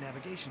Bucket's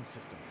navigation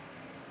systems.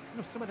 You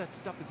know, some of that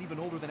stuff is even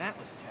older than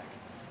Atlas tech.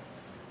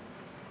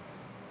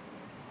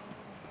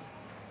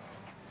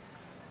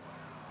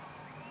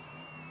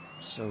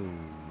 So,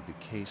 the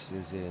case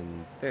is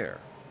in there?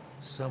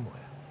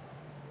 Somewhere.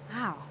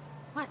 Wow,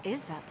 what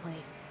is that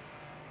place?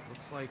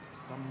 Looks like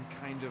some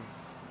kind of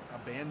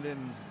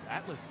abandoned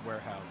Atlas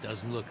warehouse.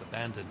 Doesn't look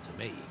abandoned to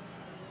me.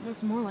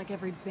 Looks more like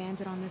every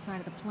bandit on this side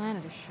of the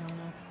planet has shown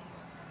up.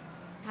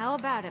 How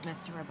about it,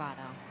 Mr.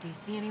 Roboto? Do you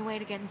see any way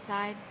to get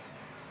inside?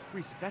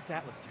 Reese, if that's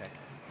Atlas tech,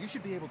 you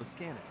should be able to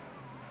scan it.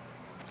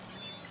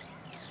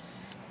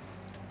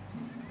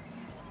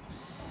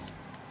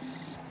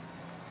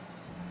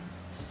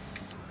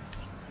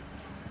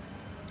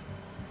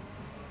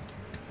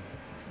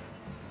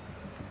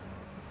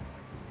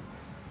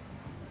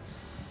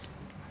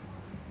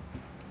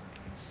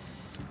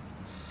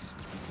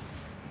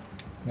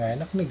 Nggak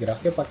enak nih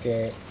geraknya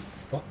pakai.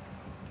 Oh,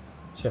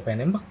 siapa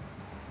yang nembak?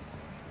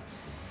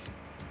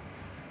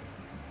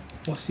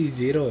 Oh, si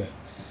Zer0 ya?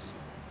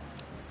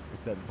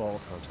 It's that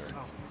Vault Hunter.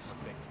 Oh,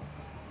 perfect.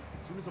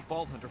 As soon as a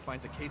Vault Hunter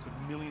finds a case with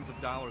millions of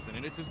dollars in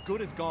it, it's as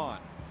good as gone.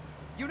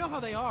 You know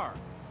how they are.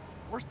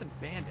 Worse than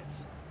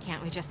bandits.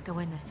 Can't we just go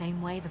in the same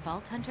way the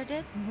Vault Hunter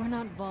did? We're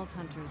not Vault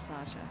Hunters,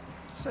 Sasha.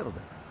 Settle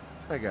down.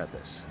 I got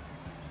this.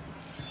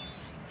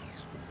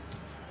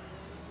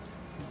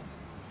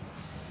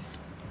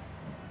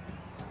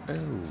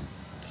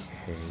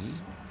 Okay.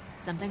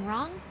 Something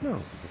wrong?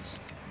 No, it's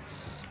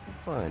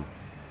fine.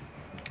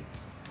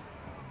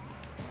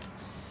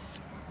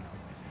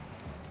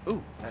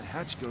 Ooh, that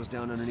hatch goes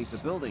down underneath the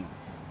building,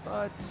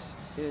 but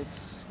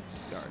it's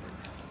guarded.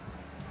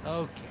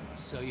 Okay,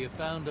 so you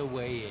found a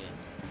way in.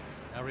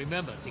 Now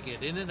remember to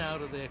get in and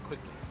out of there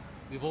quickly.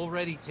 We've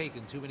already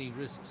taken too many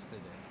risks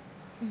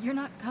today. You're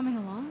not coming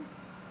along?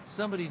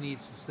 Somebody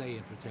needs to stay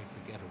and protect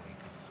the getaway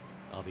car.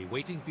 I'll be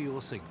waiting for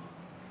your signal.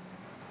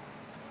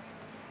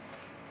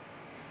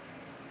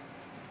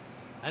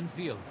 And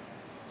Fiona,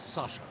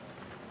 Sasha,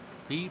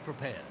 be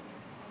prepared.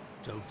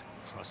 Don't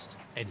trust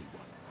anyone.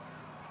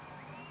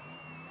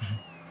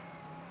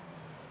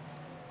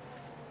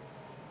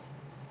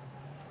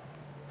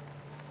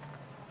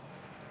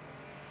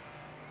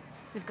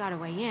 We've got a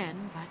way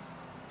in, but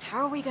how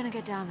are we gonna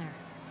get down there?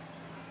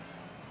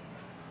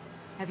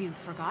 Have you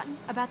forgotten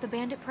about the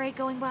bandit parade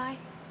going by?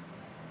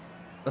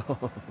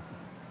 Oh,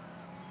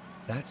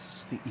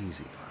 that's the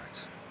easy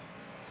part.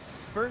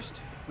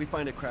 First, we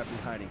find a crappy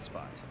hiding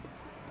spot.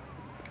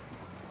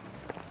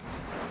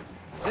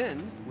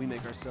 Then, we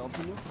make ourselves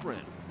a new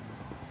friend.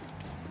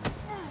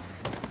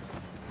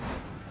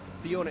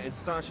 Fiona and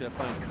Sasha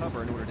find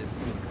cover in order to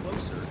sneak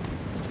closer,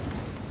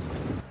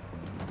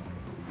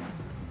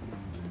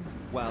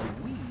 while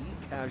we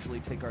casually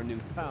take our new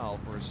pal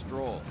for a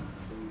stroll.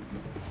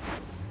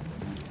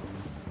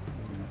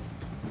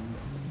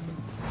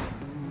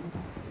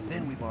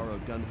 Then we borrow a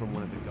gun from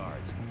one of the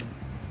guards,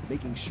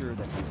 making sure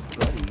that his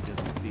buddy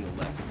doesn't feel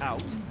left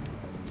out.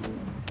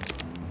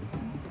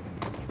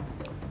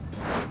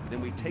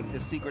 Then we take the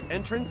secret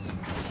entrance,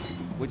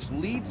 which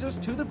leads us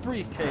to the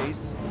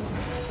briefcase,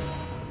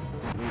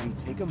 where we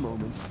take a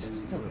moment to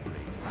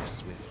celebrate our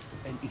swift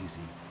and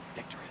easy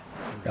victory.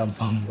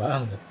 Gampang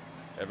banget.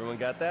 Everyone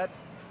got that?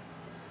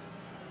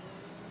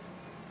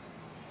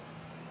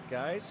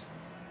 Guys?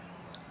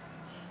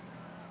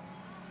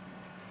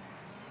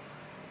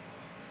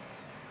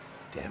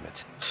 Damn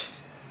it.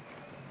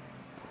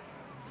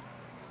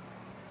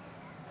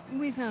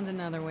 We found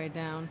another way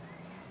down.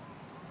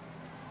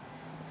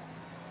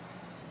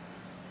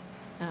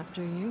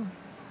 After you.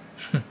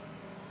 You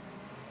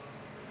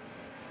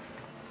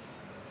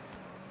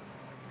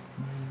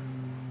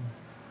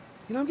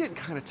know, I'm getting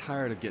kind of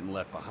tired of getting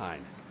left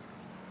behind.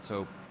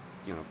 So,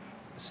 you know,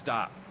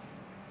 stop.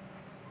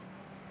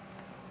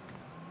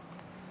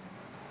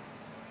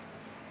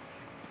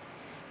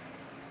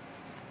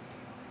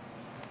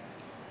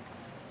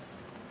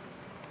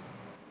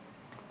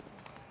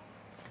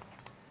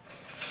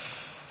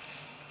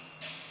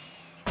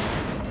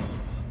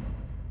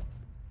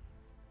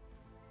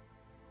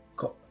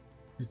 Kok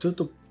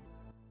ditutup?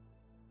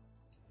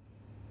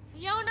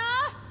 Fiona!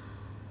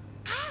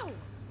 Ow!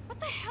 What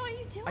the hell are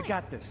you doing? I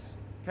got this.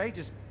 Okay,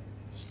 just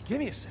give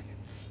me a second.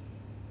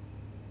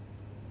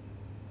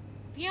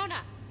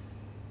 Fiona!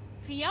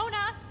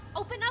 Fiona!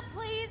 Open up,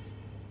 please!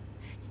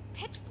 It's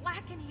pitch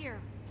black in here.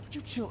 Would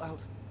you chill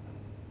out?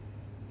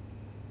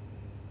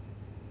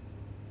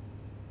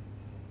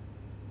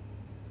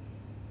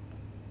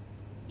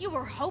 You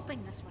were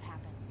hoping this would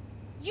happen.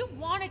 You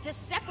wanted to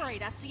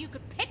separate us so you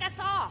could pick us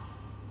off.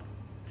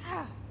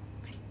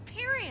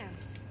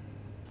 Hyperions!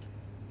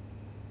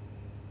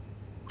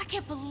 I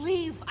can't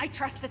believe I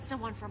trusted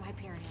someone from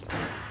Hyperion.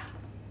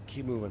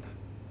 Keep moving.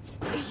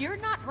 You're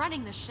not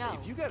running the show.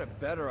 If you got a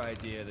better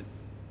idea, then...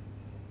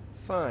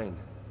 Fine.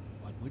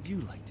 What would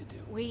you like to do?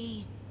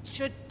 We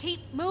should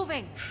keep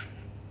moving.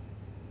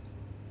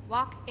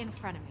 Walk in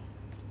front of me.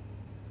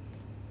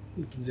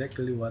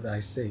 Exactly what I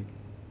said.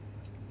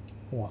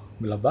 Wah,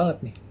 gelap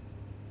banget nih.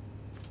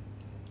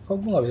 Kok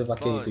gue gak bisa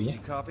pakai Vaughn, itunya?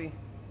 you copy?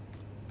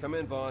 Come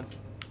in, Vaughn.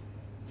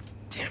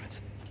 Damn it.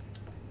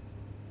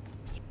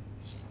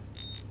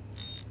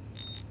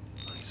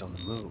 Oh, he's on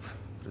the move,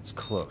 but it's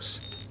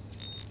close.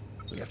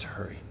 We have to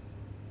hurry.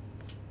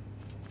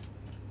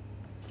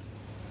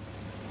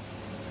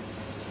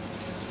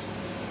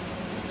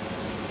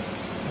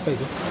 Apa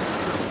itu?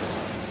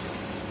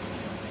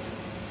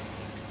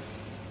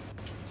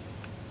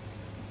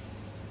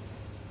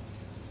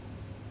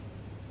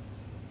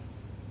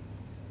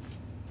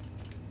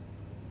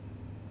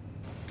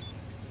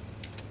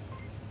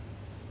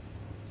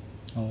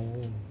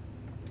 Oh.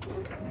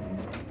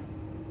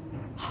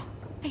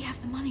 They have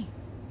the money.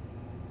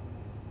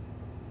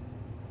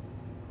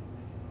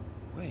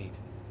 Wait.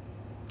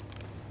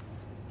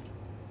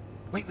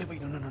 Wait,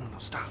 no,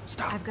 stop.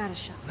 I've got a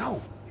shot.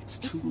 No, it's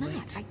too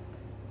late.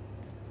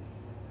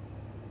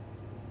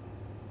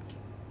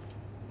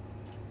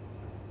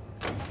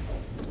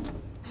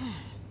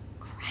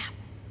 Crap.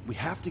 We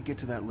have to get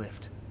to that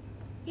lift.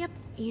 Yep,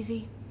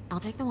 easy. I'll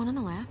take the one on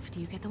the left,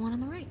 you get the one on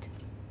the right.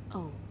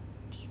 Oh,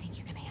 do you think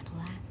you can handle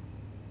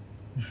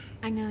that?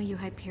 I know you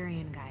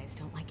Hyperion guys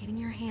don't like getting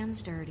your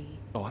hands dirty.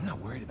 Oh, I'm not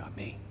worried about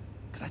me.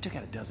 Because I took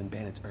out a dozen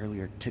bandits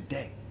earlier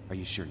today. Are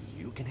you sure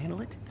you can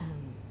handle it?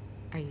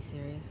 Are you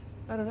serious?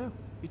 I don't know.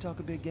 You talk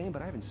a big game,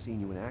 but I haven't seen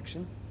you in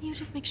action. You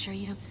just make sure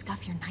you don't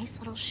scuff your nice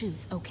little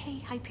shoes, okay,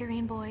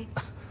 Hyperion boy?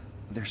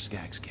 They're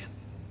skag skin.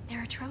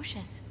 They're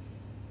atrocious.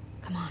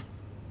 Come on.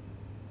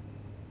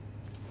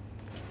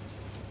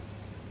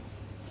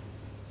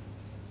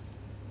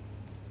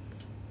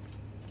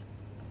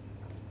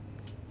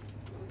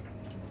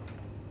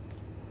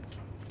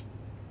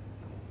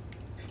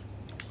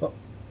 Kok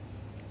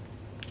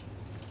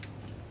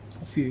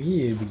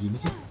view-nya ya begini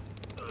sih?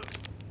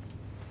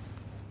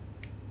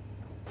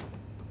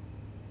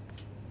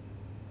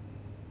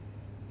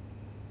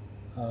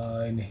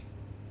 Ini.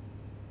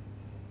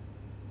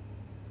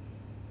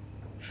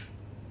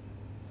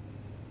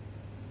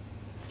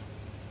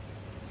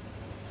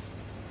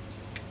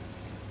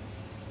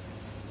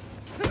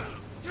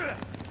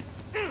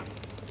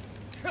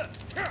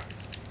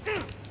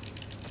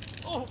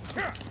 Oh,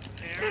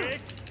 Eric?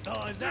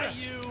 Oh, is that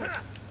you?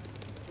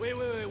 Wait,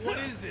 what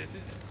is this?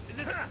 Is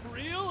this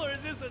real or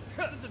is this a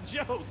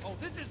joke? Oh,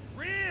 this is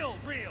real.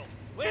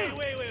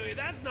 Wait,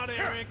 that's not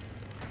Eric.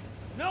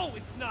 No,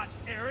 it's not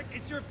Eric,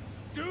 it's your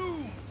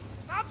doom.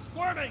 Stop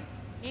squirming.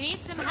 You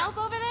need some help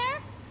over there?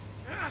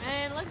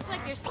 It looks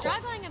like you're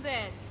struggling a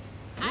bit.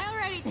 I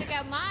already took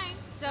out mine,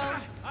 so...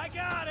 I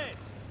got it.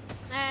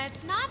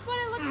 It's not what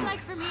it looks like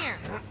from here.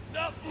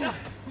 No,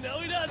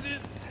 he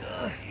doesn't.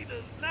 He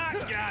does not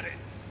got it.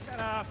 Shut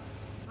up.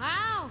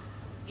 Wow,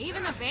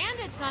 even the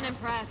bandit's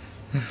unimpressed.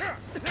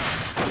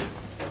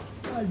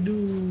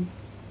 Aduh.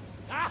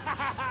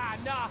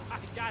 No, I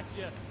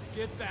gotcha.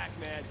 Get back,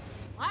 man.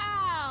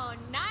 Wow,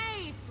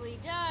 nicely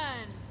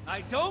done.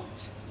 I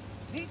don't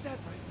need that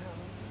right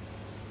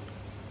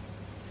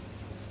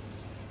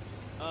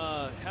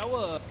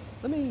now.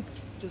 Let me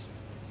just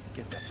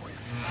get that for you.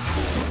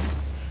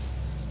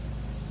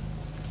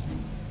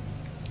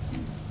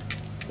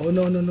 Oh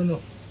no.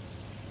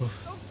 Oh,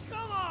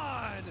 come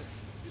on!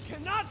 You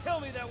cannot tell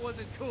me that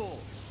wasn't cool.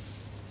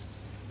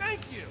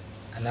 Thank you.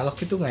 Analog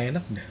itu nggak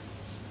enak deh.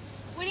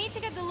 We need to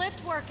get the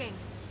lift working.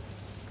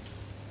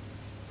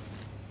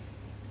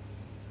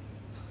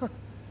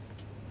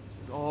 This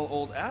is all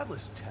old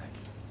Atlas tech.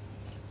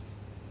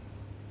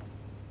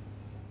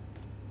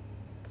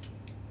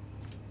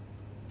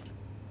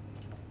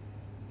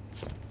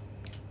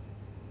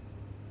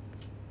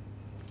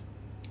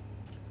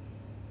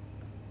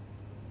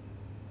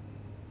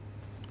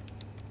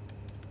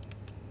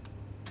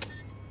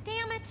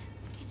 Damn it!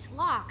 It's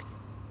locked.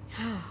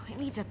 It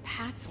needs a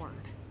password.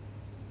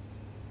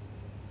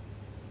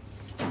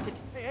 Stupid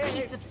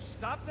piece of... Would you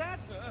stop that?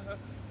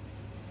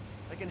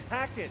 I can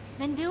hack it.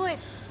 Then do it.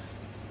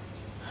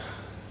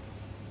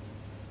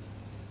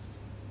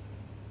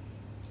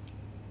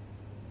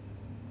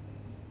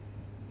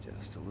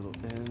 Just a little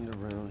end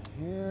around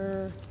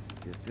here.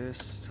 Get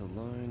this to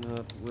line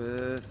up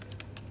with...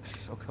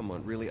 Oh, come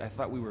on, really? I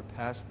thought we were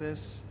past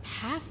this?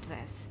 Past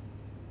this?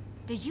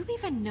 Do you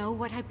even know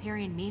what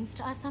Hyperion means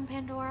to us on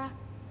Pandora?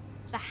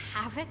 The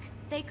havoc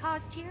they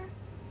caused here?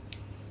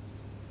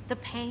 The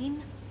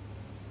pain?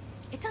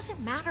 It doesn't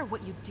matter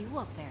what you do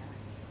up there.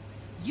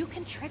 You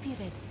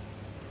contributed.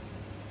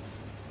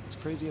 It's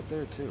crazy up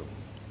there, too.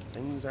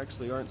 Things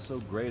actually aren't so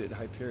great at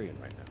Hyperion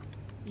right now.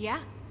 Yeah?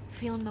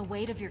 Feeling the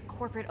weight of your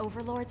corporate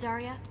overlords, are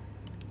ya?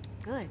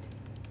 Good.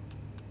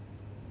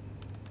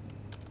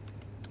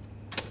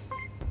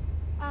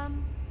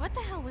 What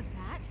the hell was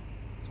that?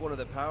 It's one of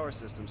the power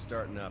systems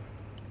starting up.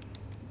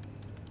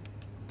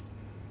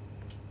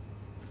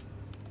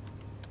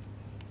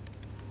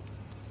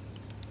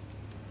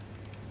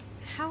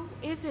 How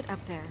is it up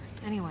there,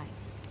 anyway?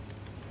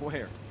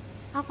 Where?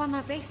 Up on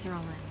that base you're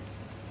all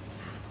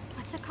in.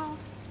 What's it called?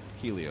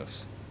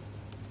 Helios.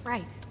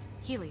 Right,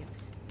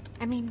 Helios.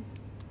 I mean,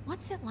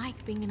 what's it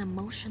like being an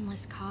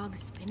emotionless cog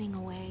spinning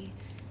away,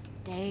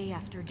 day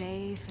after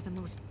day, for the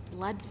most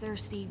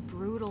bloodthirsty,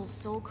 brutal,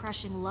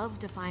 soul-crushing,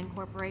 love-defying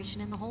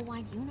corporation in the whole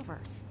wide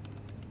universe?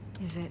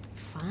 Is it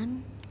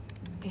fun?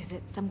 Is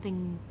it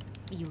something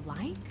you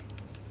like?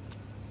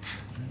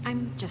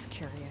 I'm just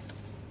curious.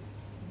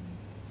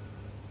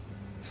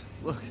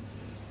 Look,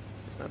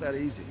 it's not that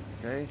easy,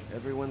 okay?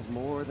 Everyone's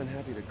more than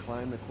happy to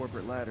climb the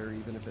corporate ladder,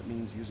 even if it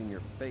means using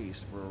your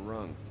face for a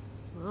rung.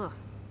 Ugh,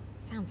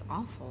 sounds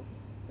awful.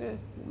 It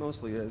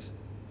mostly is.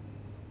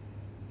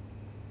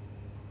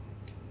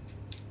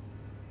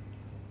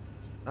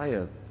 I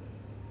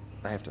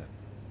have to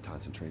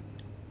concentrate.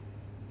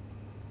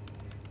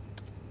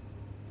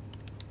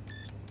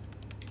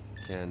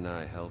 Can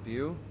I help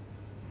you?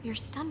 Your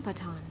stun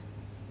baton.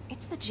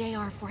 It's the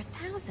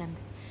JR-4000.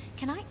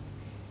 Can I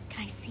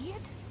see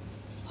it?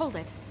 Hold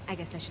it, I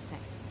guess I should say.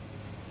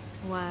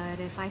 What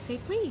if I say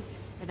please?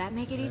 Would that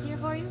make it easier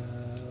for you?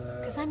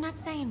 Because I'm not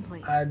saying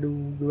please.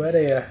 Aduh,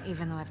 gimana ya?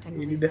 Even though I've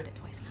technically said it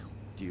twice now.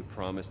 Do you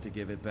promise to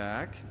give it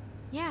back?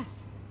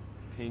 Yes.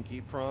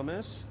 Pinky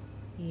promise?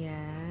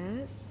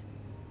 Yes.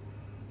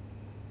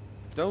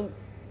 Don't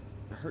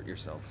hurt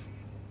yourself.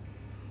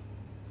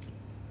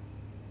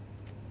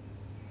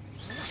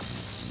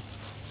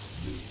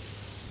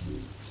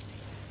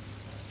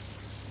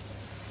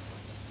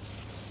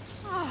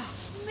 Oh,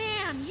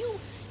 man, you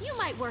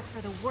might work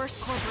for the worst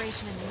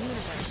corporation in the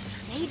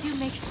universe. They do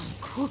make some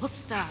cool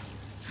stuff.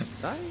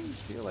 I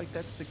feel like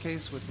that's the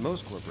case with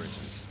most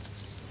corporations.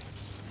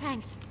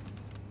 Thanks.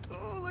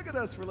 Oh, look at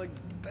at us, we're like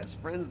best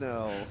friends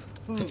now.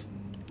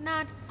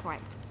 Not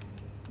quite.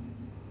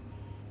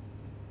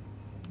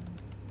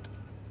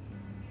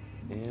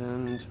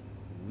 And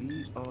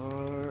we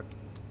are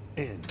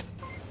in.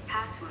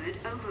 Password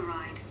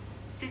override.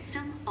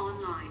 System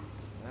online.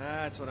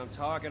 That's what I'm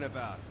talking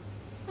about.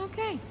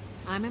 Okay,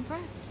 I'm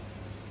impressed.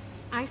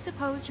 I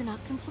suppose you're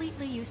not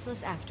completely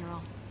useless after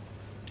all.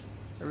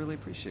 I really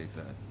appreciate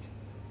that.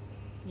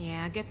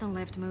 Yeah, get the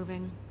lift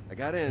moving. I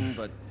got in,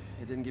 but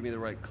it didn't give me the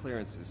right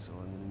clearances, so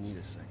I'm gonna need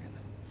a second.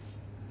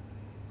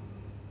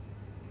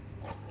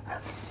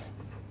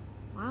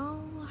 Well,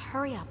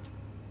 hurry up.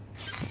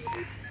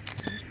 What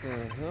the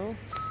hell?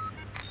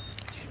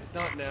 Damn it,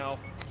 not now.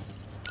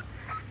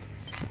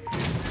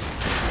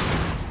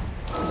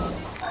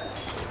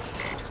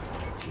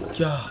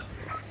 Yeah.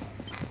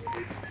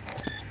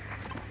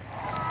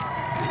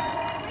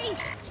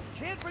 Reese!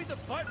 Can't read the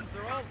buttons,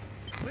 they're all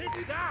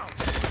glitched out.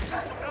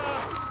 Just,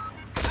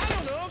 I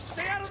don't know,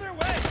 stay out of their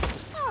way.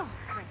 Oh,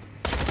 great.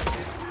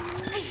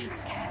 I hate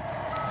scabs.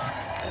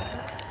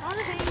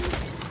 Starving.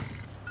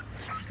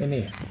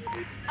 Ini.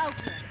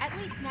 Okay, at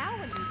least now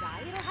when you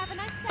die, it'll have a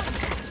nice sound.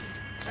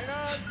 Hang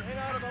on,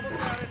 I've almost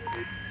got it.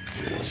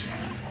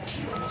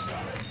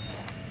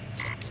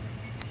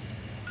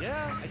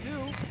 Yeah, I do.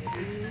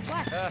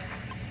 What?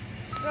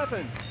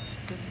 Nothing.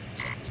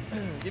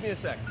 Give me a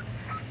sec.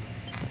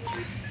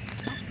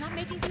 That's not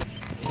making you...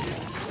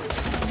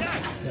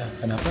 Ya,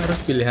 kenapa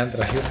harus pilihan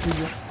terakhir sih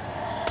gue?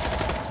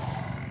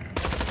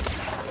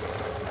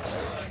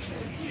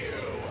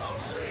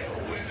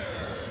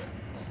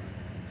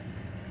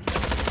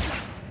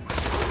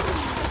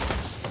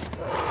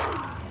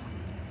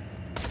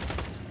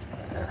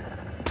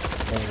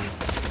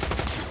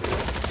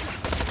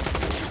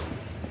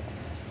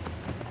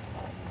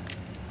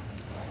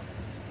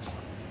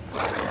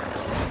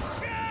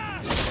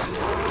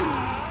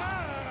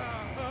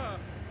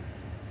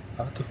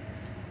 Apa tuh?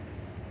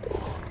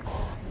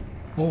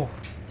 Oh,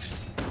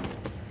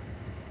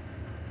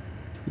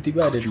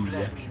 tiba-tiba ada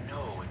dia. Let me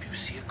know if you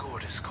see a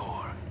Gortys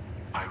core.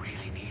 I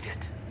really need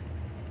it.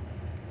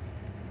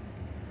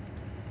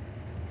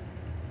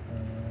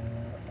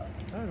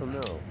 I don't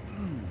know.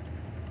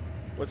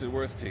 What's it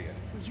worth to you?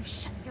 Will you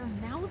shut your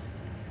mouth?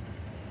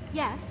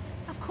 Yes,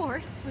 of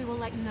course, we will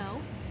let you know.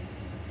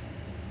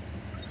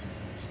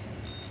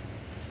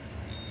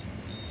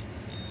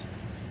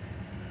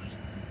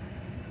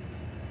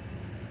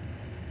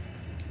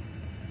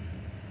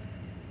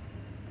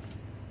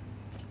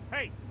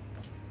 Hey,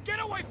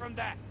 get away from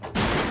that!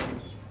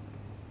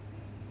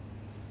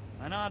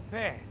 An odd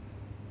pair.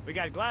 We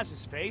got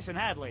Glasses Face and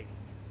Hat Lady.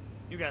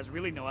 You guys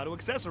really know how to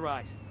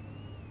accessorize.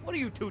 What are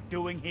you two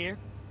doing here?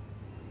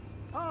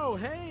 Oh,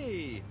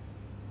 hey!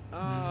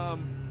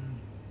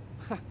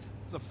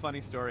 It's a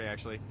funny story,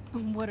 actually.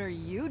 What are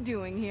you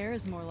doing here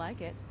is more like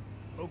it.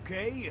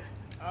 Okay,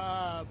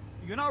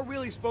 you're not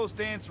really supposed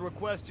to answer a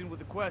question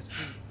with a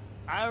question.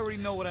 I already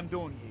know what I'm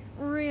doing here.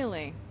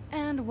 Really?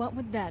 And what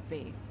would that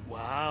be?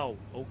 Wow,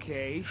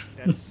 okay,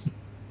 that's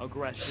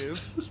aggressive.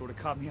 Sort of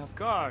caught me off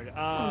guard.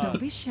 Don't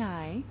be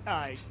shy.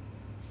 I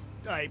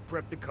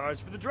prepped the cars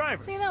for the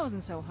drivers. See, that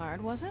wasn't so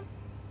hard, was it?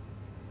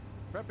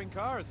 Prepping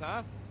cars,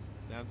 huh?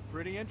 Sounds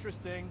pretty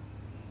interesting.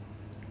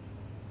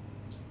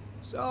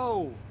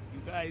 So,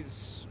 you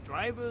guys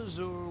drivers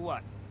or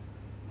what?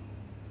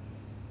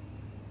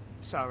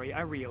 Sorry,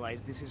 I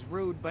realize this is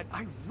rude, but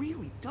I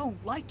really don't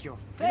like your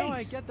face. You know,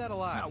 I get that a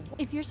lot. Now,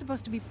 If you're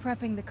supposed to be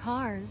prepping the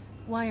cars,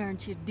 why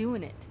aren't you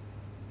doing it?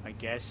 I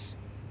guess,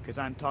 because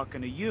I'm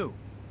talking to you.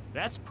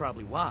 That's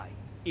probably why,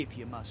 if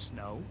you must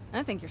know.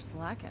 I think you're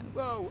slacking.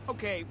 Whoa,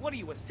 okay, what are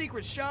you, a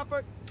secret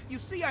shopper? You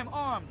see I'm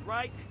armed,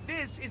 right?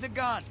 This is a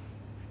gun.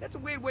 That's a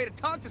weird way to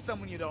talk to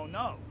someone you don't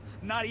know,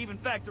 not even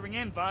factoring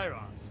in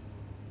firearms.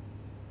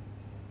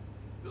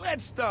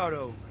 Let's start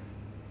over.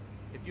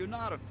 If you're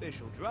not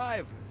official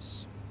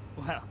drivers,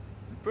 well,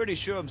 I'm pretty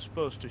sure I'm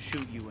supposed to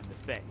shoot you in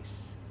the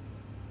face.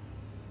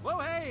 Whoa,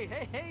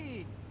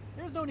 hey!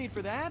 There's no need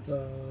for that.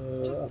 It's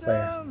just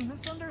apa a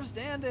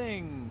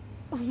misunderstanding.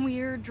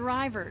 We're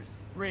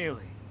drivers.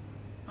 Really?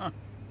 Huh.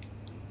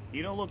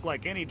 You don't look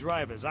like any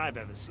drivers I've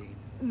ever seen.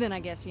 Then I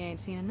guess you ain't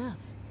seen enough.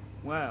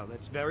 Wow,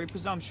 that's very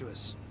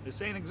presumptuous.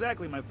 This ain't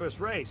exactly my first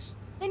race.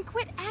 Then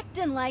quit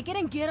acting like it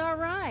and get our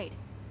ride.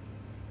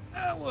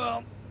 Ah,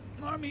 well,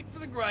 more meat for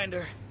the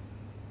grinder.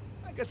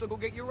 I guess I'll go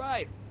get your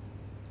ride.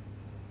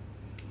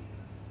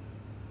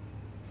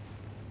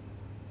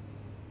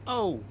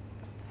 Oh,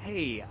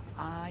 hey,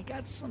 I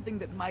got something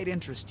that might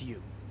interest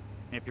you.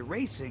 If you're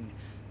racing,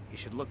 you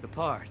should look the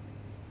part.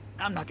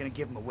 I'm not gonna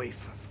give them away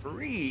for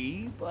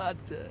free, but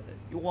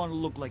you want to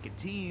look like a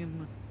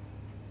team.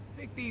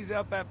 Pick these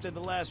up after the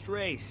last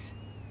race.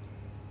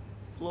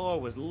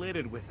 Floor was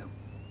littered with them.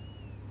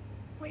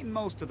 Cleaned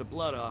most of the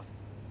blood off.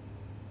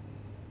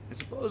 I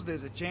suppose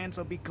there's a chance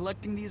I'll be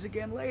collecting these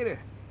again later.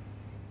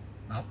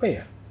 Apa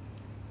ya?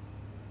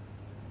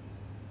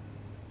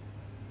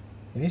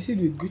 Ini sih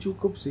duit gue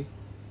cukup sih.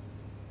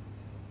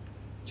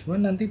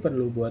 Cuman nanti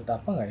perlu buat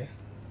apa nggak ya?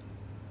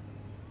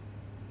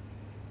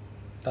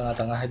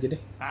 Tengah-tengah aja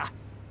deh. Ah,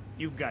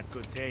 You've got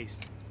good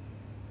taste.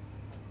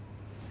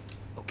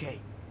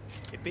 Okay,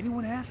 if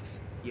anyone asks,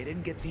 you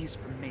didn't get these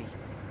from me.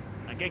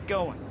 Now get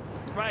going.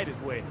 The ride is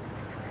waiting.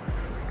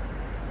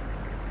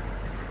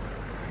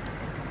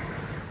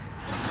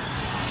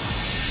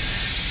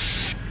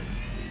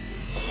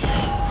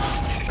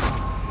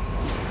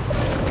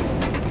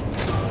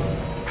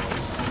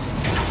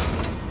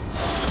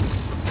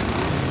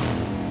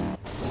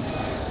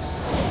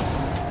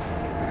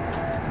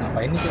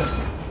 Ngapain nih tuh?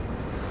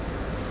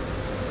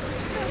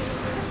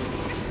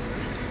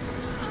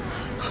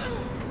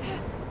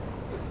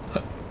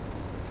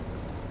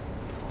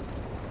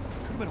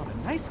 Been on a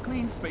nice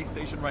clean space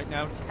station right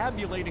now,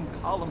 tabulating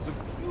columns of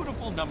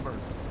beautiful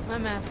numbers. My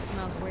mask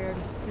smells weird.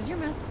 Does your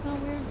mask smell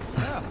weird?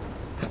 Yeah.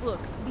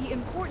 Look, the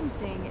important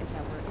thing is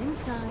that we're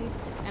inside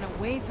and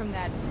away from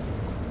that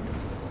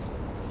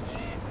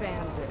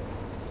bandit.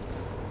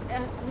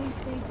 At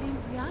least they seem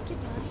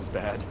preoccupied. This is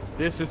bad.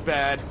 This is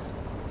bad.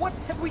 What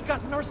have we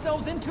gotten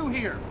ourselves into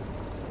here?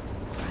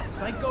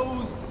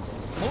 Psychos,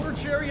 motor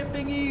chariot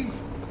thingies,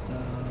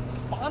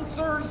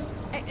 sponsors?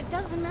 It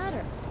doesn't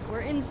matter.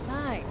 We're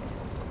inside.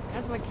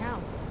 That's what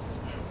counts.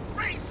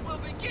 Race will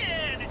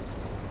begin!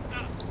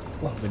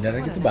 Wah,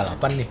 beneran itu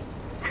balapan nih.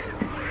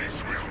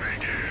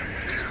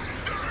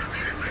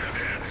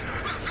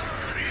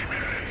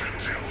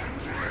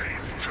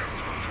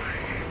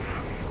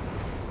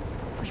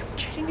 Are you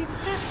kidding me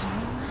with this?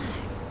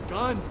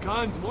 Guns,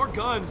 guns, more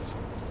guns.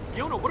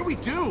 Fiona, what do we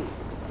do?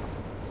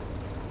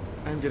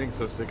 I'm getting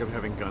so sick of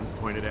having guns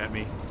pointed at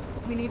me.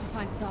 We need to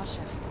find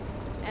Sasha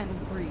and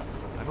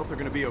Breeze. I hope they're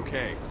gonna be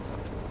okay.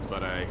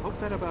 But I hope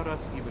that about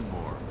us even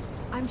more.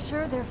 I'm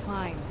sure they're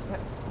fine,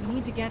 but we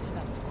need to get to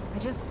them. I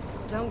just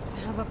don't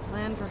have a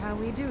plan for how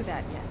we do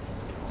that yet.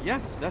 Yeah,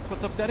 that's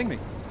what's upsetting me.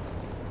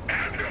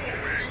 And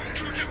owing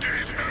to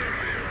today's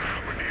earlier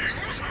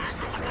happenings,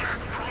 the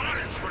grand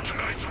prize for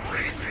tonight's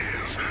race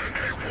is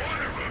a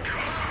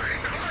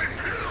one-of-a-kind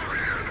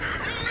Hyperion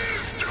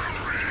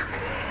mystery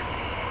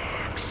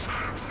box.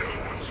 No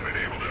one's been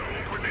able to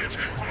open it,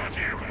 but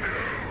you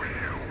know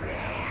you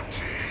want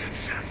it.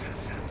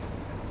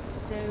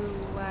 So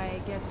I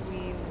guess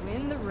we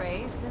win the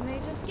race and they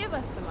just give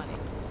us the money.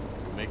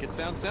 You make it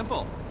sound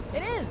simple.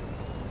 It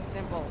is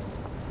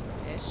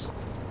simple-ish.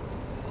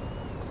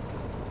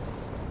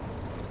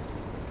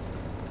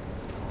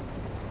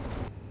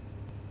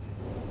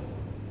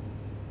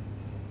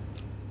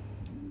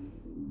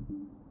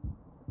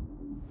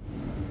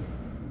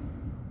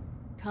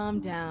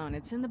 Calm down,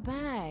 it's in the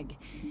bag.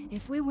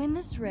 If we win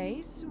this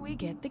race, we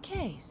get the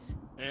case.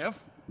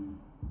 If?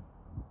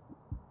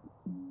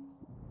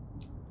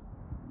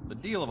 The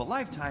deal of a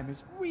lifetime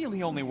is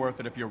really only worth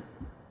it if you're...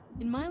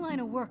 In my line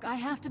of work, I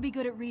have to be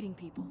good at reading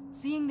people,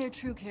 seeing their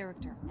true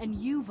character. And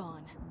you,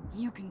 Vaughn,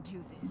 you can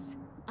do this.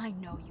 I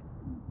know you.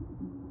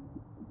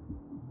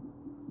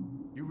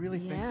 You really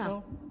think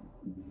so?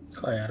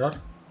 Kok error?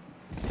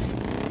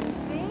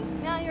 See?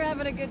 Now you're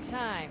having a good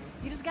time.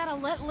 You just gotta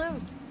let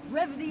loose.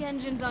 Rev the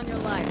engines on your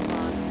life,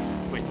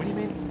 Vaughn. Wait, what do you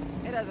mean?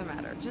 It doesn't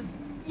matter. Just,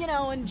 you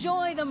know,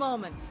 enjoy the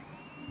moment.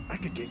 I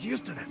could get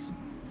used to this.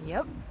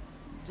 Yep.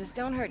 Just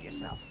don't hurt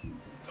yourself.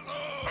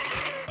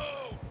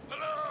 Hello?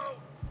 Hello?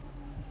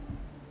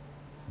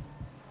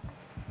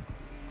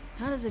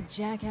 How does a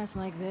jackass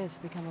like this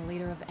become a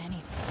leader of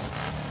anything?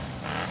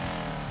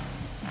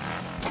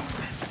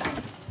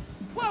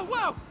 Whoa,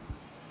 whoa!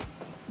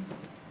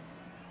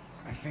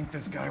 I think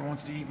this guy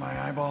wants to eat my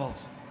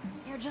eyeballs.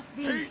 You're just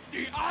being...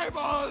 Tasty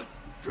eyeballs!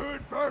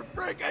 Good for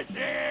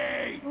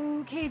fricassee!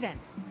 Okay then.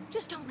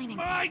 Just don't lean in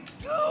My close.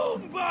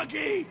 doom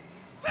buggy!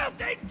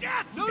 Filthy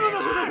death!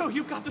 No,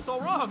 you've got this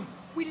all wrong.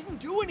 We didn't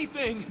do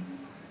anything.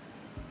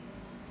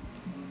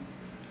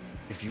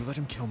 If you let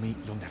him kill me,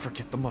 you'll never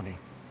get the money.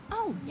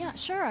 Oh, yeah,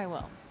 sure I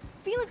will.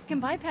 Felix can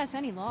bypass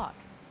any lock.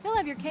 He'll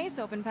have your case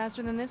open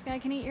faster than this guy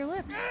can eat your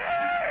lips.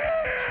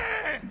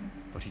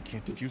 But he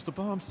can't defuse the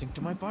bomb synced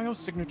to my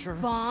biosignature.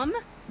 Bomb?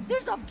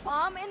 There's a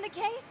bomb in the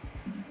case?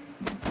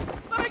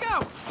 Let me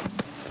go!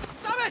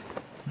 Stop it!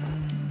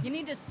 You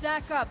need to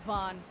sack up,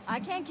 Vaughn. I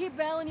can't keep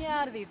bailing you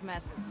out of these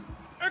messes.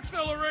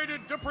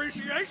 Accelerated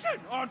depreciation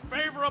on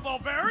favorable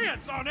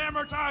variants on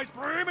amortized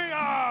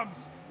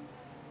premiums!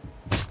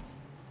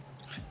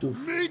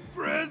 Meet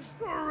friends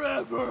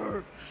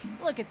forever!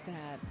 Look at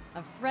that.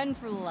 A friend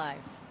for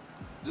life.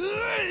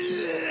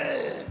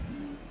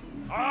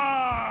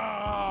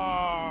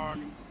 Arg!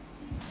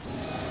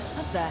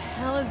 What the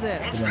hell is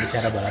this? Gimana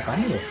cara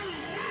balapannya ya?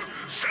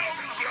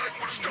 Sounds like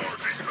we're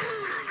starting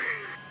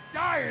early.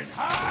 Dying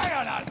high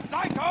on a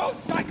psycho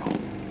cycle!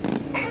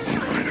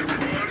 Alright,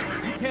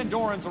 everyone. You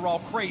Pandorans are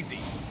all crazy.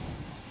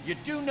 You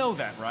do know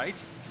that,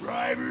 right?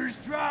 Drivers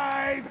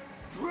drive!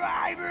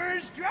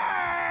 Drivers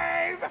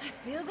drive! I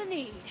feel the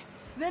need.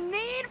 The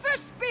need for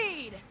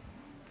speed!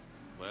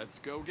 Let's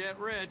go get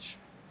rich.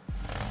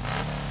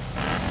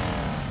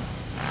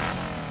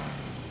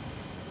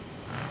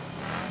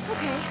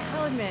 Okay,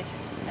 I'll admit,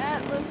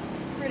 that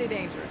looks pretty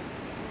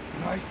dangerous.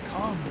 Knife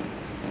come.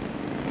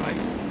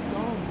 Knife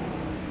go.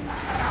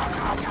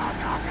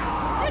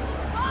 This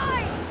is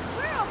fine!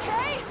 We're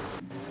okay!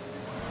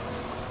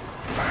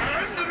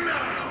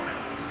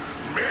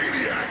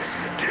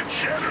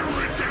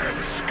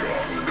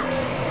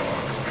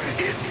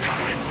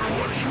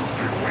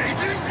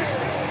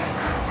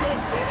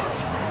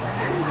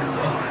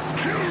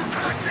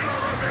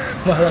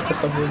 Malah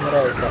ketemu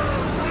mereka.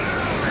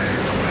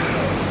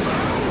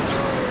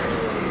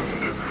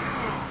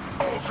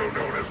 Also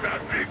known as that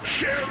big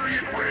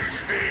chariot race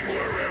thing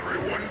where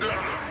everyone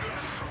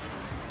dies.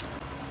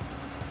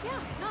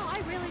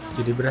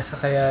 Jadi berasa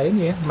kayak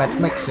ini ya, Mad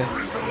Max ya.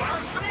 Apa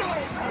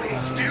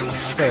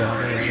ya?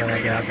 Nih.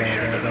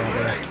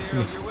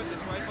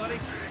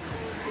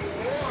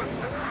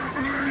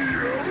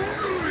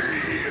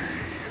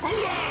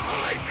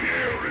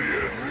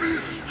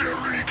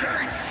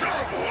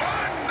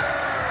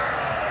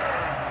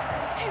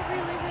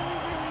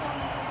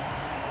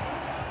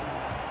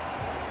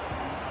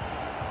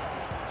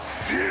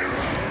 Zer0.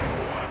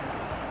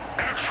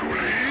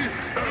 Actually,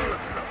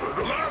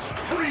 the last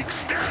freak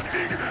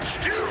standing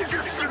still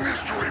gets the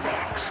mystery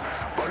box.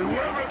 But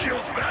whoever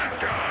kills that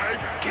guy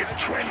gets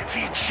 20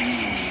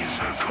 G's,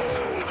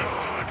 cold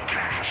hard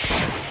cash.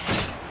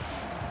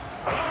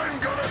 I'm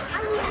gonna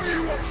drum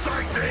you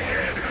upside the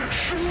head,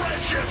 shred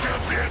you to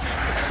bits,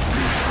 and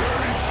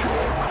disgrace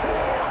your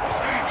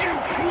corpse, you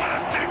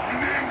plastic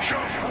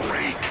ninja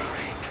freak!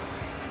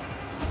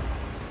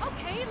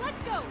 Okay,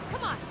 let's go.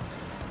 Come on.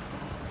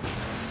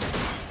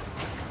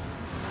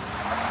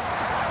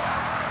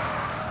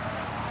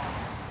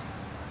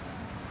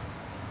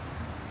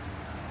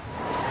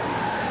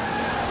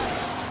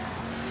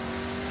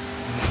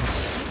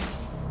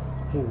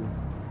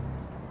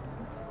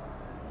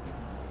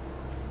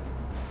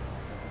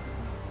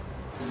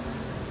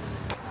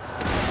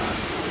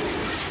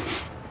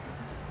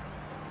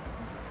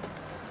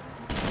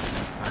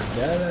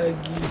 Ada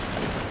lagi.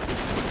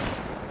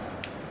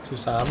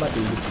 Susah amat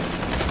hidup.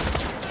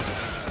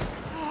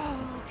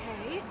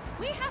 Okay,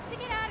 we have to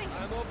get out of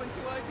here. I'm open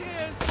to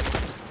ideas.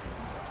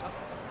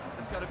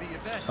 That's gotta be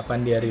Yvette.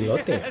 Kapan dia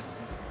reload ya? Yes,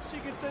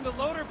 she can send a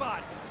loader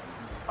bot.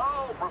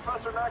 Oh,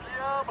 Professor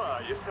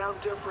Nakayama, you sound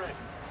different.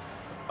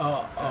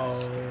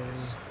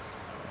 Is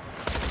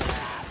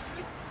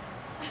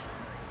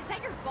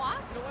that your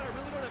boss? You know what? I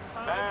really don't have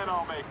time. And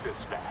I'll make this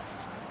fast.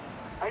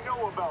 I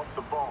know about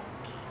the vault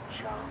key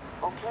jump,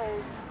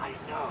 okay? I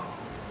know.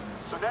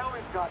 So now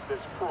we've got this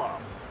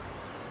problem.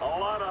 A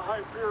lot of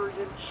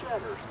Hyperion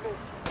cheddar's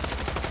missing.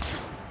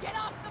 Get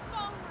off the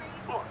phone,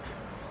 Reese. Look,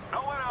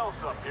 no one else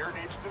up here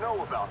needs to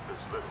know about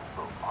this little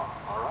faux pas,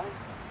 all right?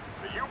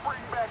 So you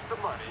bring back the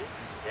money,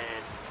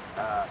 and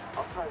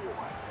I'll tell you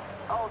what.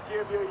 I'll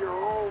give you your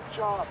old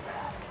job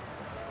back.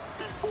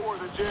 Before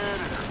the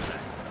janitor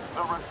thing.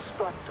 The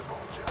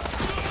respectable job.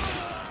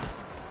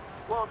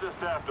 We'll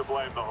just have to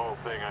blame the whole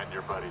thing on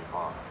your buddy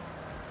Vaughn.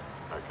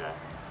 Okay?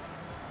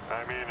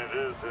 I mean, it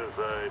is his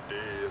ID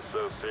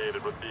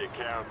associated with the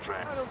account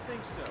track. I don't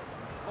think so.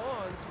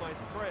 Vaughn's my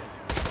friend.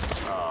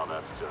 Oh,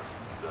 that's just,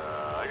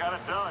 I gotta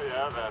tell you,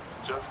 that's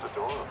just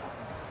adorable.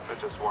 It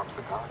just warms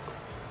the cockle.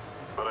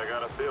 But I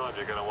got a feeling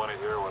you're gonna want to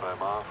hear what I'm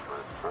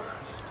offering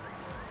first.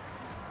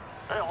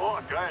 Hey,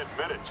 look, I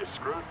admit it, you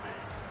screwed me.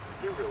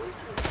 You really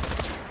did.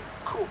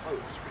 Cool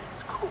moves,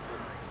 Reese, cool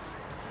moves.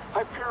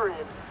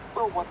 Hyperion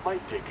will want my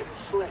dick in a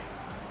sling.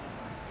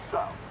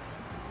 So,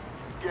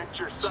 get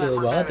your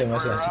Chill banget ya,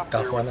 masih cybernetic asik up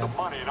there with the teleponan.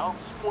 money and I'll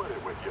split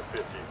it with you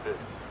 50-50.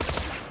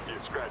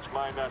 You scratch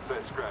my nuts,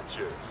 I scratch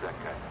yours, that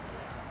kind of.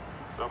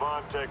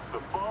 Savon takes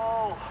the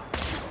ball,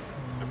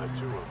 and the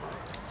two of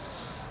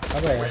us.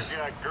 Apa ya? We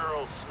got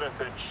girls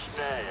sniffing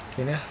schnay.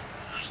 Ini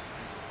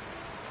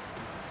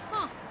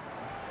Huh.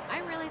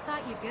 I really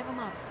thought you'd give him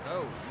up.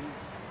 Oh, you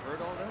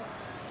heard all that?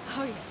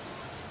 Oh, yeah.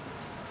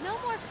 No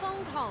more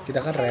phone calls.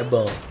 kita kan okay?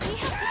 rebel. We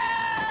have to...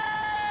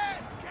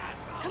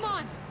 Come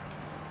on.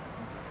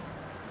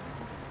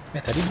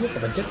 Tadi gue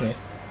kepencet nih.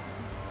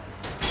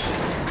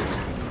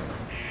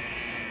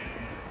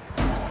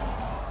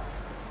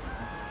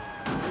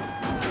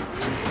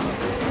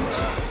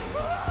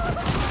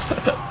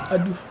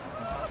 Aduh.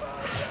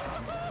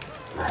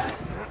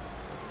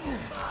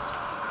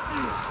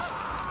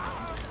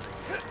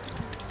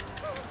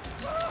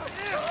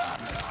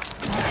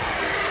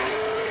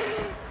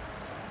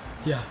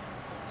 Ya,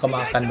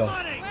 kemakan dong.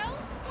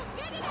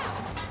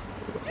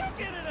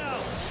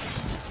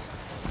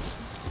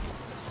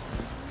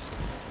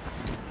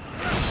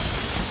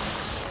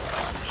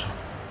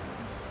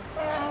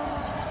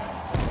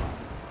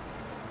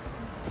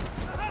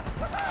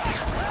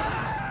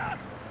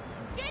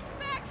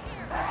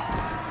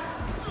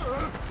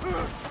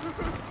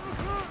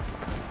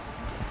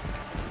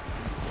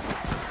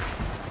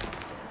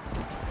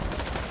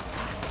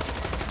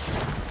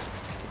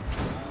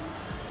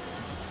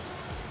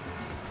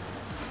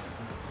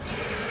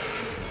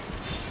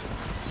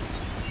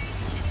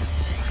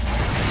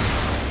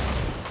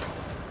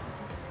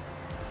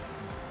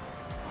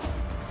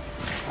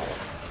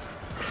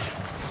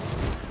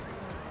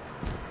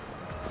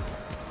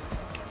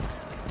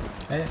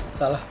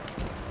 Salah.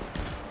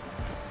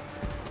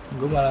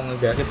 Gue malah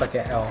ngegerakin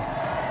pakai L.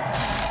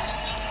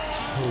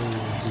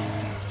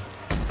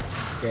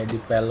 Kayak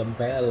di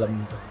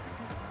film-film tuh.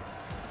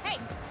 Hey,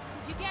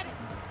 did you get it?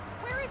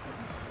 Where is it?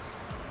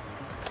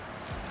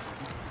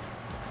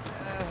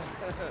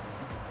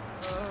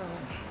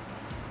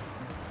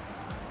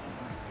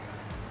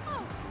 Oh,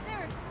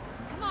 there it is.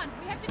 Come on,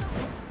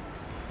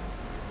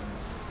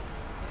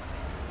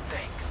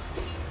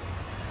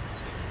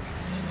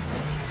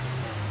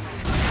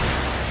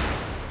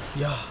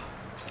 Ya,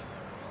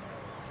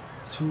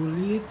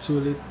 sulit.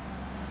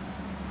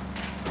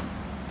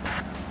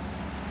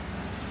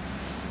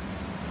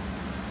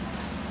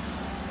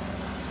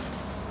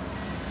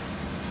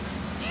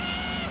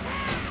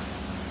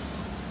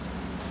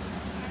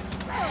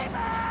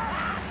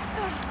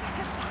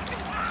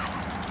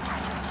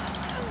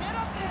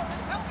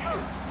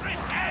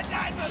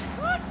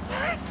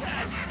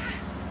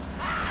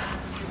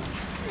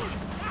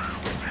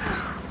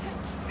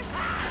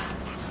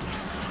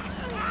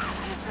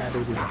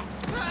 Aduh, dia.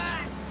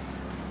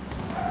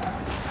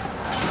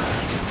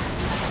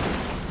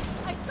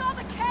 I saw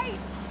the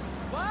case!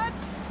 What?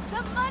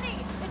 The money!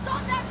 It's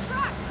on that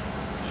truck!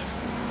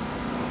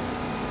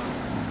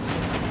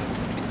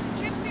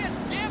 Can't see a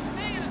damn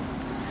thing in it.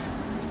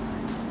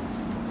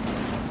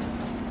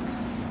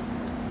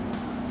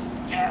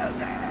 Kill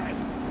them!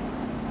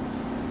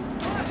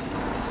 What?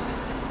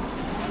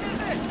 What is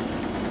it?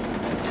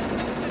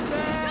 Is it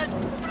bad?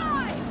 Just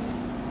try!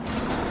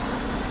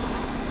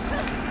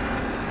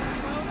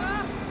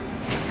 Roma?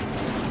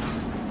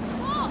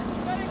 Whoa!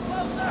 Getting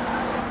closer!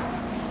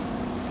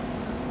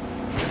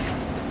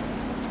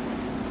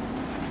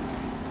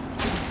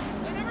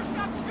 They never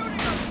stop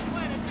shooting on this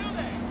planet, do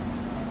they?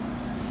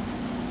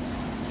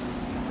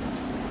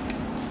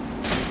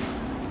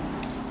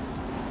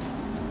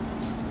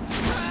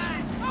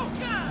 Oh,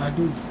 God!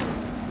 Aduh.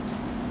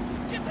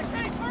 Get the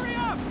case, hurry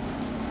up!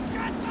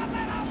 Get the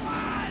little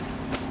one!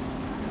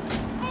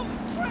 Holy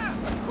crap!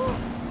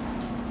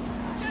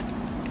 Get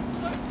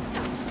the...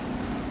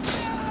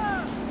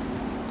 Yeah!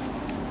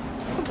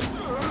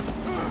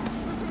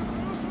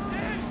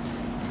 Hey!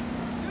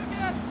 You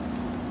get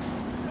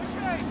the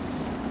case!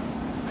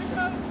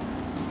 Because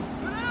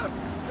without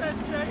said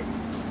case...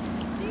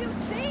 Do you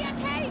see a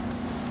case?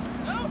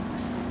 No!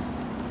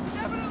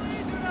 Definitely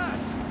do not!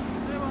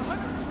 They have 100...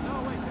 No,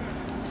 wait, there it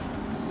is.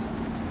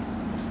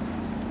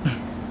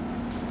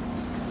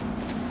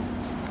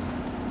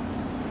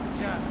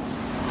 Yeah.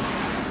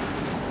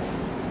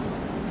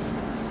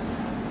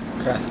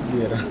 Keras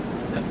gear.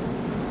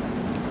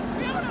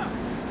 Fiona!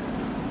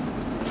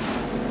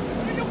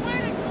 What are you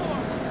waiting for?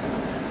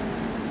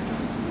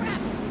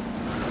 Crap!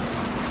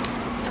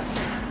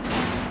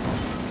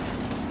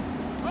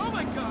 Oh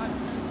my God!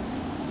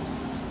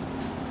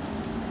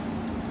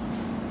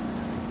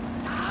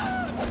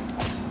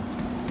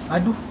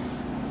 Aduh.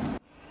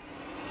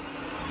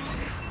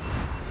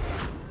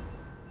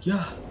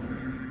 Ya.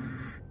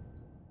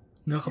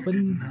 Nggak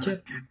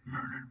kepencet. Get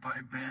murdered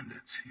by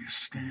bandits. You're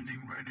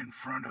standing right in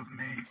front of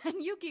me.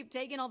 And you keep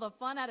taking all the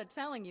fun out of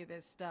telling you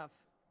this stuff.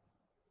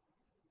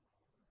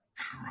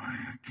 Try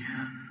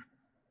again.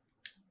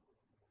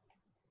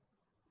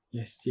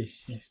 Yes.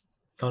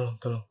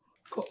 Tolong.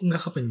 Kok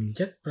nggak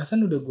kepencet?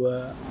 Perasaan udah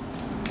gua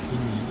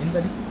iniin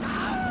tadi.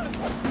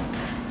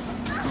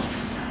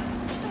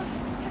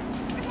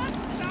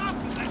 Stop!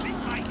 I think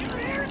bite your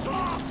ears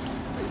off!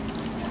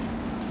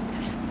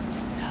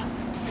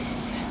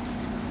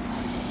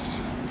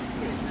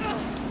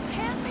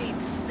 Hand me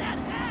that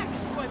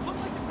axe! Do I look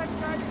like the type of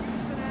guy that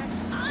uses an axe?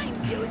 I'm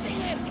using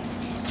it!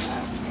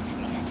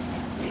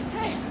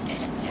 Hey!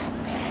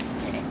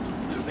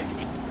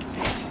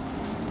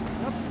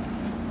 Nope.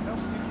 This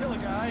helps you kill a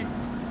guy.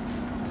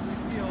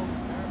 Big deal.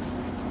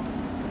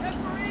 Yes,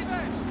 we're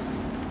even!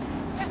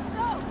 Yes,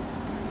 so!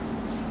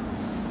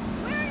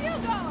 Where are you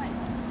going?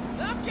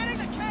 I'm getting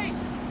the case!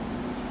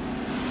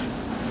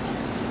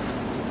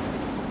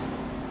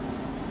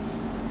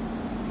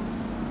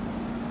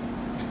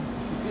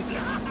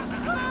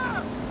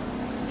 Ah!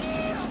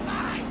 Ew,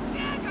 my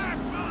sugar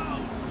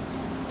bone!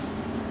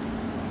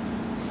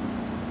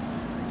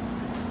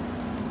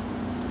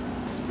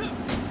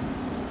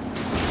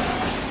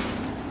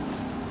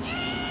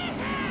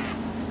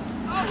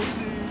 How do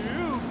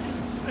you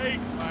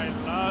take my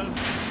lust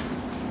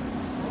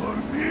for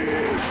me?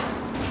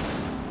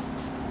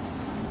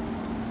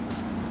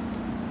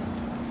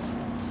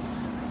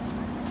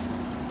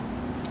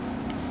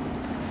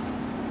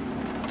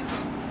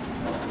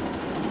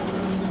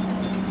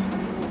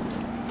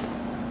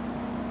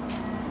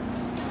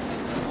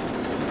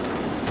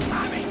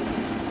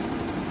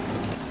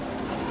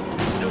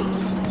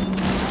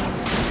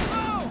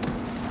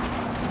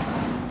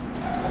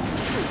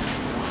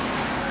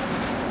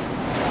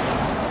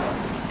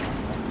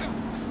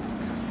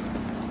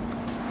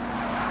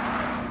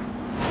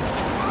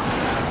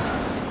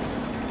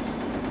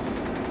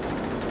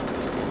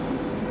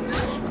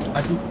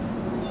 Aduh.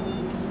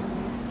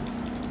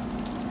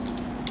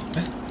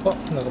 Kok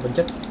nggak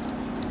kepencet?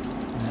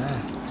 Nah.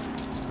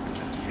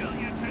 Kill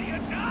you till you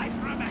die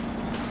from it.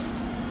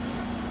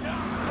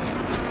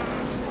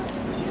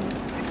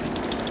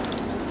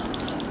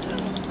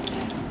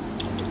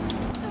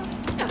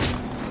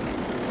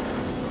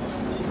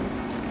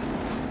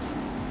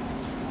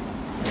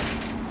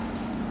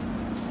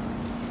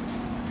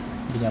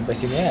 Nyampe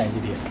sini aja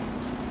dia.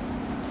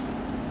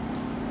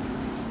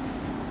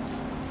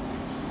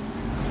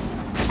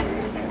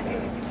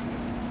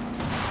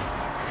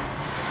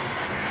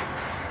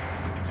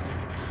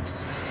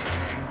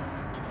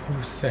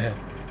 Buset.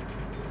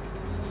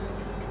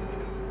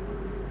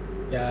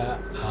 Ya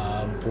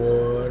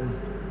ampun.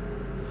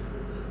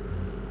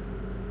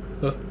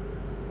 Loh.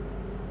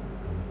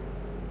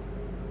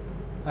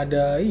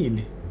 Ada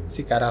ini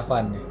si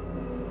karavannya.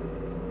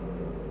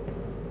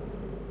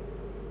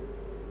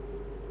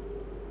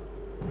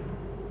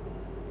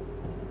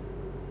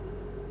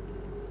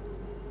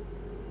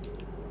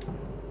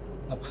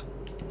 Apa?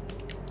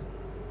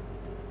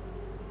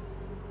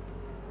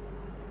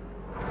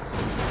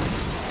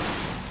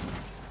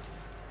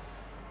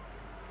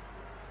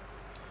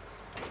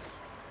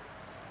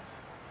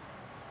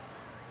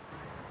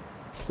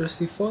 Terus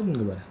si phone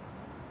gimana?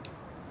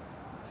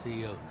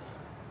 Fiona.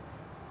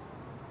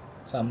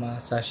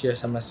 Sama Sasha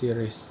sama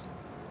Siris.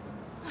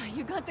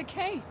 You got the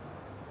case.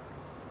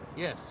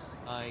 Yes,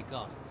 I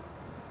got it.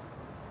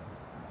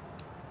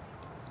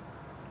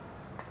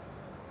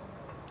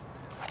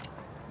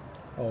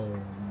 Oh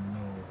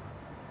no.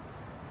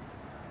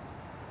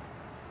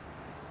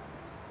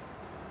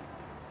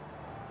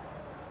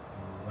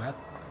 What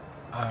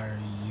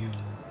are you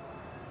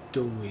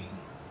doing?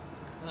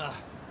 Ah,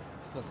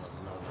 for the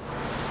love of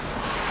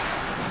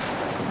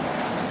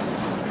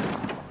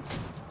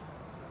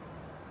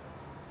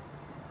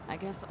I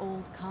guess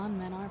old con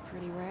men are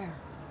pretty rare.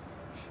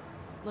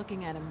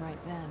 Looking at him right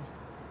then,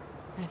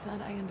 I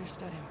thought I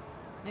understood him.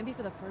 Maybe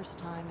for the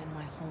first time in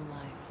my whole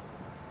life.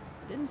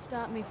 Didn't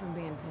stop me from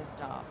being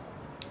pissed off.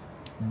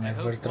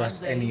 Never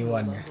trust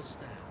anyone. You'll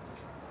understand.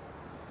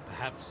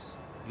 Perhaps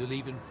you'll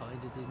even find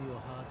it in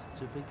your heart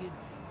to forgive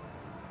me.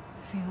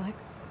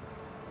 Felix?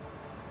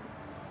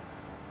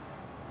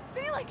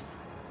 Felix!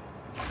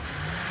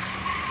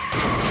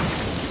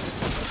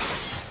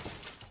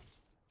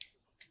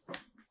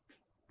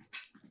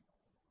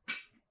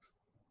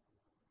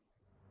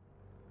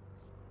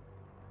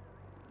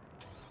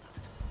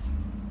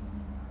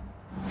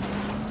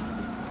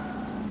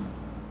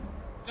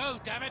 Go,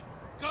 damn it!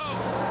 Go!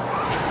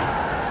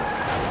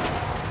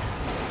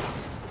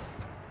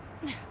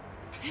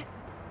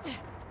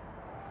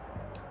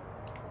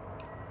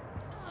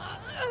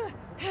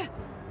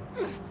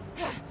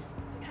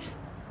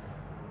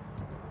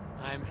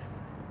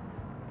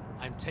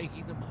 I'm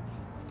taking the money.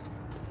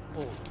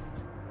 All of it.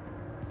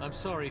 I'm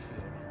sorry,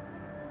 Fiona.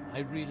 I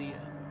really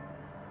am.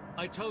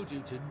 I told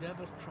you to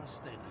never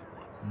trust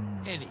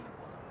anyone. Anyone.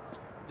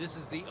 This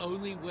is the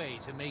only way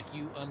to make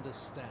you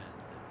understand.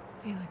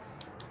 Felix,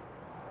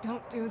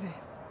 don't do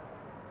this.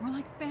 We're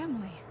like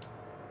family.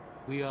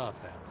 We are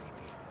family,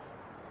 Fiona.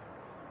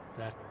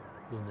 That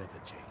will never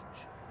change.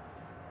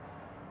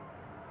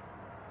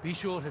 Be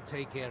sure to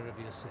take care of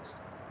your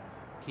sister.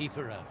 Keep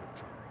her out of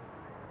trouble.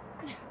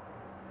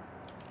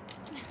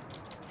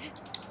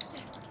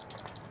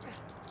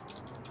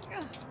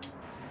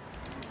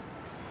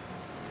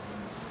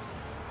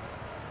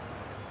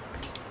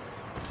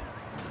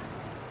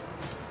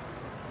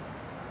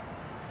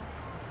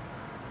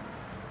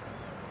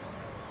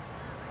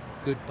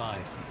 Goodbye,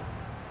 Fiona.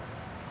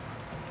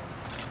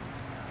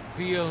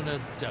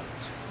 Fiona,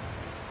 don't.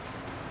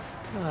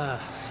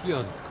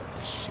 You're not going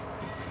to shoot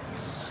me,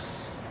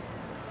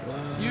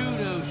 Fiona. You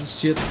know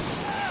shit.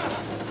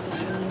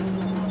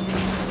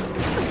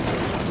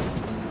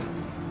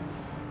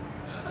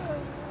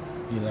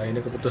 Gila,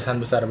 ini keputusan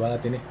besar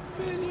banget ini.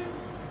 $1 billion.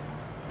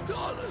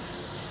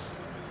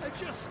 I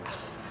just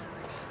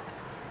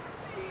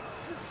need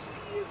to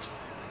see it.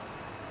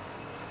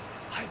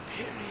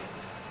 Hyperion.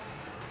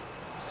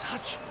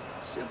 Such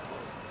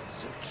simple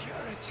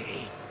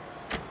security.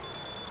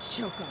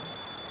 Choke on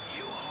it.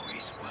 You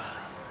always were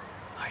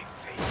my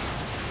favorite.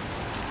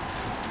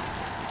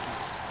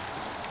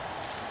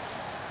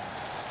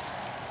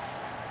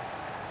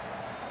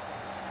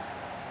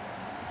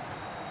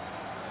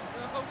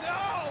 Oh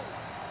no!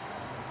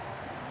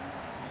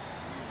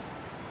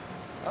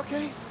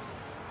 Okay.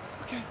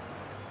 Okay.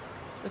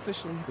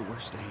 Officially the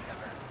worst day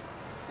ever.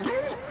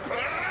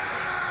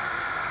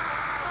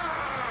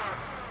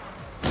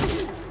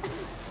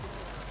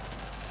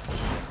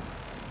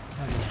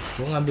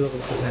 Gue ngambil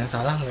keputusan yang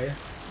salah nggak ya?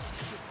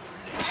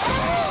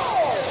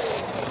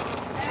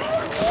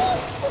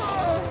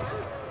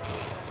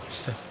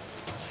 Bisa.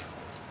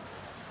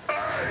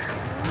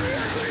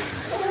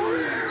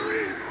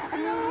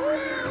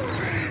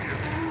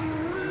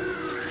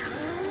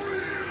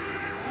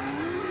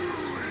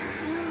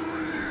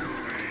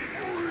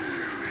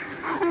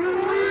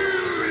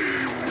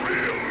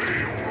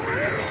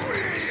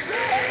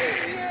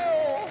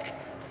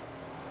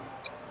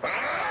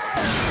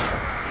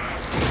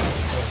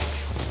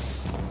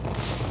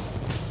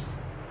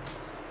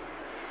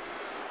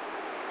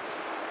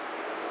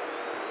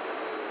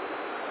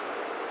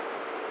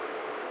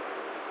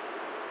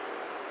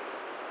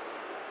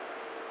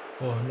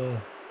 Oh no.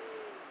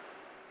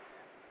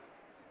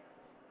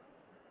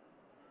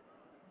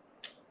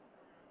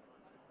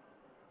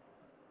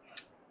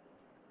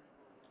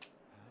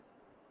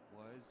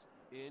 Was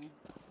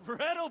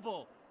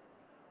incredible.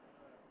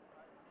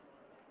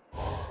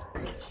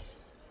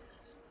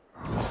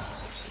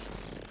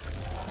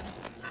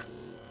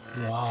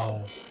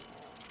 Wow.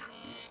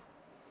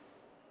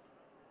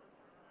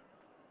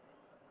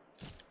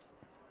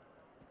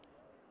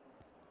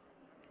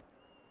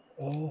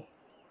 Oh,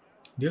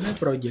 dia kayak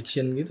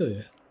projection gitu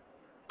ya?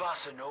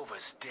 Bossa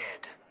Nova's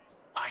dead.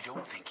 I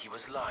don't think he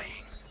was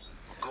lying.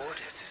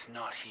 Gortys is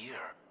not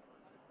here.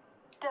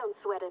 Don't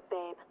sweat it,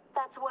 babe.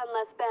 That's one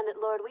less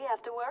bandit lord we have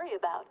to worry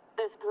about.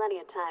 There's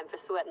plenty of time for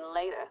sweating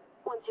later,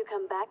 once you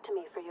come back to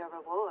me for your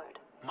reward.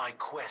 My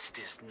quest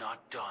is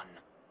not done.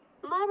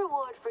 My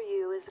reward for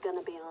you is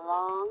gonna be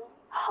long,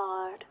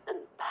 hard,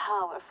 and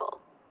powerful.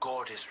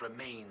 Gortys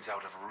remains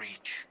out of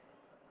reach.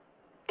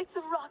 It's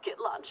a rocket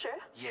launcher.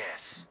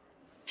 Yes.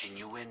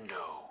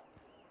 Innuendo.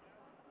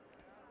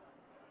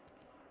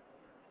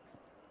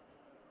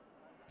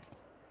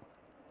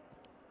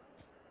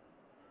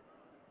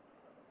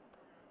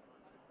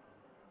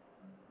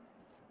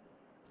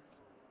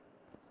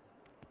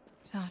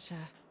 Sasha,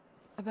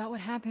 about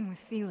what happened with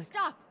Felix.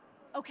 Stop,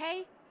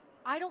 okay?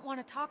 I don't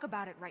want to talk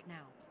about it right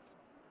now.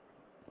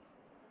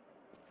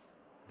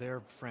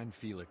 Their friend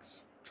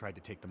Felix tried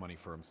to take the money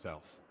for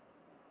himself.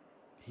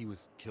 He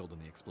was killed in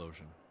the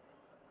explosion.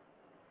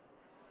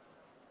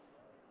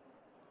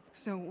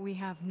 So we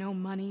have no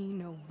money,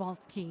 no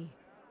vault key,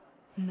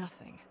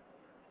 nothing.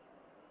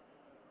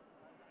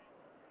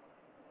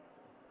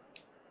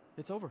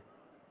 It's over.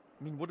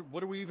 I mean, what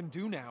do we even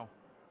do now?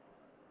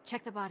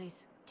 Check the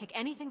bodies. Take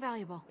anything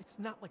valuable. It's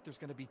not like there's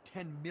gonna be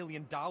 $10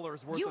 million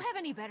worth You of... have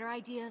any better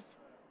ideas?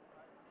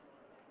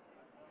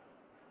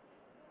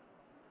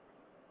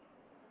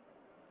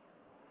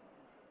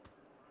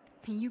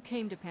 You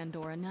came to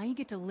Pandora, now you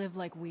get to live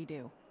like we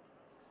do.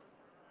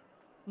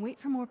 Wait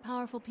for more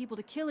powerful people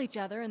to kill each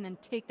other and then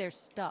take their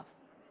stuff.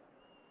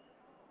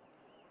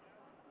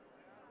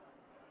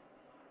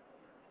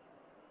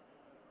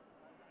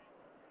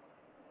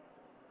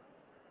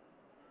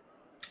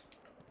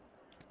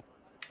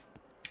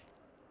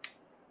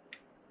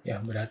 Ya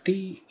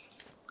berarti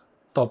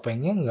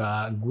topengnya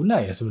nggak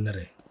guna ya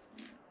sebenarnya.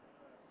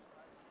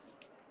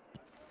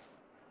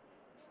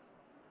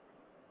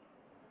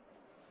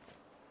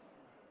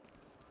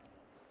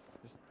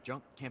 This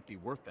junk can't be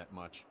worth that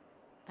much.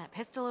 That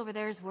pistol over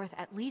there is worth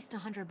at least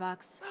 $100.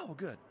 Oh,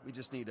 good. We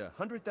just need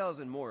 100,000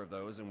 more of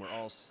those and we're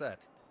all set.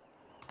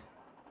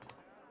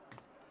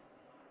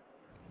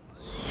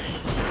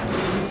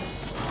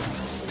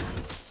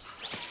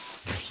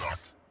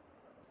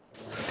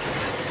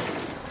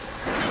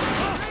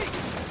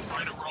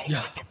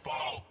 Ya,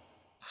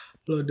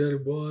 loader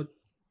bot.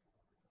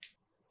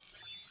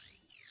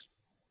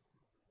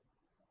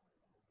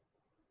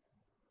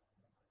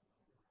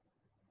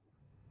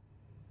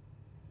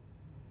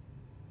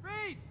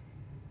 Reese,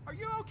 are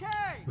you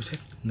okay? Buset,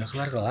 nggak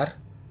kelar-kelar.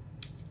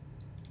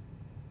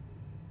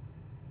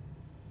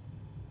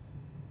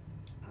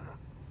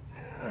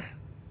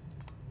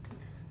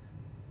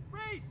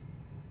 Reese,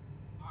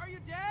 are you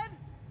dead?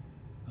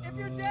 If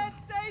you're dead,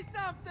 say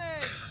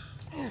something.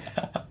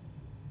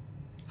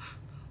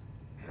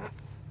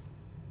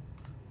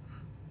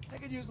 I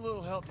could use a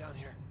little help down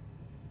here.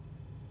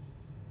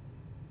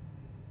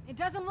 It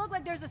doesn't look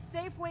like there's a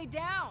safe way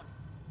down.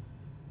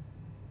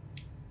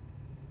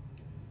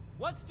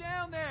 What's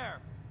down there?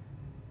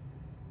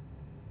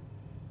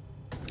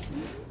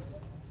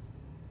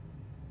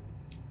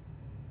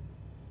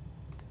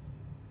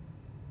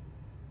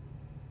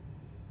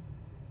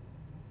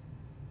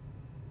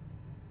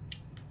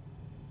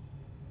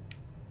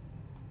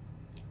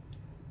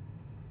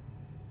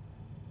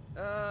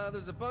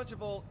 There's a bunch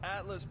of old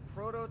Atlas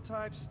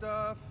prototype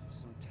stuff,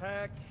 some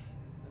tech,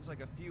 there's like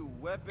a few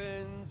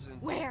weapons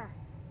and... Where?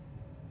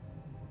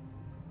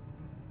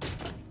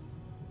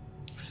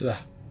 Lah.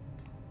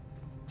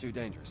 Too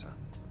dangerous, huh?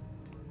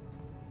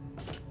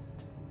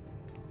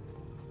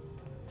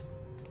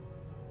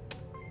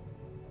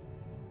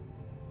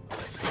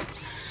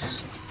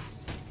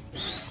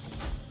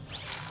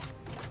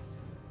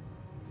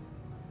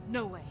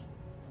 No way.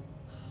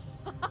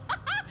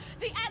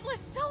 The Atlas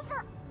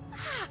Silver!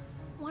 Ah,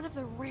 one of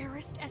the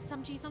rarest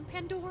SMGs on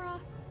Pandora.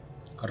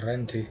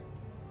 Keren sih.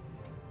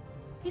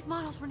 These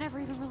models were never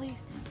even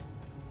released.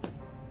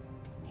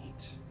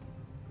 Neat.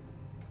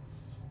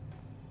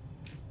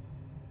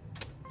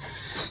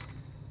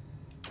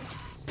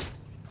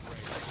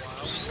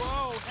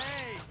 Whoa,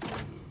 hey!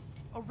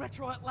 A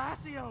retro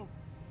Atlasio!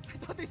 I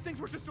thought these things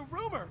were just a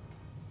rumor!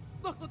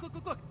 Look, look, look,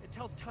 look, look! It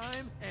tells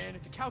time, and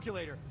it's a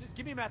calculator. Just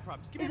give me a math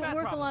problem. Just give me Is a it math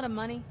worth problem. a lot of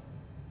money?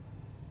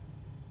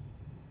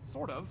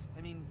 Sort of.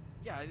 I mean,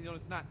 yeah, you know,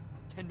 it's not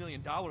 $10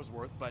 million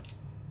worth, but,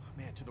 oh,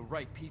 man, to the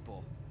right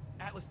people.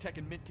 Atlas tech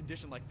in mint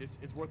condition like this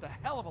is worth a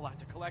hell of a lot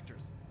to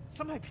collectors.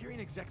 Some Hyperion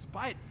execs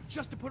buy it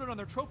just to put it on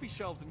their trophy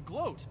shelves and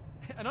gloat.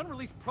 And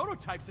unreleased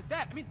prototypes at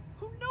that. I mean,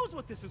 who knows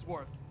what this is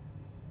worth?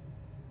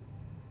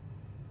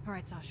 All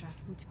right, Sasha,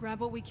 let's grab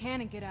what we can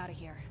and get out of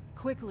here.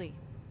 Quickly.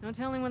 No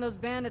telling when those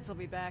bandits will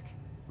be back.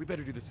 We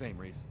better do the same,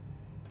 Reese.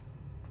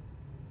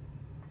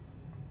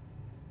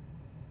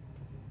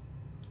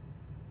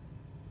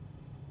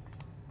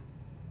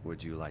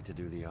 Would you like to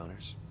do the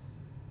honors?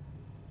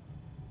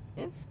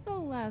 It's the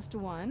last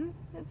one.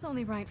 It's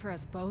only right for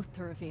us both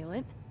to reveal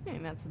it. I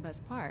mean, that's the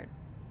best part.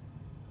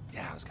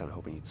 Yeah, I was kind of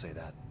hoping you'd say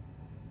that.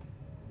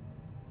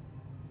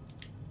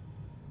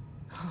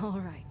 All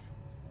right.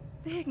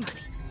 Big money.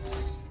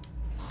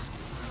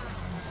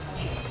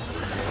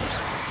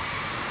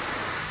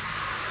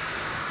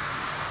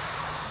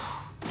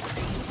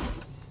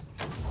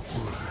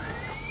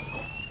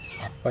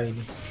 Apa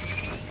ini?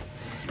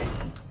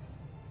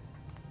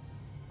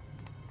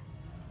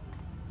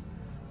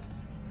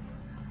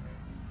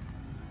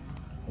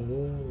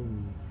 Oh.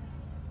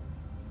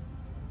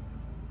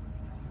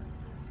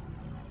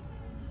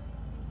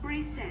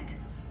 Reset.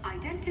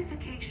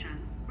 Identification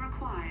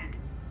required.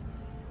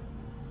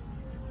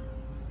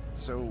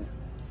 So,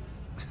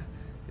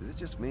 is it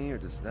just me, or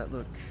does that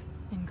look...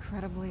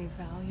 Incredibly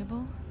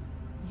valuable?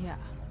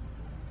 Yeah.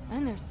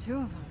 And there's 2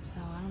 of them,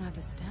 so I don't have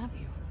to stab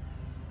you.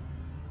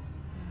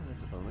 Yeah,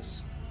 that's a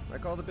bonus. I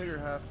call the bigger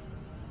half.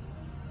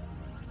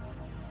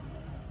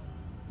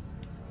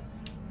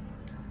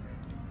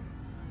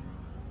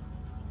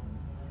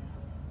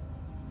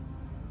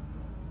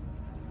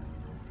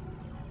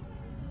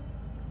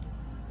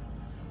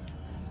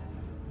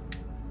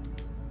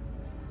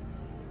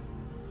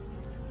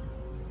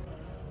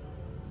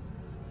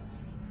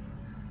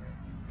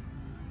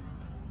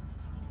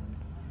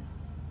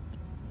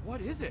 What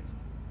is it?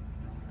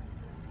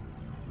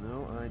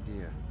 No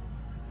idea.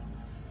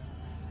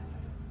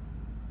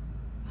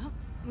 Well,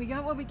 we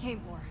got what we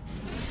came for.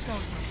 Let's go,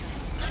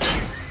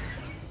 Sunshine.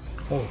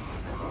 Oh.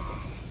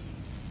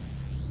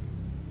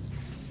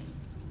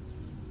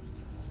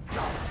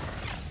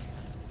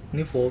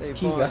 Ini Vault Hey,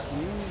 Key Vaughn, kah? can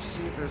you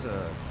see if there's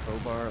a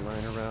crowbar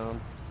lying around?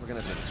 We're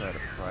gonna have to try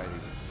to pry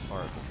these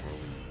apart before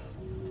we...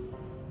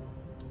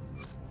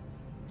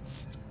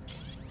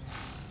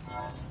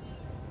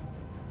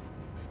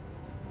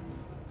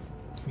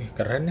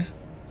 Keren ya.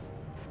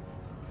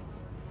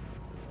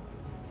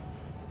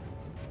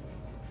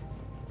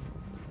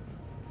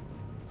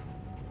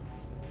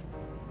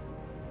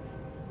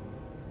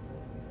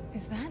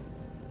 Is that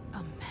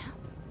a map?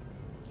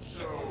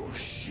 So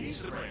she's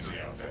the brains of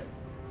the outfit.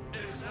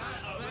 Is that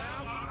a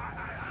map?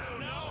 I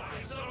don't know.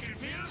 It's so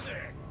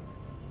confusing.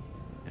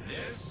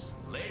 This,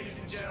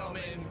 ladies and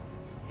gentlemen,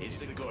 is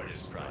the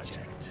Gortys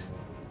Project.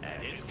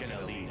 And it's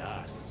gonna lead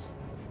us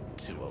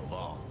to a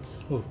vault.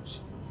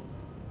 Oops.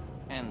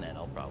 And then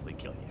I'll probably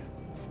kill you.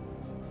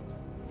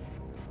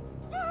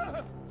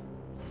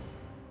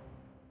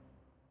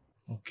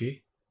 Oke.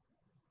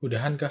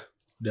 Udahan kah?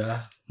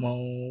 Udah mau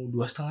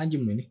 2,5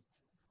 jam ini.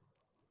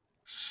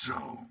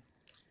 So,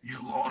 you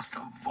lost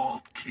a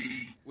vault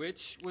key.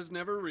 Which was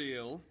never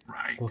real.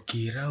 Right. Gua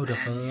kira udah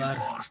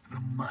kelar. Lost the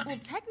money. Well,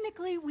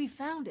 technically, we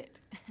found it.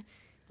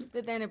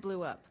 But then it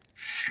blew up.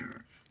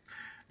 Sure.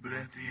 But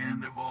at the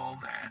end of all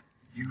that,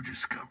 you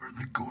discovered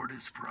the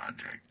Gortys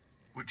Project,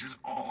 which is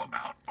all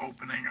about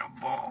opening a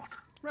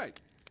vault. Right.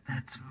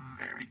 That's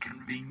very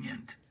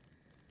convenient.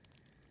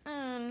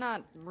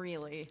 Not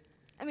really.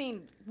 I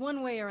mean,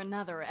 one way or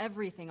another,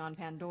 everything on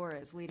Pandora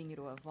is leading you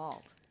to a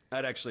vault.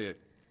 I'd actually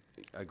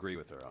agree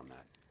with her on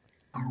that.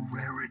 A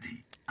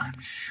rarity, I'm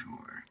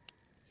sure.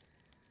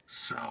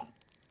 So,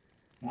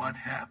 what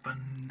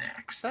happened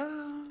next?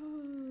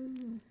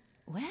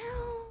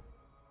 Well...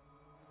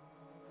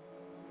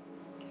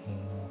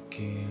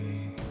 Oke.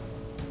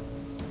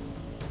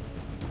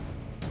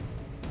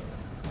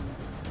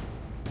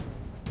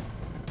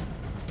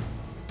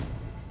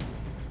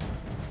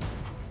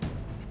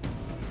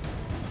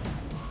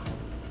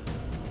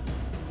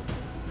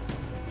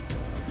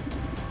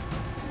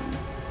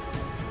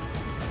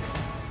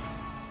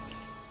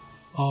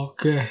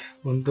 Oke,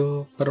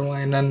 untuk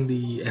permainan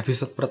di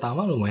episode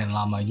pertama lumayan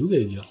lama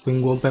juga ya, gila. Kuping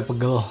gue sampai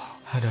pegel.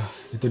 Aduh,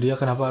 itu dia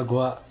kenapa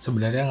gue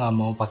sebenarnya nggak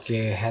mau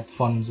pakai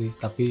headphone sih,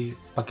 tapi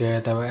pakai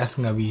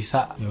TWS nggak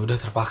bisa. Ya udah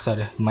terpaksa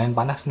deh. Main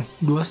panas nih.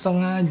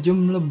 2,5 jam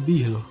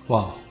lebih loh.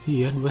 Wow,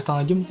 iya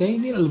 2,5 jam. Kayak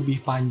ini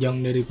lebih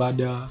panjang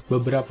daripada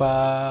beberapa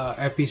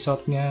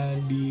episodenya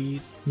di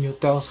New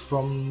Tales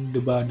from the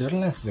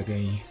Borderlands deh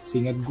kayaknya.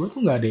 Seingat gue tuh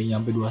nggak ada yang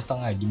nyampe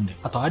 2,5 jam deh.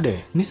 Atau ada ya?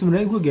 Ini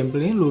sebenarnya gue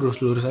gameplaynya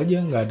lurus-lurus aja,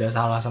 nggak ada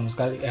salah sama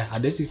sekali.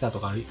 Ada sih 1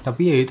 kali.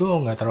 Tapi ya itu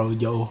nggak terlalu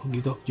jauh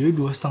gitu. Jadi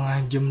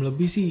 2,5 jam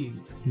lebih sih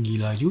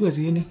gila juga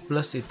sih ini.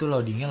 Plus itu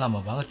loadingnya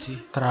lama banget sih.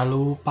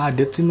 Terlalu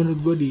padat sih menurut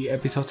gue di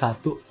episode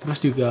 1. Terus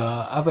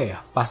juga apa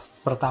ya? Pas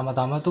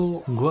pertama-tama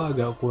tuh gue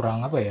agak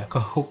kurang apa ya?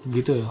 Kehook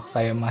gitu loh.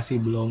 Kayak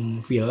masih belum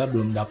feel-nya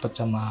belum dapet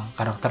sama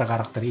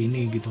karakter-karakter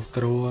ini gitu.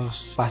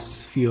 Terus pas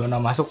Fiona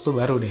masuk tuh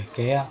baru deh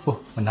kayak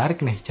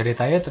menarik nih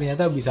ceritanya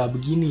ternyata bisa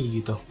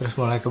begini gitu. Terus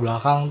mulai ke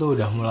belakang tuh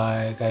udah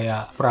mulai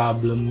kayak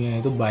problemnya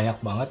itu banyak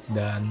banget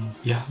dan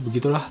ya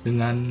begitulah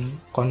dengan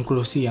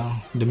konklusi yang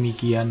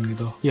demikian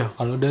gitu. Ya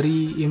kalau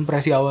dari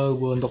impresi awal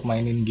gue untuk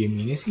mainin game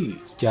ini sih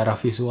secara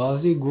visual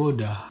sih gue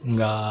udah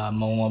nggak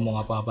mau ngomong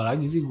apa-apa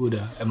lagi sih. Gue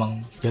udah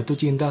emang jatuh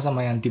cinta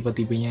sama yang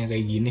tipe-tipenya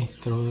kayak gini.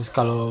 Terus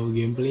kalau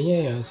gameplaynya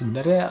ya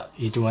sebenarnya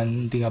ya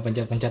cuman tinggal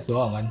pencet-pencet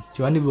doang kan.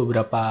 Cuman di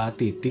beberapa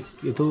titik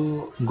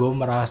itu gue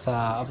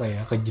merasa apa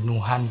ya,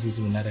 kejenuhan sih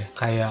sebenarnya.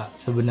 Kayak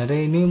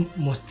sebenarnya ini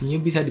mestinya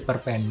bisa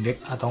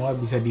diperpendek atau nggak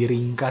bisa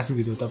diringkas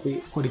gitu,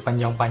 tapi kok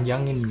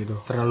dipanjang-panjangin gitu,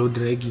 terlalu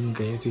dragging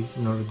kayak sih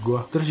menurut gue.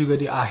 Terus juga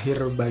di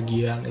akhir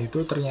bagian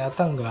itu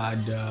ternyata nggak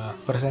ada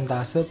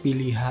persentase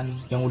pilihan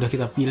yang udah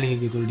kita pilih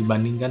gitu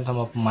dibandingkan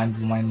sama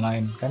pemain-pemain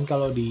lain. Kan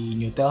kalau di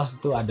New Tales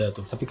itu ada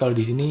tuh, tapi kalau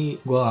di sini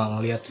gue nggak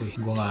ngeliat sih,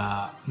 gue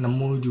nggak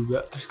nemu juga.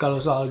 Terus kalau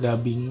soal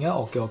dubbingnya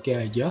oke-oke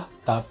aja,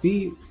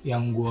 tapi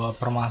yang gue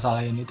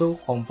permasalahin itu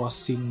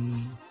composing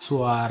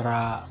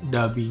suara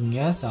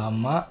dubbingnya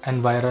sama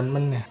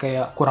environmentnya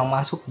kayak kurang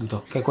masuk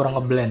gitu, kayak kurang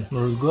ngeblend.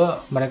 Menurut gue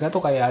mereka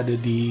tuh kayak ada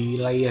di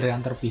layer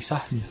yang terpisah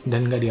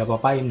dan gak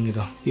diapa-apain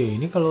gitu. Ya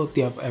ini kalau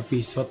tiap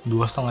episode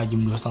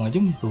 2,5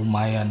 jam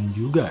lumayan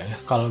juga ya.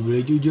 Kalau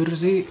boleh jujur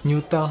sih,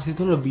 New Tales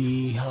itu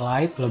lebih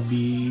light,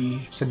 lebih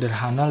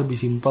sederhana, lebih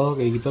simple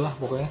kayak gitulah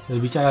pokoknya,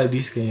 lebih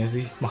childish kayaknya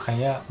sih.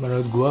 Makanya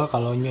menurut gue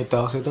kalau New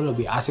Tales itu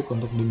lebih asik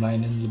untuk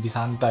dimainin, lebih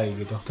santai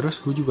gitu.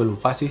 Terus gue juga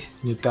lupa sih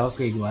New Tales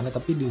kayak gimana,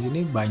 tapi di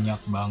sini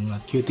banyak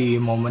banget cutie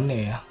momennya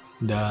ya,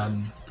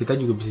 dan kita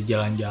juga bisa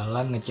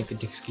jalan-jalan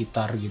ngecek-ngecek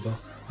sekitar gitu.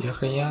 Ya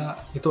kayaknya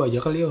itu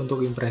aja kali ya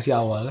untuk impresi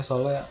awalnya,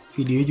 soalnya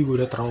video juga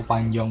udah terlalu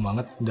panjang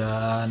banget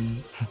dan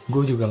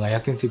gue juga nggak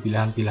yakin sih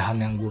pilihan-pilihan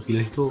yang gue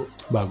pilih tuh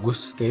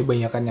bagus. Kayaknya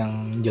banyakan yang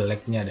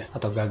jeleknya deh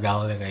atau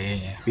gagal deh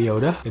kayaknya. Tapi ya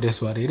udah, it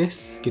is what it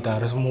is. Kita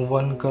harus move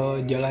on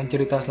ke jalan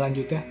cerita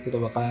selanjutnya. Kita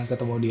bakalan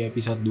ketemu di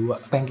episode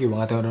 2. Thank you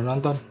banget yang udah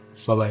nonton.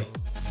 Bye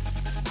bye.